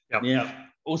 Yep. Now,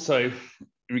 also,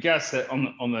 in regards to that,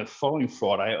 on the following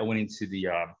Friday, I went into the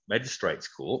magistrates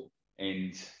court,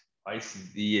 and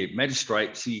basically the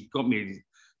magistrate, she got me to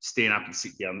stand up and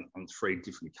sit down on 3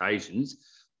 different occasions.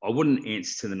 I wouldn't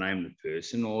answer to the name of the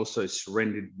person. I also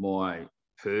surrendered my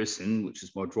person, which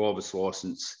is my driver's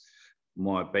license,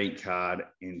 my bank card,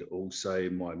 and also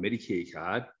my Medicare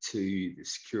card, to the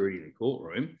security in the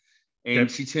courtroom. And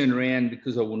she turned around,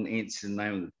 because I wouldn't answer the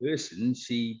name of the person,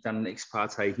 she done an ex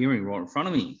parte hearing right in front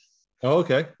of me. Oh,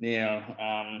 okay. Now,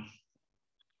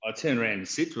 I turned around and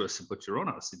said to her, I said, "But Your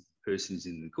Honour," I said, "the person's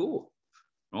in the court."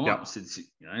 Right? Yep. I said,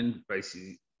 you know, and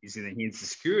basically he's in the hands of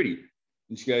security.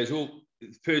 And she goes, "Well,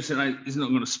 the person is not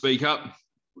going to speak up,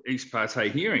 ex parte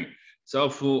hearing." So I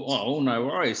thought, oh, well, no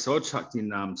worries. So I chucked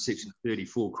in Section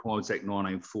 34, Crimes Act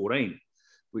 1914,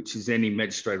 which is any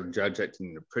magistrate or judge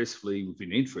acting oppressively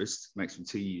within interest, maximum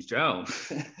 2 years jail.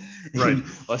 Right.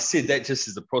 I said that just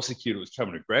as the prosecutor was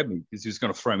coming to grab me, because he was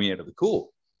going to throw me out of the court.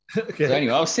 Okay. So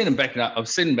anyway, I was sending back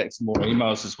some more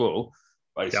emails as well.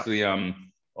 Basically, I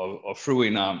threw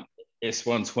in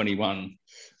S121,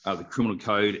 the criminal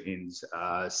code, and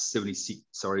 72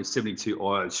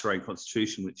 I Australian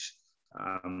Constitution, which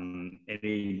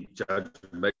any judge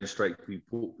or magistrate could be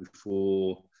put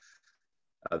before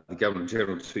the Governor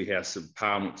General to House of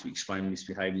Parliament to explain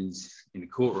misbehaviours in the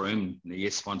courtroom. And the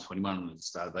S121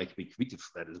 was they could be convicted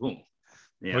for that as well.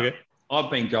 Now, I've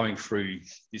been going through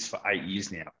this for 8 years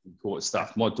now, in court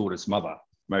stuff. My daughter's mother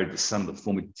married the son of the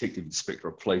former detective inspector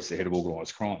of police, the head of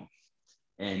organised crime.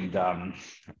 And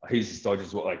he's as dodgy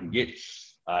as what they can get.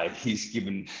 He's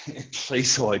given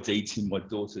police ID to my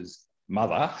daughter's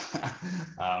mother.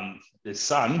 The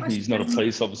son, who's not a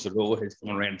police officer at all, has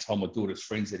gone around and told my daughter's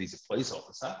friends that he's a police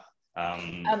officer.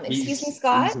 Excuse me,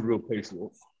 Scott. He's a real police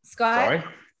officer. Scott.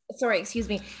 Sorry, excuse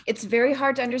me. It's very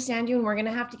hard to understand you, and we're going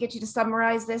to have to get you to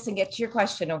summarize this and get to your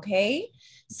question, okay?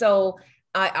 So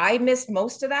I missed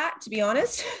most of that, to be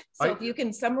honest. So if you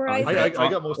can summarize it. I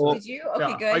got most of it. Did you?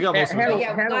 Okay, good. I got most of it.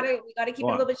 Yeah, we got to keep it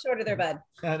a little bit shorter there, bud.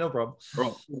 Yeah, no problem.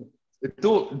 Right.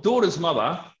 The daughter's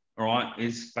mother, all right,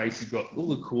 is basically got all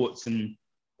the courts and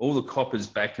all the coppers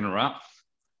backing her up.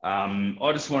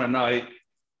 I just want to know,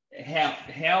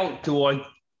 how do I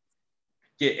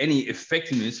get any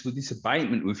effectiveness with this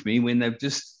abatement with me when they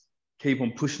just keep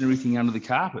on pushing everything under the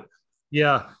carpet?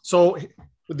 Yeah. So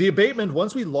the abatement,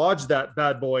 once we lodge that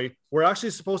bad boy, we're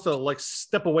actually supposed to like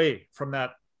step away from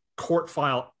that court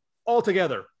file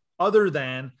altogether, other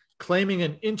than claiming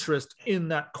an interest in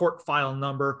that court file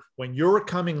number when you're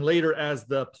coming later as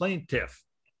the plaintiff.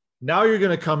 Now you're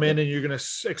going to come in and you're going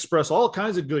to express all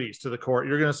kinds of goodies to the court.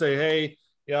 You're going to say, hey,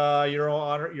 Your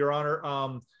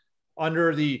Honor,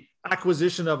 under the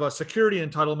acquisition of a security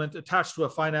entitlement attached to a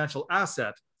financial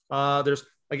asset,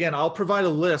 again, I'll provide a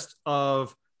list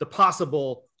of the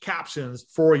possible captions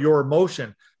for your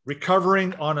motion: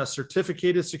 recovering on a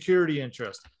certificated security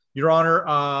interest. Your Honor,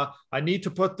 I need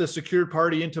to put the secured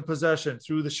party into possession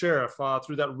through the sheriff,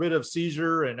 through that writ of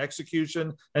seizure and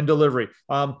execution and delivery.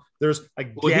 There's a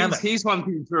gamut. Here's one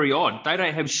thing that's very odd. They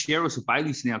don't have sheriffs or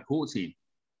bailiffs in our courts here.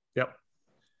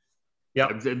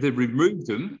 Yep. They've removed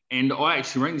them, and I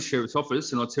actually rang the sheriff's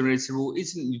office and I turned around and said, "Well,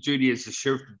 isn't your duty as a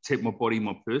sheriff to protect my body and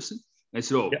my person?" And they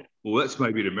said, "Well, that's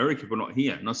maybe in America, but not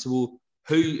here." And I said, "Well,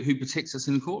 who protects us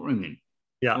in the courtroom then?"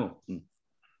 Yeah.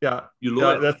 Yeah, you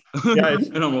lawyer.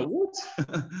 And I'm like, what?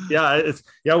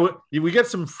 We get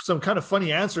some kind of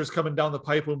funny answers coming down the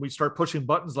pipe when we start pushing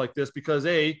buttons like this, because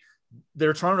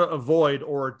they're trying to avoid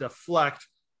or deflect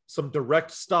some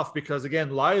direct stuff, because again,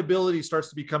 liability starts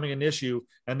to becoming an issue,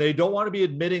 and they don't want to be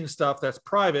admitting stuff that's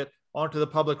private onto the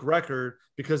public record,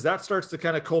 because that starts to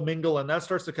kind of commingle and that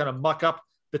starts to kind of muck up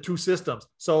the two systems.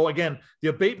 So again, the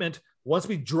abatement, once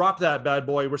we drop that bad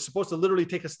boy, we're supposed to literally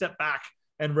take a step back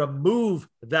and remove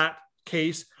that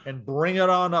case and bring it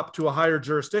on up to a higher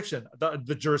jurisdiction,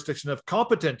 the jurisdiction of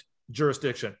competent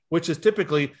jurisdiction, which is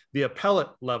typically the appellate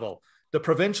level. The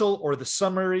provincial or the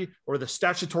summary or the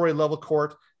statutory level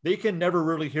court, they can never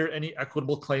really hear any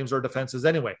equitable claims or defenses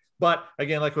anyway. But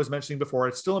again, like I was mentioning before,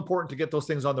 it's still important to get those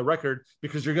things on the record,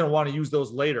 because you're going to want to use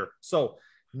those later. So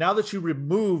now that you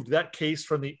removed that case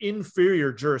from the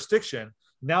inferior jurisdiction,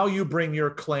 now you bring your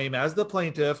claim as the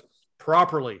plaintiff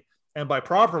properly. And by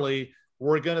properly,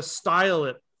 we're going to style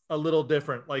it a little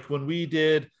different. Like when we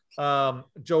did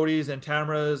Jody's and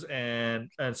Tamara's and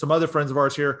some other friends of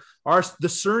ours here, the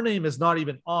surname is not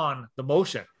even on the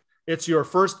motion. it's your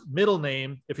first middle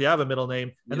name, if you have a middle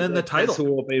name, and then the title. That's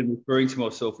all I've been referring to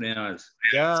myself now as.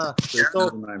 Yeah.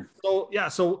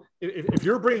 So if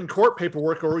you're bringing court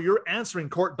paperwork or you're answering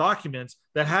court documents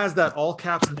that has that all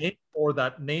caps name or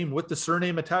that name with the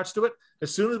surname attached to it,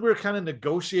 as soon as we're kind of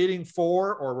negotiating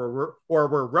for, or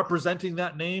we're representing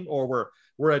that name, or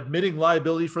we're admitting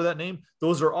liability for that name,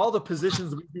 those are all the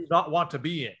positions we do not want to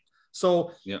be in.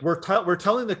 So we're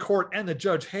telling the court and the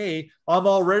judge, hey, I'm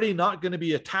already not going to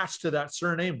be attached to that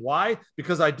surname. Why?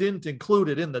 Because I didn't include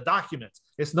it in the documents.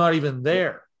 It's not even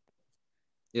there.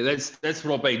 Yeah, that's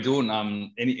what I've been doing.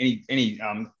 Anything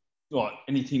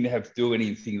to have to do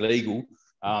anything legal.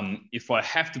 If I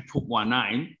have to put my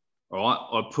name, all right,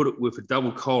 I put it with a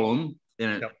double colon,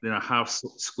 then a half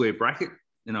square bracket,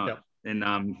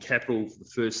 and capital for the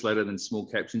first letter, then small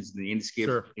captions in the end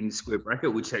square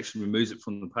bracket, which actually removes it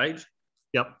from the page.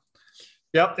 Yep.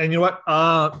 And you know what?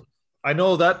 I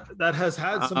know that has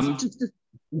had some.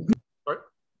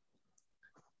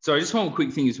 Sorry, just one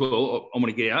quick thing as well. I want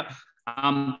to get out.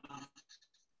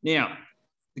 Now,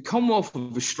 the Commonwealth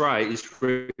of Australia is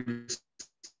registered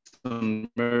on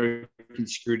American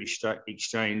Security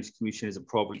Exchange Commission as a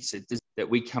property. So that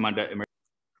we come under American.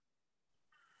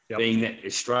 Being that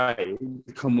Australia,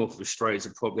 the Commonwealth of Australia is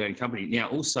a privately owned company. Now,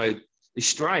 also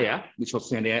Australia, which I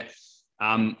found out,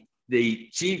 the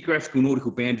geographical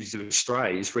nautical boundaries of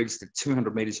Australia is registered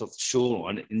 200 metres off the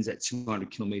shoreline. It ends at 200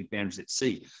 kilometre boundaries at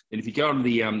sea. And if you go under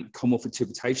the Commonwealth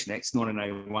Interpretation Act,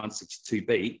 1981, Section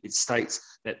 2B, it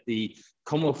states that the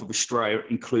Commonwealth of Australia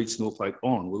includes Norfolk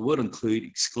Island. Well, the word include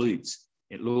excludes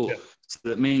in law. So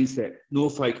that means that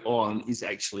Norfolk Island is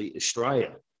actually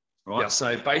Australia, right?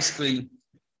 So basically,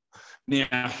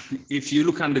 now, if you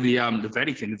look under the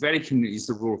Vatican is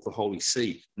the ruler of the Holy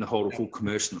See and the whole of all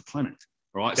commerce on the planet,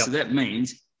 right? So that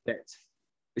means that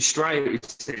Australia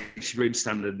is actually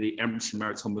registered under the Admiralty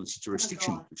Maritime Military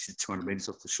Jurisdiction, which is 200 metres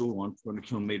off the shoreline, 200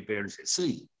 kilometre boundaries at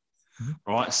sea,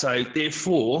 right? So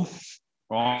therefore,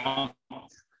 right,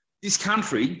 this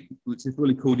country, which is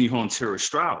really called New Holland Terra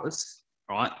Australis,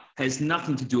 right, has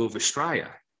nothing to do with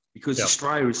Australia because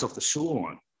Australia is off the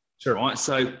shoreline. Sure. Right.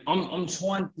 So I'm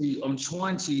trying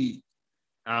to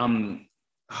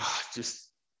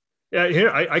just. Yeah. Here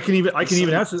I can even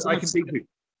answer.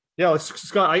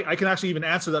 Scott. I can actually even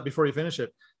answer that before you finish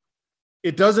it.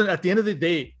 It doesn't. At the end of the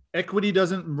day, equity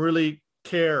doesn't really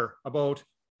care about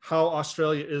how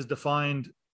Australia is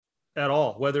defined at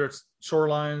all, whether it's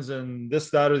shorelines and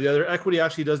this, that, or the other. Equity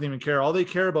actually doesn't even care. All they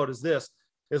care about is this: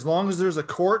 as long as there's a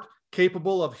court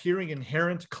capable of hearing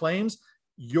inherent claims,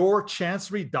 your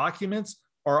chancery documents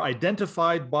are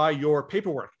identified by your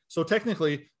paperwork. So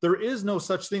technically, there is no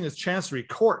such thing as chancery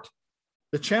court.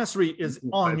 The chancery is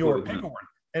on your paperwork.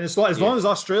 And as long as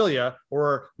Australia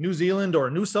or New Zealand or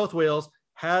New South Wales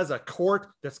has a court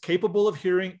that's capable of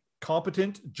hearing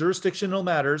competent jurisdictional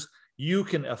matters, you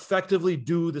can effectively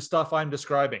do the stuff I'm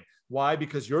describing. Why?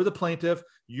 Because you're the plaintiff.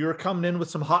 You're coming in with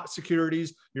some hot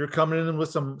securities. You're coming in with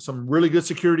some really good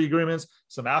security agreements,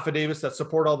 some affidavits that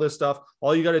support all this stuff.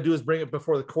 All you got to do is bring it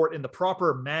before the court in the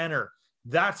proper manner.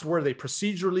 That's where they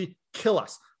procedurally kill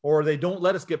us, or they don't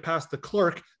let us get past the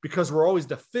clerk because we're always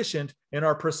deficient in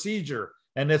our procedure.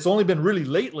 And it's only been really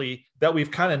lately that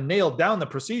we've kind of nailed down the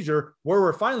procedure where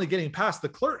we're finally getting past the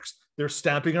clerks. They're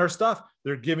stamping our stuff.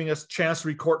 They're giving us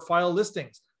chancery court file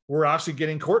listings. We're actually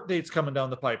getting court dates coming down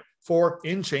the pipe for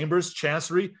in chambers,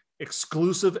 chancery,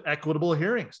 exclusive equitable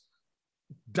hearings.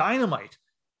 Dynamite.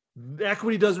 The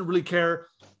equity doesn't really care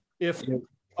if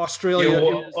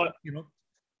Australia is,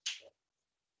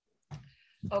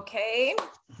 Okay.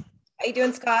 How you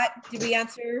doing, Scott? Did we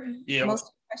answer most of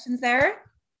the questions there?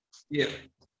 Yeah.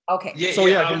 Okay. Yeah. So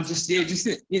just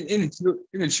in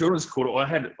insurance court, I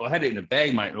had it in a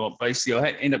bag, mate. Like basically,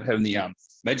 I ended up having the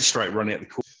magistrate run out the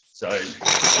court. So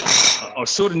I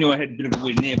sort of knew I had a bit of a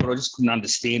win there, but I just couldn't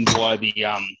understand why the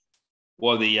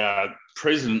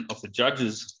president of the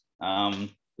judges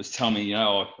was telling me,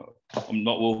 I'm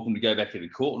not welcome to go back to the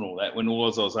court and all that. When all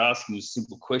I was asking was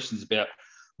simple questions about,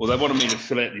 well, they wanted me to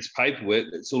fill out this paperwork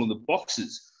that's all in the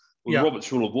boxes. Well,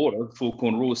 Robert's Rule of Order, Four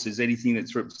Corner Rule, says anything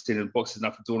that's represented in the box is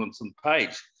enough to do it on the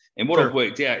page. And what I've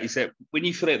worked out is that when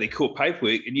you fill out their court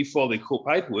paperwork and you file their court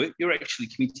paperwork, you're actually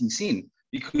committing sin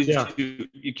because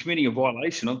you're committing a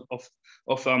violation of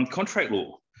contract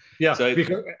law. Yeah. So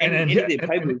because, and their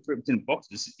paperwork represented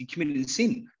boxes, you committed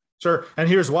sin. Sure. And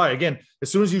here's why. Again,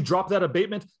 as soon as you drop that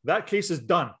abatement, that case is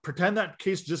done. Pretend that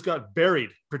case just got buried.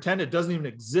 Pretend it doesn't even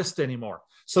exist anymore.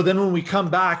 So then when we come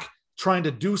back trying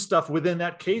to do stuff within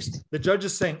that case, the judge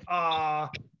is saying,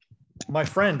 my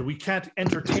friend, we can't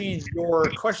entertain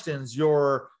your questions,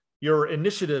 your your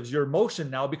initiatives, your motion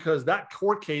now, because that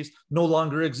court case no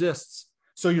longer exists.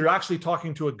 So you're actually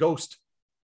talking to a ghost.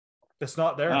 It's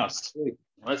not there. Oh, sweet.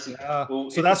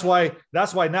 So that's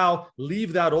why now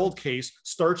leave that old case,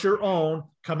 start your own,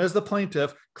 come as the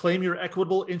plaintiff, claim your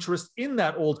equitable interest in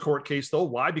that old court case though.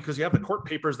 Why? Because you have the court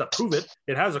papers that prove it.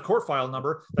 It has a court file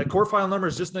number. That court file number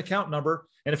is just an account number.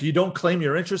 And if you don't claim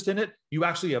your interest in it, you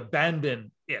actually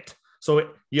abandon it.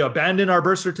 So you abandon our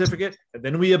birth certificate, and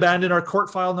then we abandon our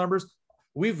court file numbers.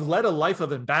 We've led a life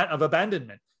of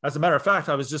abandonment. As a matter of fact,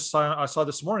 I saw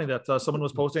this morning that someone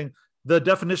was posting the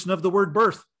definition of the word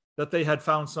birth that they had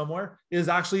found somewhere is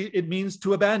actually, it means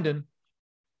to abandon.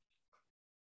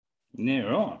 Yeah,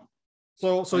 right.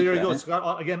 So here you go,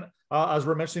 Scott. Again, as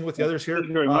we're mentioning with the others here. Thank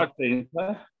you very much,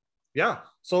 yeah.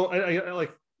 So I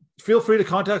like, feel free to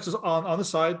contact us on the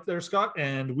side there, Scott,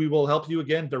 and we will help you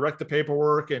again, direct the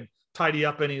paperwork and tidy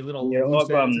up any little. Yeah,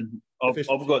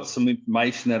 I've got some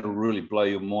information that'll really blow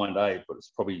your mind, but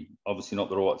it's probably obviously not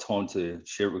the right time to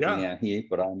share it with me out here.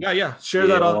 But share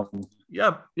that on.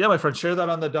 My friend, share that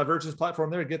on the Divergence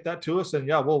platform there. Get that to us, and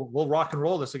we'll rock and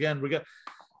roll this again.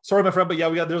 Sorry, my friend, but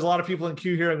there's a lot of people in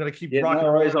queue here. I'm going to keep rocking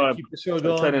and rolling, keep the show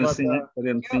going.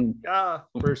 Yeah,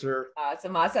 for sure.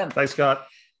 Awesome. Thanks, Scott.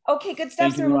 Okay, good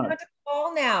stuff. So we're moving on to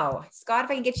Paul now. Scott,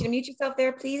 if I can get you to mute yourself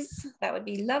there, please, that would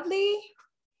be lovely.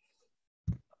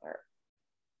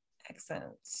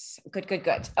 Excellent.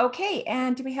 Good. Okay,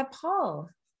 and do we have Paul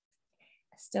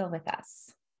still with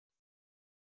us?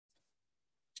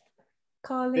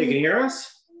 Calling. Hey, can you hear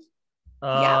us?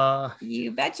 Yeah,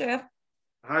 you betcha.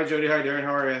 Hi, Jody. Hi, Darren.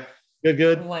 How are you?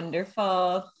 Good.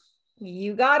 Wonderful.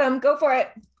 You got him. Go for it.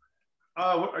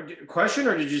 Question,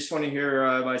 or did you just want to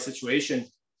hear my situation?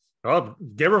 Oh,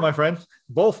 give her, my friend.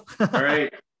 Both. All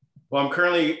right. Well, I'm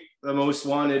currently the most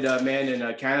wanted man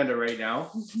in Canada right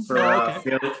now for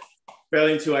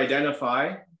failing to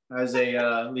identify as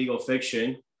a legal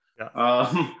fiction.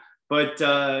 Just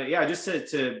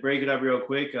to break it up real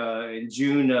quick, in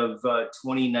June of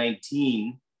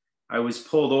 2019, I was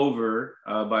pulled over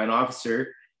by an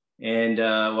officer, and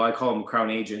I call them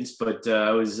Crown agents, but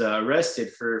I was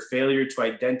arrested for failure to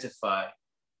identify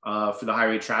for the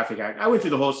Highway Traffic Act. I went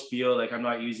through the whole spiel, like I'm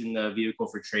not using the vehicle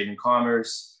for trade and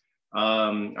commerce.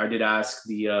 I did ask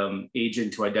the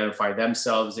agent to identify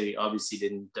themselves. They obviously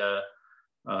didn't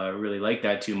really like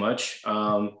that too much.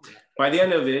 By the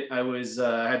end of it, I was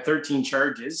had 13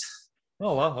 charges.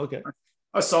 Oh, wow. Okay.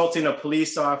 Assaulting a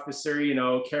police officer,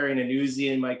 carrying a Uzi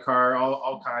in my car,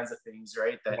 all kinds of things,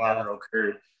 right? That never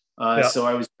occurred. So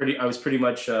I was pretty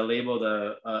much labeled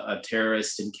a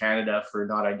terrorist in Canada for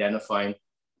not identifying.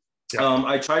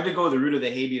 I tried to go the route of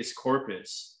the habeas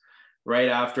corpus right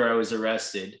after I was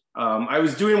arrested. I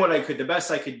was doing what I could, the best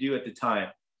I could do at the time.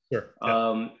 Sure.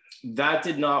 That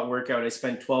did not work out. I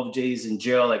spent 12 days in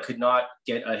jail. I could not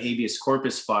get a habeas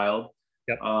corpus filed.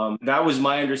 That was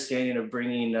my understanding of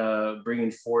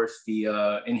bringing forth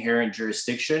the inherent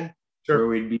jurisdiction, where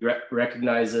we'd be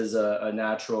recognized as a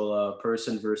natural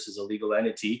person versus a legal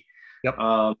entity.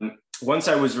 Once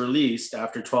I was released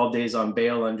after 12 days on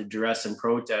bail under duress and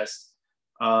protest,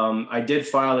 I did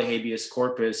file a habeas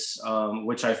corpus,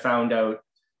 which I found out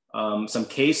some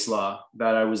case law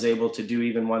that I was able to do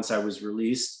even once I was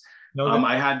released.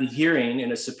 I had the hearing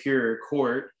in a superior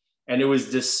court, and it was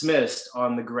dismissed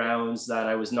on the grounds that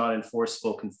I was not in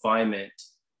forcible confinement.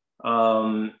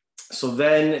 So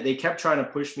then they kept trying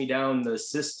to push me down the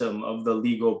system of the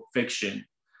legal fiction.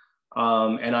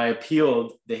 And I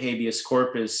appealed the habeas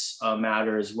corpus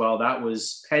matter as well. That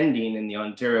was pending in the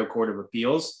Ontario Court of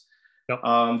Appeals.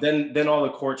 Then all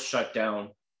the courts shut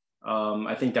down.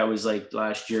 I think that was like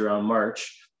last year on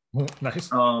March. Nice.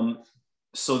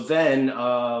 So then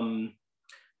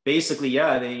basically,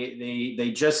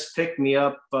 they just picked me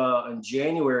up in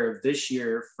January of this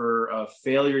year for a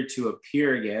failure to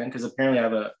appear again, because apparently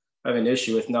I have an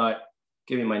issue with not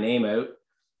giving my name out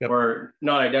or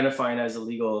not identifying as a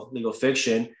legal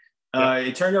fiction.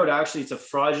 It turned out actually it's a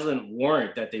fraudulent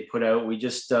warrant that they put out. We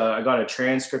just I got a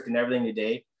transcript and everything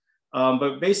today.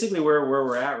 But basically where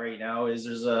we're at right now is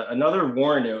there's another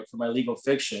warrant out for my legal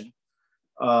fiction.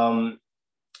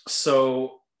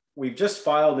 So we've just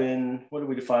filed in, what did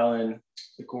we file in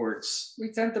the courts?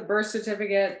 We sent the birth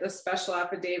certificate, the special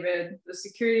affidavit, the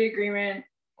security agreement,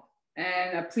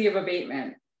 and a plea of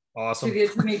abatement. Awesome. To the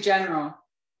Attorney General.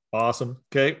 Awesome.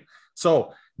 Okay.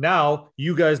 So now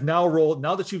you guys now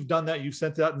that you've done that, you've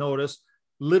sent that notice,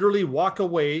 literally walk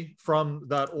away from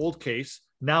that old case.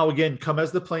 Now, again, come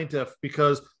as the plaintiff,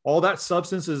 because all that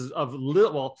substance is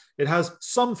it has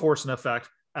some force and effect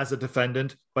as a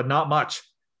defendant, but not much.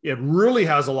 It really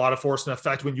has a lot of force and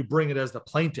effect when you bring it as the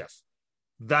plaintiff.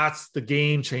 That's the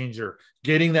game changer.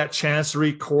 Getting that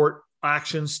chancery court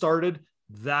action started,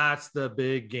 that's the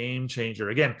big game changer.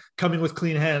 Again, coming with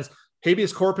clean hands,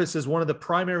 habeas corpus is one of the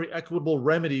primary equitable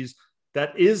remedies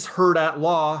that is heard at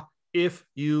law if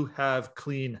you have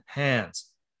clean hands.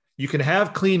 You can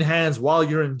have clean hands while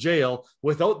you're in jail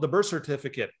without the birth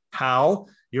certificate. How?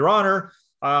 Your Honor,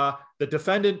 the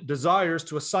defendant desires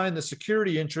to assign the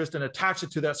security interest and attach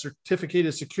it to that certificate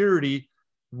of security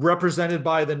represented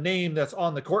by the name that's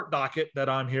on the court docket that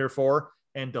I'm here for,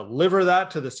 and deliver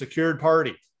that to the secured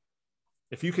party.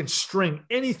 If you can string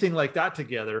anything like that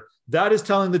together, that is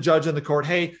telling the judge and the court,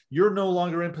 hey, you're no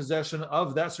longer in possession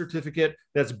of that certificate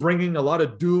that's bringing a lot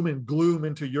of doom and gloom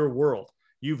into your world.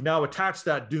 You've now attached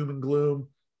that doom and gloom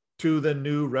to the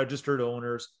new registered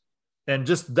owners. And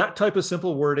just that type of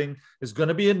simple wording is going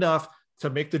to be enough to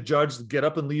make the judge get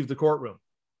up and leave the courtroom.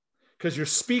 Because you're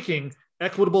speaking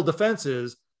equitable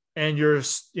defenses and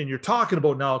you're talking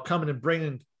about now coming and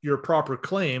bringing your proper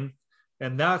claim.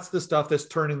 And that's the stuff that's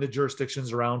turning the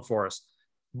jurisdictions around for us.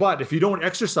 But if you don't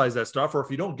exercise that stuff, or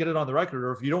if you don't get it on the record,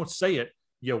 or if you don't say it,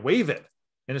 you waive it.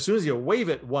 And as soon as you waive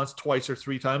it once, twice, or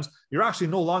three times, you're actually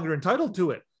no longer entitled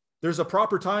to it. There's a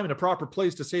proper time and a proper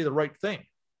place to say the right thing.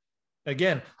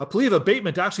 Again, a plea of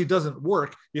abatement actually doesn't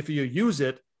work if you use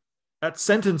it at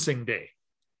sentencing day.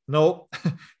 No,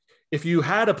 if you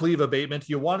had a plea of abatement,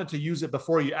 you wanted to use it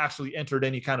before you actually entered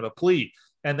any kind of a plea.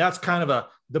 And that's kind of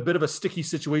the bit of a sticky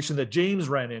situation that James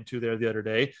ran into there the other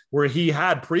day, where he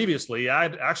had previously,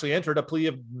 I'd actually entered a plea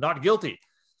of not guilty.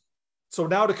 So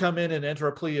now to come in and enter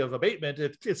a plea of abatement,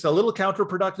 it's a little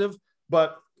counterproductive,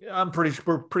 but I'm pretty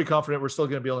confident we're still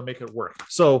going to be able to make it work.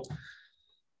 So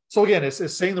again,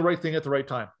 it's saying the right thing at the right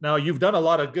time. Now, you've done a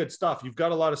lot of good stuff. You've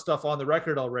got a lot of stuff on the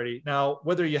record already. Now,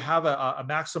 whether you have a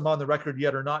maximum on the record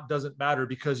yet or not doesn't matter,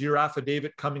 because your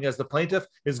affidavit coming as the plaintiff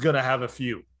is going to have a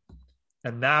few.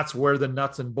 And that's where the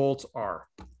nuts and bolts are.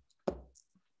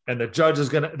 And the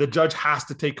judge has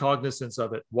to take cognizance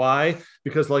of it. Why?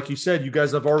 Because like you said, you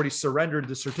guys have already surrendered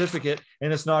the certificate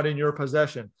and it's not in your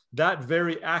possession. That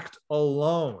very act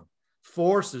alone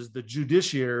forces the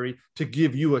judiciary to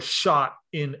give you a shot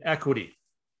in equity.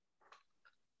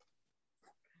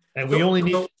 And we only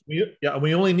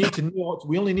need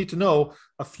to know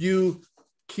a few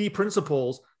key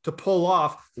principles to pull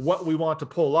off what we want to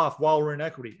pull off while we're in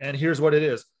equity. And here's what it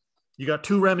is. You got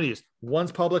two remedies.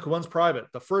 One's public, one's private.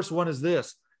 The first one is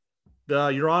this.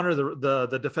 Your Honor,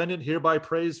 the defendant hereby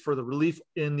prays for the relief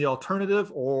in the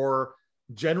alternative, or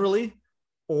generally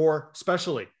or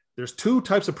specially. There's two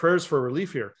types of prayers for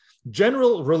relief here.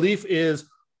 General relief is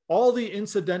all the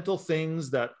incidental things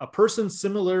that a person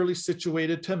similarly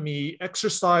situated to me,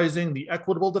 exercising the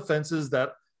equitable defenses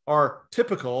that are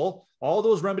typical, all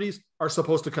those remedies are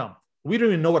supposed to come. We don't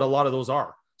even know what a lot of those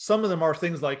are. Some of them are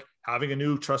things like having a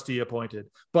new trustee appointed.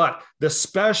 But the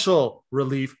special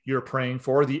relief you're praying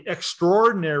for, the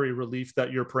extraordinary relief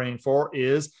that you're praying for,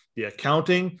 is the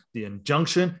accounting, the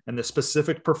injunction, and the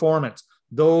specific performance.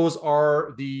 Those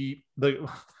are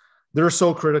they're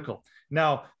so critical.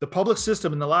 Now, the public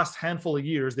system in the last handful of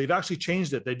years, they've actually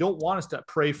changed it. They don't want us to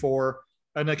pray for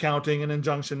an accounting, an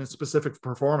injunction, and specific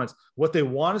performance. What they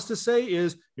want us to say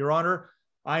is, Your Honor,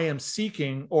 I am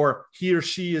seeking, or he or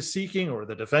she is seeking, or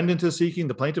the defendant is seeking,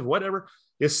 the plaintiff, whatever,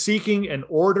 is seeking an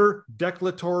order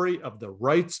declaratory of the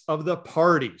rights of the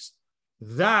parties.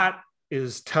 That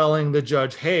is telling the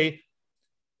judge, hey,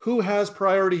 who has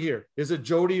priority here? Is it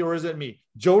Jody or is it me?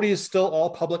 Jody is still all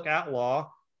public at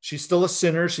law. She's still a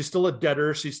sinner. She's still a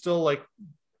debtor. She's still like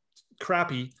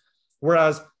crappy.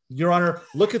 Whereas, Your Honor,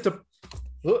 look at the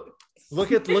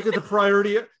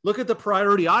priority. Look at the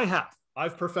priority I have.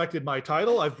 I've perfected my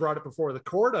title. I've brought it before the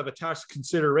court. I've attached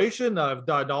consideration. I've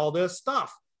done all this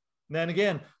stuff. And then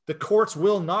again, the courts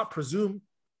will not presume.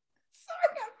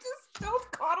 Sorry, I'm just still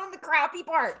caught on the crappy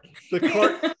part.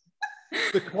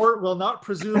 The court will not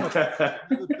presume a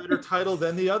better title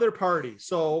than the other party.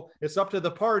 So it's up to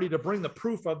the party to bring the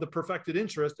proof of the perfected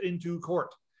interest into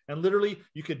court. And literally,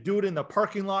 you could do it in the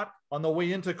parking lot on the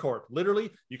way into court.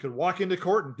 Literally, you could walk into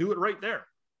court and do it right there.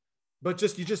 But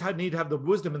you just need to have the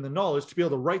wisdom and the knowledge to be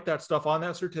able to write that stuff on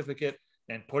that certificate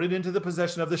and put it into the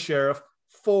possession of the sheriff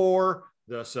for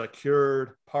the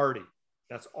secured party.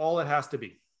 That's all it has to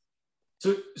be.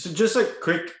 So just a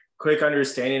quick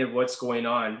understanding of what's going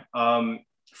on.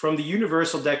 From the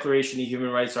Universal Declaration of Human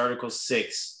Rights, Article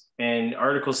 6, and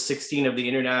Article 16 of the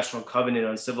International Covenant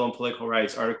on Civil and Political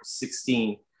Rights, Article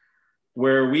 16,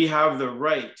 where we have the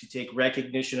right to take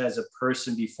recognition as a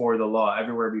person before the law,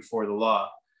 everywhere before the law.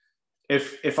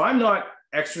 If I'm not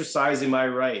exercising my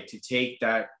right to take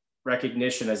that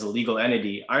recognition as a legal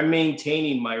entity, I'm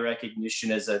maintaining my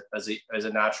recognition as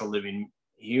a natural living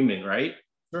human, right?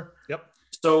 Sure. Yep.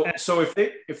 So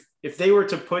if they were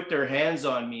to put their hands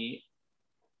on me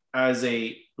as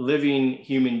a living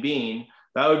human being,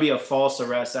 that would be a false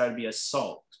arrest. That would be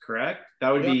assault, correct?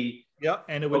 That would be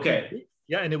and it would be,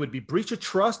 and it would be breach of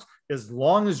trust as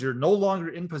long as you're no longer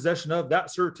in possession of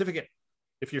that certificate.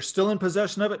 If you're still in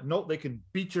possession of it, no, they can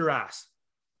beat your ass.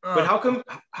 But how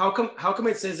come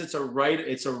it says it's a right?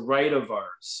 It's a right of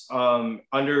ours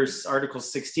under Article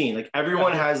 16. Like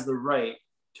everyone has the right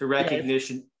to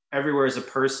recognition everywhere as a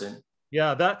person.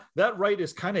 Yeah, that right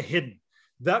is kind of hidden.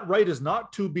 That right is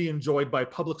not to be enjoyed by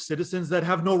public citizens that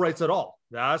have no rights at all.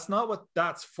 That's not what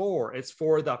that's for. It's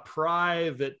for the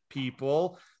private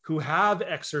people who have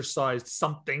exercised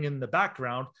something in the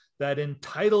background that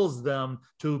entitles them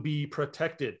to be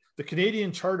protected. The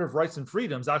Canadian Charter of Rights and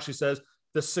Freedoms actually says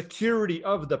the security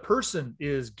of the person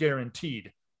is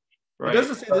guaranteed. Right.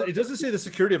 It doesn't say the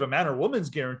security of a man or woman is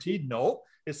guaranteed. No,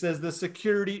 it says the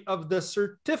security of the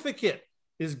certificate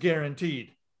is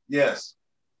guaranteed. Yes.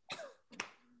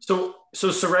 So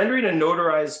surrendering a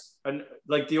notarized,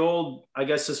 like the old, I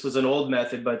guess this was an old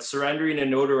method, but surrendering a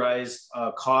notarized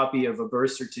copy of a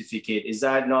birth certificate, is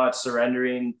that not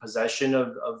surrendering possession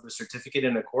of the certificate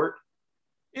in a court?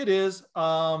 It is,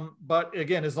 but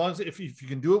again, as long as if you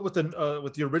can do it with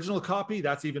the original copy,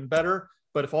 that's even better.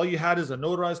 But if all you had is a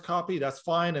notarized copy, that's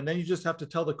fine. And then you just have to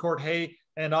tell the court, hey,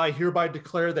 and I hereby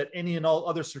declare that any and all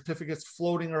other certificates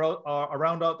floating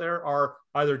around out there are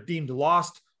either deemed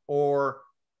lost or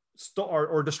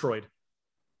destroyed.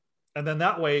 And then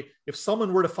that way, if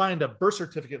someone were to find a birth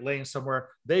certificate laying somewhere,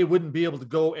 they wouldn't be able to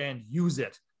go and use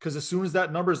it. Because as soon as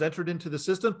that number is entered into the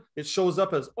system, it shows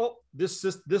up as, oh, this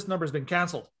number has been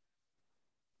canceled.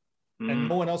 And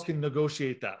no one else can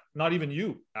negotiate that. Not even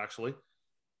you, actually.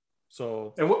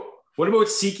 So. And what about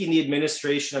seeking the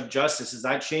administration of justice? Does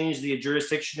that change the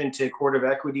jurisdiction into a court of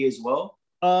equity as well?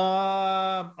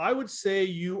 I would say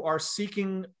you are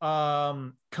seeking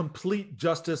complete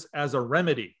justice as a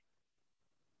remedy.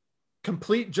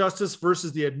 Complete justice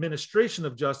versus the administration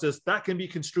of justice, that can be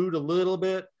construed a little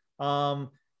bit. And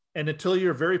until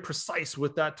you're very precise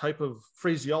with that type of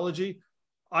phraseology,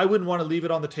 I wouldn't want to leave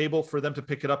it on the table for them to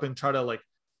pick it up and try to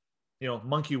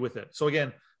monkey with it. So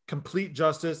again, complete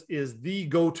justice is the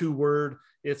go-to word.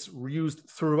 It's used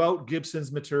throughout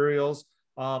Gibson's materials.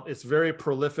 It's very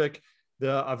prolific.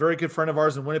 A very good friend of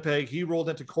ours in Winnipeg, he rolled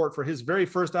into court for his very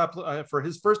first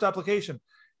application.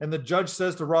 And the judge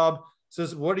says to Rob,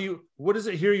 what is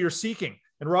it here you're seeking?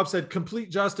 And Rob said, complete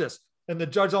justice. And the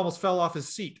judge almost fell off his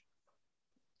seat.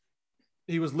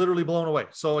 He was literally blown away.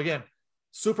 So again,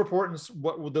 super important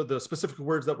what the specific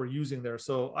words that we're using there.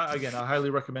 So I highly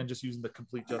recommend just using the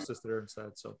complete justice there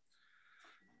instead.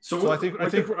 So I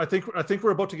think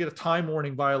we're about to get a time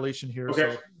warning violation here.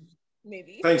 Okay. So.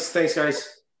 Maybe. Thanks,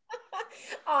 guys.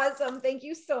 Awesome. Thank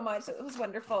you so much. It was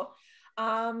wonderful.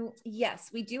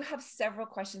 Yes, we do have several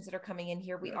questions that are coming in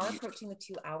here. We are approaching the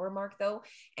 2-hour mark though,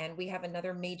 and we have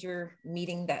another major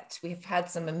meeting that we've had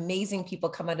some amazing people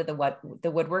come out of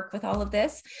the woodwork with all of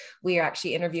this. We are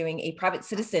actually interviewing a private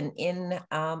citizen in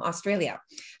Australia.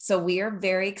 So we are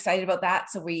very excited about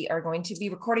that. So we are going to be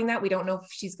recording that. We don't know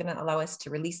if she's going to allow us to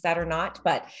release that or not,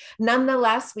 but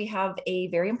nonetheless, we have a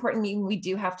very important meeting we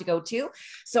do have to go to.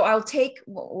 So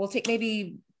we'll take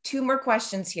maybe 2 more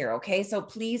questions here. Okay. So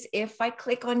please, if I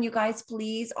click on you guys,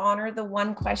 please honor the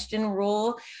 1 question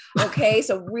rule. Okay.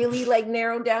 So really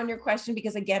narrow down your question,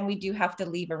 because again, we do have to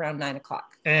leave around 9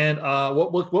 o'clock. And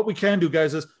what we can do,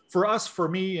 guys, is for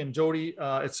me and Jody,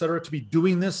 et cetera, to be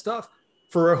doing this stuff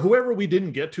for whoever we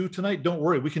didn't get to tonight. Don't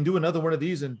worry. We can do another one of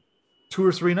these in 2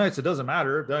 or 3 nights. It doesn't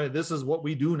matter. This is what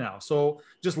we do now. So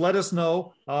just let us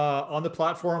know on the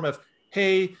platform if,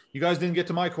 hey, you guys didn't get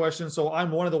to my question, so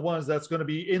I'm one of the ones that's going to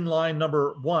be in line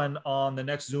number 1 on the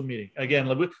next Zoom meeting. Again,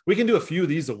 we can do a few of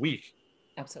these a week.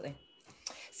 Absolutely.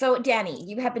 So Danny,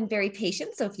 you have been very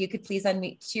patient. So if you could please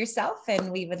unmute yourself,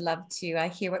 and we would love to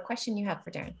hear what question you have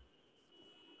for Darren.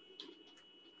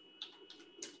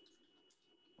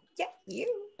 Yeah,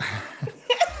 you.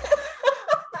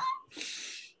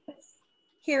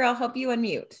 Here, I'll help you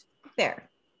unmute. There.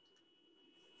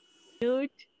 Mute.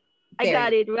 I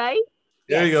got it, right?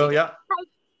 There you go. Yeah.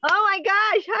 Oh my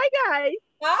gosh. Hi, guys.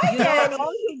 Hi,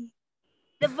 Danny.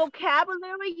 The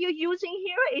vocabulary you're using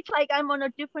here, it's like I'm on a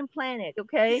different planet,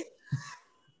 okay?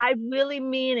 I really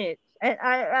mean it. And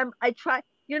I try,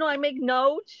 I make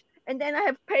notes, and then I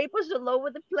have papers all over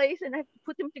the place, and I have to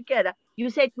put them together. You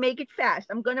said make it fast.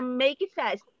 I'm going to make it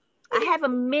fast. I have a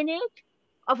minute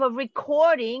of a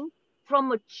recording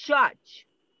from a judge.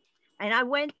 And I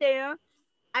went there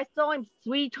I saw him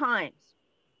 3 times,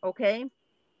 okay?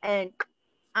 And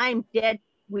I'm dead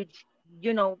with,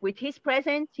 you know, with his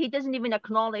presence. He doesn't even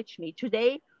acknowledge me.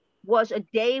 Today was a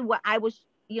day where I was,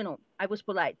 you know, I was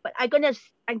polite. But I'm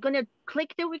gonna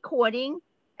click the recording,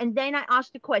 and then I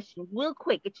ask the question real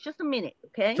quick. It's just a minute,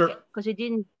 okay? Sure. Because he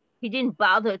didn't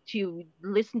bother to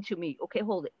listen to me. Okay,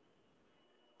 hold it.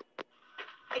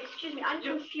 Excuse me, I'm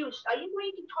confused. Are you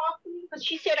going to talk to me? Because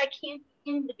she said I can't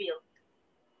be in the building.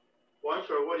 Well, I'm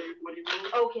sorry, what do you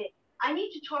mean? Okay, I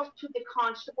need to talk to the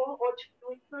constable or to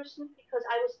the person because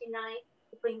I was denied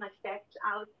to bring my facts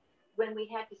out when we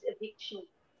had this eviction.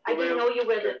 I didn't know you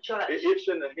were the judge. It's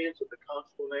in the hands of the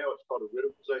constable now. It's called a writ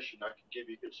of possession. I can give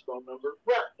you his phone number.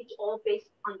 Well, it's all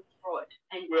based on fraud.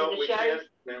 And Well, the we sheriff.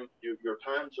 can't, ma'am. Your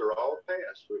times are all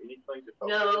past for anything to talk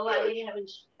to No, the I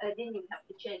judge. didn't even have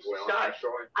the chance Well, to start.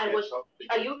 I'm sorry.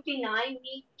 Are you denying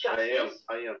me justice?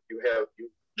 I am.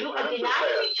 You are denying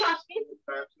me justice?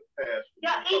 Times have passed.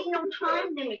 There is no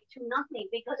time limit to nothing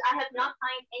because I have not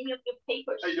signed any of your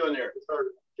papers. How you doing there?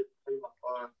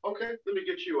 Okay, let me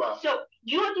get you out. So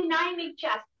you're denying me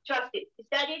justice. Is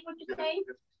that it? What you're saying?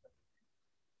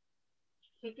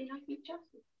 You deny me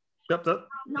justice. Yep,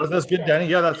 that's good, Danny.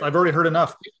 Yeah, I've already heard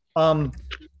enough.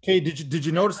 Okay, did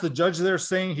you notice the judge there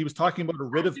saying he was talking about a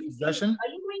writ of possession? Are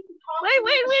you going to talk?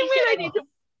 Wait! I need to.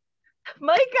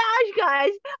 My gosh,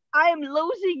 guys, I am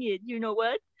losing it. You know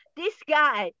what? This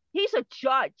guy, he's a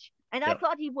judge, and I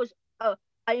thought he was an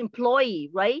employee,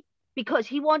 right? Because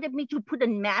he wanted me to put a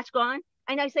mask on,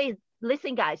 and I say,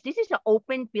 listen, guys, this is an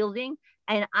open building,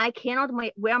 and I cannot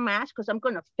wear a mask because I'm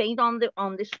gonna faint on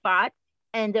the spot.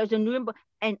 And there's a new,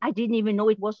 and I didn't even know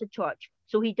it was a charge,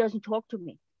 so he doesn't talk to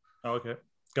me. Okay,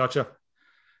 gotcha.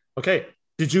 Okay,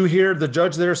 did you hear the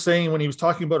judge there saying when he was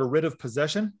talking about a writ of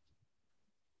possession?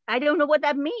 I don't know what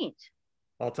that means.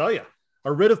 I'll tell you.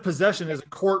 A writ of possession is a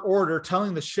court order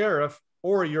telling the sheriff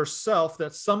or yourself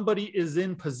that somebody is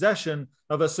in possession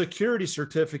of a security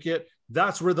certificate.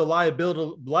 That's where the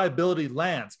liability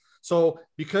lands. So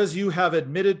because you have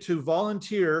admitted to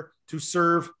volunteer to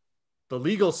serve the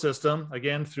legal system,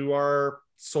 again, through our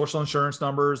social insurance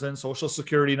numbers and social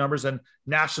security numbers and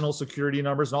national security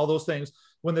numbers and all those things,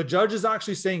 when the judge is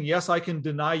actually saying, yes, I can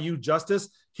deny you justice,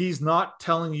 he's not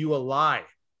telling you a lie.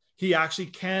 He actually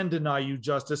can deny you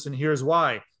justice, and here's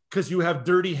why. Because you have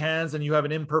dirty hands and you have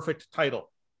an imperfect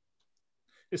title.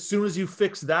 As soon as you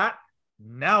fix that,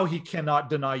 now he cannot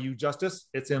deny you justice.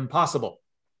 It's impossible.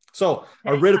 So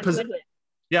a writ of possession,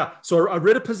 so a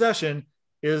writ of possession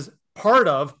is part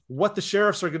of what the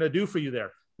sheriffs are going to do for you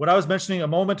there. When I was mentioning a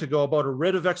moment ago about a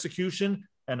writ of execution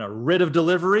and a writ of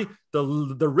delivery, the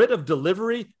writ of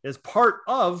delivery is part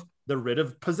of the writ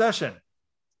of possession.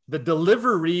 The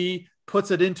delivery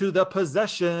puts it into the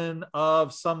possession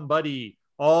of somebody,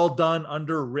 all done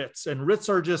under writs. And writs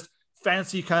are just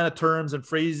fancy kind of terms and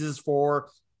phrases for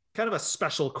kind of a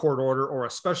special court order or a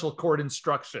special court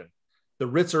instruction. The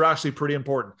writs are actually pretty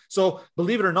important. So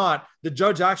believe it or not, the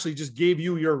judge actually just gave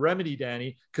you your remedy,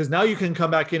 Danny, because now you can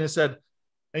come back in and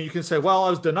you can say, well, I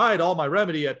was denied all my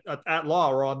remedy at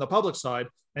law or on the public side.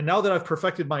 And now that I've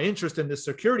perfected my interest in this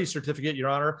security certificate, Your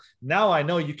Honor, now I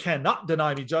know you cannot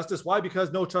deny me justice. Why? Because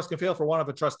no trust can fail for want of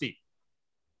a trustee.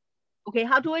 Okay,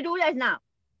 how do I do that now?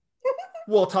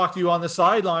 We'll talk to you on the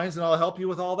sidelines and I'll help you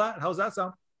with all that. How's that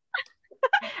sound?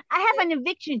 I have an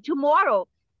eviction tomorrow.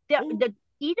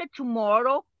 Either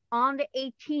tomorrow on the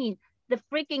 18th, the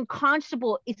freaking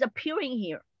constable is appearing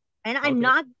here. And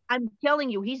I'm telling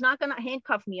you, he's not going to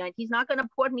handcuff me. He's not going to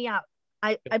put me out.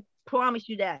 I promise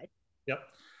you that. Yep.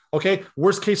 Okay.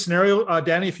 Worst case scenario,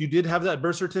 Danny, if you did have that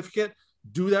birth certificate,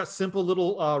 do that simple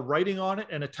little writing on it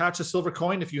and attach a silver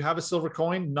coin. If you have a silver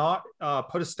coin, not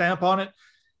put a stamp on it.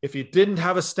 If you didn't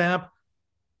have a stamp,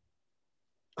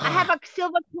 I have a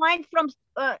silver coin from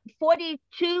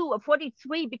 42 or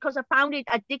 43 because I found it.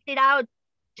 I digged it out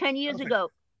 10 years ago.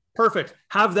 Perfect.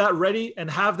 Have that ready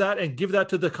and have that and give that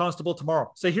to the constable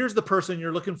tomorrow. Say, here's the person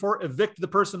you're looking for. Evict the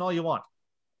person all you want.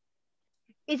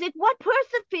 Is it what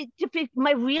person fit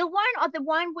my real one or the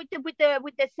one with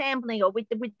the sampling or with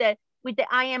the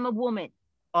I am a woman?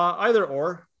 Either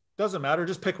or, doesn't matter.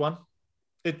 Just pick one.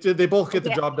 They both get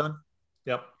the job done.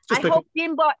 Yep. Just I hope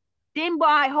Dimba,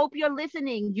 I hope you're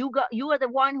listening. You are the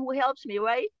one who helps me,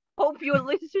 right? Hope you're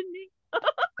listening.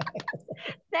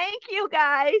 Thank you,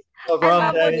 guys. No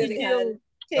problem, Take care.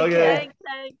 Thanks.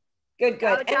 Good.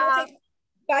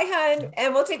 Bye, hon.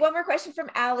 And we'll take one more question from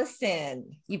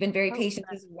Allison. You've been very patient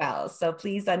as well. So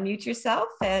please unmute yourself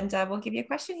and we'll give you a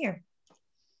question here.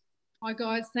 Hi,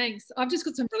 guys. Thanks. I've just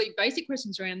got some really basic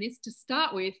questions around this. To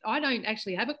start with, I don't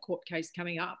actually have a court case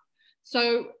coming up.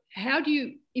 So how do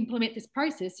you implement this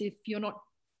process if you're not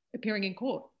appearing in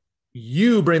court.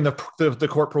 You bring the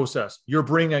court process. You're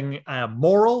bringing a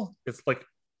moral. It's like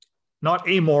not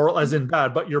amoral as in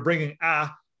bad, but you're bringing a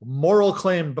moral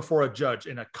claim before a judge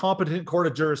in a competent court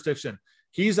of jurisdiction.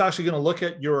 He's actually going to look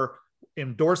at your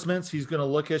endorsements. He's going to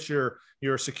look at your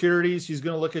securities. He's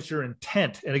going to look at your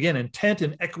intent. And again, intent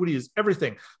and equity is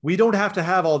everything. We don't have to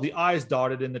have all the I's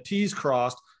dotted and the T's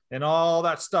crossed and all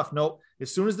that stuff. No,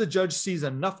 as soon as the judge sees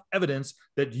enough evidence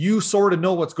that you sort of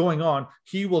know what's going on,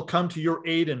 he will come to your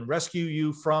aid and rescue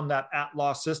you from that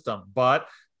at-law system. But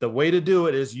the way to do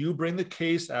it is you bring the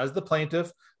case as the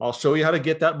plaintiff. I'll show you how to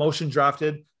get that motion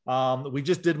drafted. We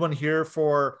just did one here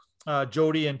for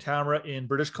Jody and Tamara in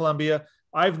British Columbia.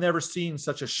 I've never seen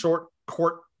such a short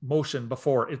court motion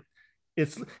before.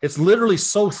 It's literally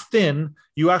so thin,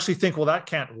 you actually think, well, that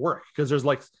can't work because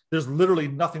there's literally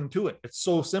nothing to it. It's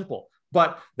so simple.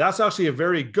 But that's actually a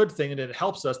very good thing, and it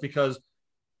helps us because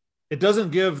it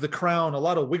doesn't give the Crown a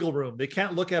lot of wiggle room. They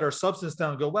can't look at our substance now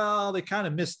and go, well, they kind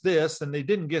of missed this and they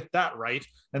didn't get that right,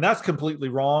 and that's completely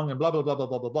wrong, and blah, blah, blah, blah,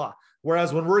 blah, blah, blah.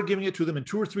 Whereas when we're giving it to them in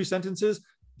 2 or 3 sentences,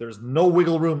 there's no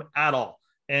wiggle room at all.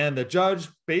 And the judge,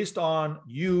 based on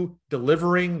you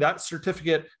delivering that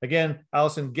certificate, again,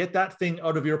 Allison, get that thing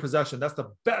out of your possession. That's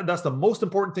the most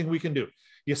important thing we can do.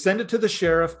 You send it to the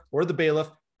sheriff or the bailiff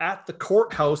at the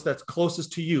courthouse that's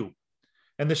closest to you.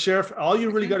 And the sheriff, all you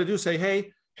really got to do is say,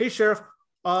 hey, sheriff,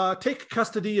 take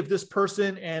custody of this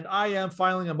person, and I am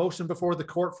filing a motion before the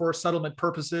court for settlement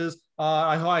purposes.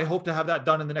 I hope to have that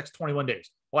done in the next 21 days,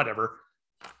 whatever.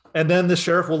 And then the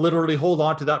sheriff will literally hold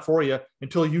on to that for you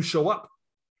until you show up.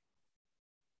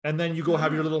 And then you go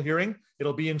have your little hearing.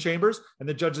 It'll be in chambers, and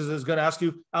the judge is going to ask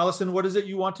you, Allison, what is it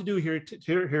you want to do here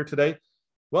today?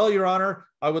 Well, Your Honor,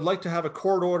 I would like to have a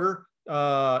court order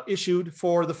issued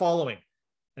for the following: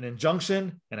 an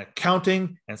injunction, an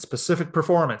accounting, and specific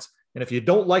performance. And if you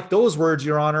don't like those words,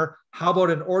 Your Honor, how about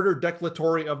an order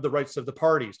declaratory of the rights of the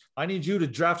parties? I need you to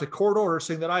draft a court order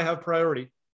saying that I have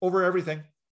priority over everything.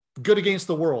 Good against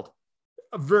the world.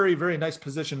 A very, very nice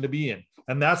position to be in.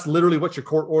 And that's literally what your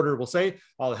court order will say.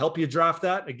 I'll help you draft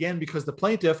that, again, because the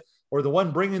plaintiff or the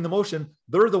one bringing the motion,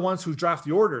 they're the ones who draft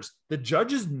the orders. The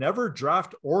judges never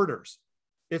draft orders.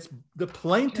 It's the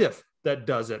plaintiff that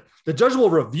does it. The judge will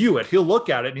review it. He'll look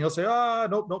at it and he'll say,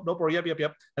 nope, or yep.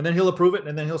 And then he'll approve it,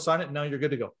 and then he'll sign it, and now you're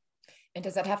good to go. And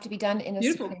does that have to be done in a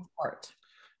Supreme Court?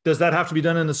 Does that have to be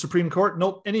done in the Supreme Court?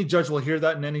 Nope. Any judge will hear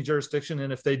that in any jurisdiction.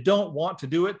 And if they don't want to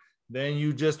do it, then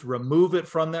you just remove it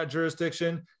from that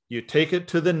jurisdiction. You take it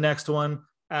to the next one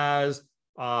as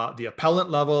the appellant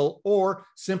level, or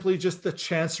simply just the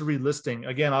chancery listing.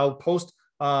 Again, I'll post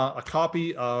a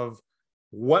copy of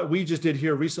what we just did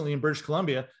here recently in British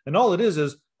Columbia. And all it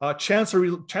is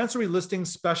chancery listing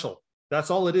special. That's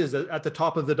all it is at the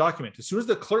top of the document. As soon as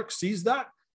the clerk sees that,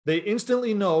 they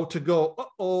instantly know to go,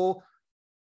 uh-oh,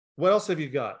 what else have you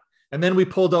got? And then we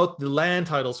pulled out the land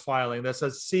titles filing that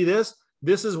says, see this?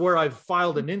 This is where I've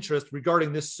filed an interest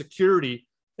regarding this security,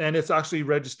 and it's actually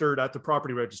registered at the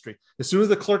property registry. As soon as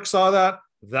the clerk saw that,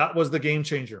 that was the game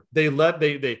changer. They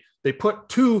put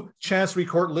 2 chancery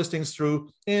court listings through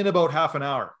in about half an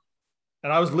hour.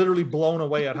 And I was literally blown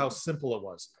away at how simple it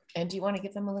was. And do you want to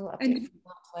give them a little update from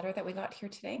the letter that we got here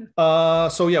today?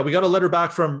 So yeah, we got a letter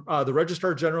back from the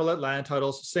Registrar General at Land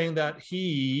Titles saying that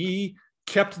he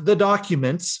kept the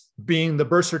documents, being the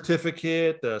birth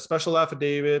certificate, the special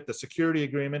affidavit, the security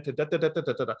agreement,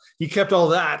 he kept all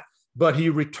that, but he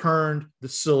returned the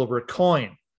silver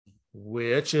coin,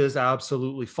 which is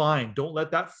absolutely fine. Don't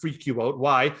let that freak you out.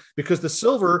 Why? Because the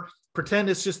silver, pretend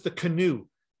it's just the canoe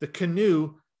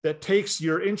that takes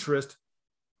your interest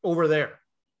over there.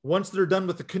 Once they're done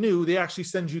with the canoe, they actually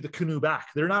send you the canoe back.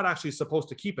 They're not actually supposed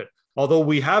to keep it. Although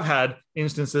we have had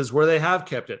instances where they have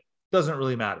kept it. Doesn't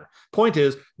really matter. Point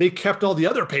is, they kept all the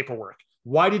other paperwork.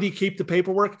 Why did he keep the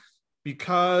paperwork?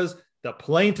 Because the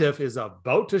plaintiff is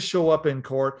about to show up in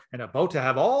court and about to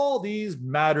have all these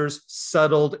matters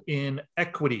settled in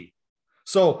equity.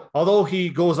 So although he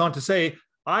goes on to say,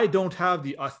 I don't have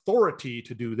the authority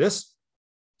to do this,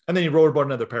 and then he wrote about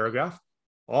another paragraph.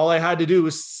 All I had to do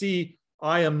was see,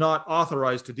 I am not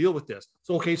authorized to deal with this.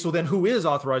 So, okay, so then who is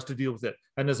authorized to deal with it?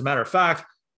 And as a matter of fact,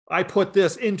 I put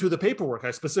this into the paperwork.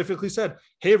 I specifically said,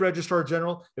 hey, Registrar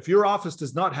General, if your office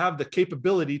does not have the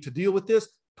capability to deal with this,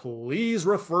 please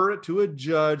refer it to a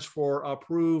judge for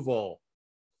approval.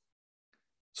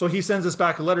 So he sends us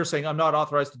back a letter saying, I'm not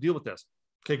authorized to deal with this.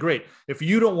 Okay, great. If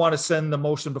you don't want to send the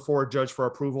motion before a judge for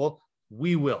approval,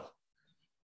 we will.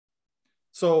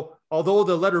 So although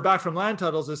the letter back from Land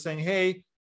Titles is saying, hey,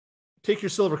 take your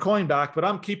silver coin back, but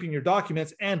I'm keeping your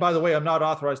documents. And by the way, I'm not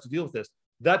authorized to deal with this.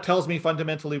 That tells me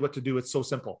fundamentally what to do. It's so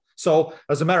simple. So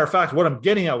as a matter of fact, what I'm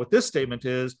getting at with this statement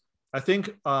is, I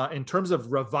think in terms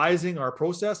of revising our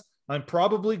process, I'm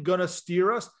probably going to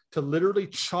steer us to literally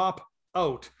chop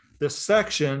out the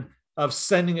section of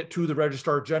sending it to the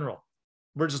registrar general.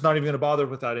 We're just not even going to bother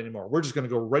with that anymore. We're just going to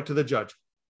go right to the judge.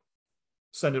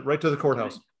 Send it right to the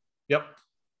courthouse. Yep.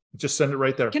 Just send it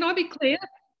right there. Can I be clear?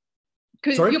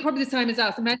 Because you're probably the same as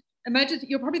us. Imagine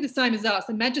you're probably the same as us.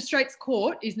 The magistrate's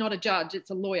court is not a judge, it's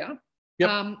a lawyer.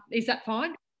 Yep. Is that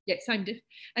fine? Yeah, same diff.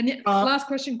 And then last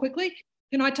question quickly.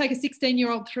 Can I take a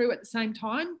 16-year-old through at the same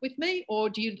time with me, or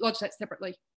do you lodge that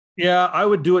separately? Yeah, I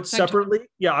would do it separately.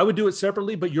 Yeah, I would do it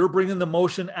separately, but you're bringing the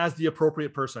motion as the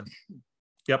appropriate person.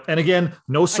 Yep. And again,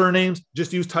 no surnames,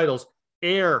 just use titles.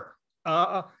 Heir,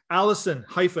 Allison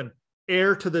hyphen,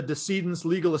 heir to the decedent's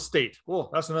legal estate. Oh,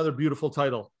 that's another beautiful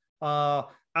title.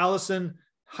 Allison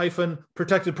hyphen,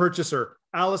 protected purchaser.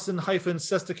 Allison hyphen,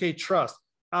 Sesticate trust.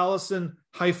 Allison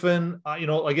hyphen,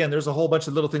 again, there's a whole bunch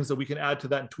of little things that we can add to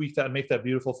that and tweak that and make that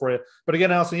beautiful for you. But again,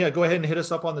 Allison, yeah, go ahead and hit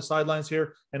us up on the sidelines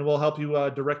here, and we'll help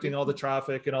you directing all the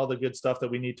traffic and all the good stuff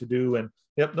that we need to do. And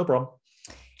yep, no problem.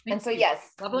 And so,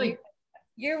 yes, lovely.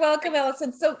 You're welcome,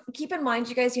 Allison. So keep in mind,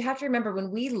 you guys, you have to remember when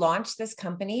we launched this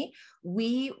company,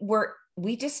 we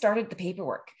just started the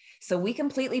paperwork. So we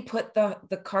completely put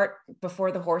the cart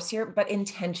before the horse here, but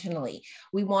intentionally.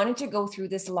 We wanted to go through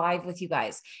this live with you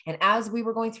guys. And as we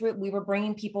were going through it, we were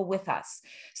bringing people with us.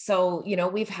 So,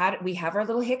 we have our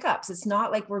little hiccups. It's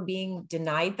not like we're being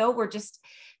denied though.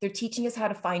 They're teaching us how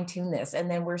to fine tune this. And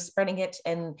then we're spreading it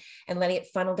and letting it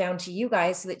funnel down to you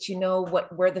guys so that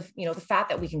where the fat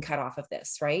that we can cut off of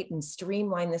this, right? And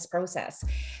streamline this process.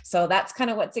 So that's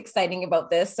kind of what's exciting about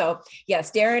this. So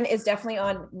yes, Darren is definitely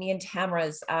on me and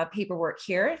Tamara's paperwork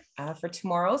here for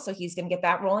tomorrow. So he's going to get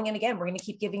that rolling. And again, we're going to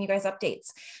keep giving you guys updates.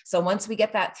 So once we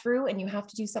get that through, and you have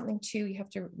to do something too, you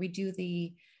have to redo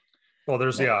the... Well,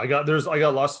 I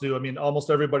got lots to do. I mean,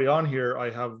 almost everybody on here,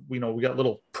 we got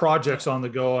little projects on the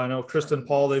go. I know Kristen,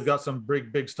 Paul, they've got some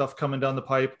big stuff coming down the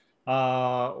pipe,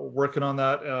 working on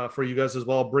that for you guys as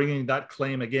well. Bringing that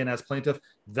claim again as plaintiff,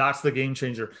 that's the game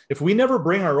changer. If we never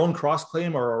bring our own cross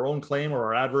claim or our own claim or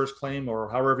our adverse claim or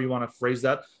however you want to phrase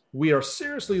that, we are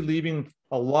seriously leaving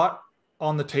a lot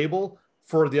on the table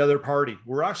for the other party.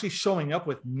 We're actually showing up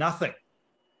with nothing.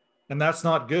 And that's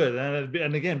not good.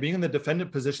 And again, being in the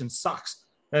defendant position sucks,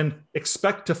 and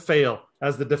expect to fail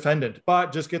as the defendant,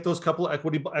 but just get those couple of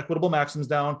equitable maxims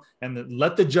down and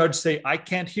let the judge say, I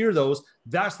can't hear those.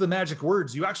 That's the magic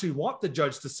words. You actually want the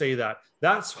judge to say that.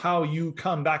 That's how you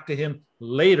come back to him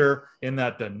later in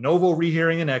that de novo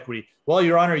rehearing in equity. Well,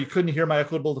 Your Honor, you couldn't hear my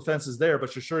equitable defenses there,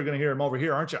 but you're sure going to hear him over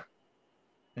here, aren't you?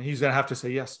 And he's going to have to say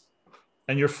yes.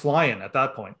 And you're flying at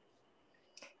that point.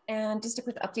 And just a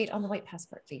quick update on the white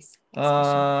passport, please. Quick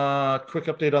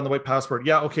update on the white passport.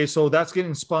 Yeah, okay, so that's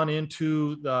getting spun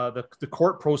into the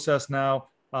court process now.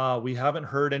 We haven't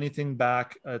heard anything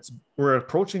back. We're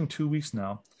approaching 2 weeks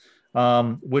now,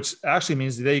 which actually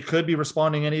means they could be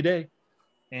responding any day.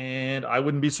 And I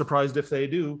wouldn't be surprised if they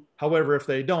do. However, if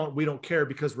they don't, we don't care,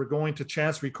 because we're going to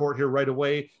Chancery Court here right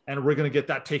away, and we're going to get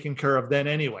that taken care of then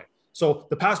anyway. So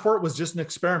the passport was just an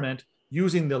experiment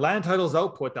using the land titles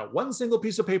output, that one single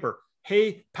piece of paper.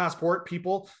 Hey, passport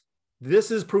people,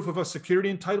 this is proof of a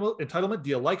security entitlement. Do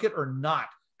you like it or not?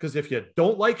 Because if you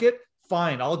don't like it,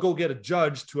 fine, I'll go get a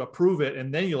judge to approve it,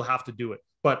 and then you'll have to do it.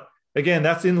 But again,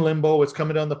 that's in limbo. It's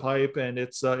coming down the pipe, and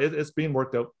it's being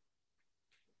worked out.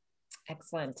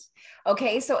 Excellent.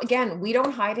 Okay, so again, we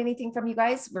don't hide anything from you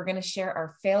guys. We're going to share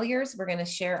our failures. We're going to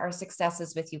share our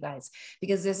successes with you guys,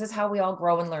 because this is how we all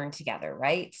grow and learn together,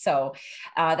 right? So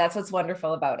that's what's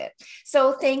wonderful about it.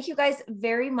 So thank you guys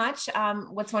very much.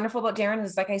 What's wonderful about Darren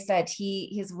is, like I said,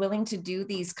 he is willing to do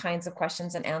these kinds of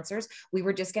questions and answers. We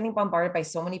were just getting bombarded by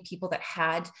so many people that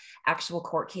had actual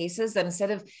court cases that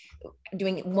instead of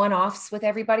doing one-offs with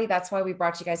everybody, that's why we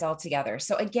brought you guys all together.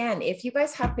 So again, if you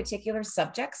guys have particular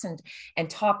subjects and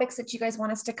topics that you guys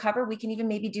want us to cover, we can even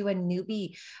maybe do a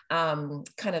newbie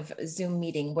kind of Zoom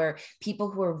meeting where people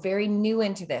who are very new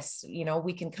into this,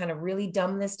 we can kind of really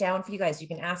dumb this down for you guys. You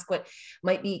can ask what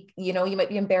might be, you might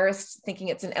be embarrassed thinking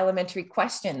it's an elementary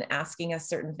question, asking us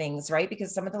certain things, right?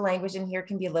 Because some of the language in here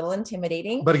can be a little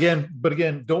intimidating. But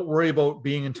again, don't worry about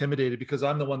being intimidated, because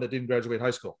I'm the one that didn't graduate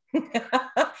high school.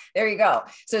 There you go.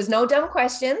 So there's no dumb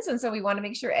questions. And so we want to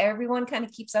make sure everyone kind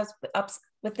of keeps us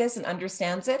with this and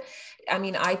understands it. I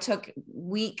mean, I took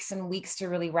weeks and weeks to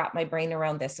really wrap my brain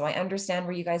around this. So I understand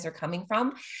where you guys are coming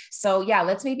from. So yeah,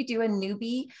 let's maybe do a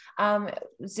newbie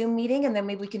Zoom meeting, and then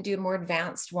maybe we can do a more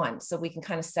advanced one. So we can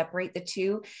kind of separate the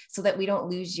two so that we don't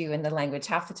lose you in the language.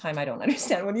 Half the time I don't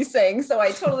understand what he's saying. So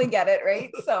I totally get it, right?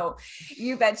 So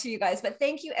you betcha, you guys. But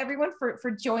thank you everyone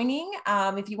for joining.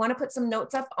 If you want to put some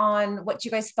notes up on what you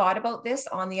guys thought about this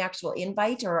on the actual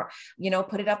invite, or, you know,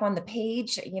 put it up on the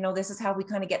page, you know, this is how we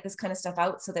kind of get this kind of stuff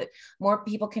out so that more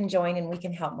people can join and we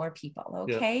can help more people.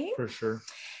 Okay. Yeah, for sure.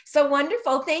 So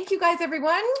wonderful. Thank you guys,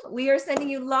 everyone. We are sending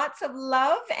you lots of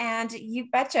love, and you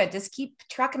betcha, just keep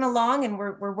trucking along, and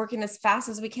we're working as fast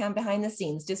as we can behind the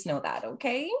scenes. Just know that.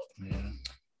 Okay. Yeah.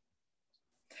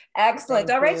 Excellent.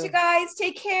 Thank All right, you. you guys,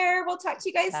 take care. We'll talk to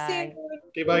you guys Bye. soon.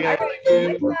 Okay, bye guys. All right,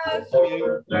 Thank you.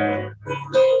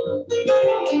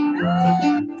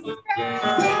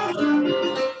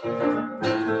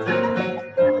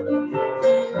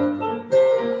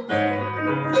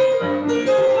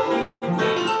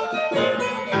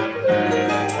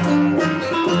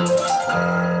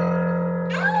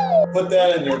 Put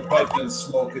that in your pipe and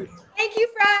smoke it. Thank you,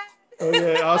 Fred.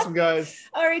 Okay, awesome, guys.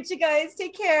 All right, you guys,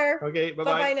 take care. Okay,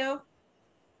 bye-bye. Bye-bye now.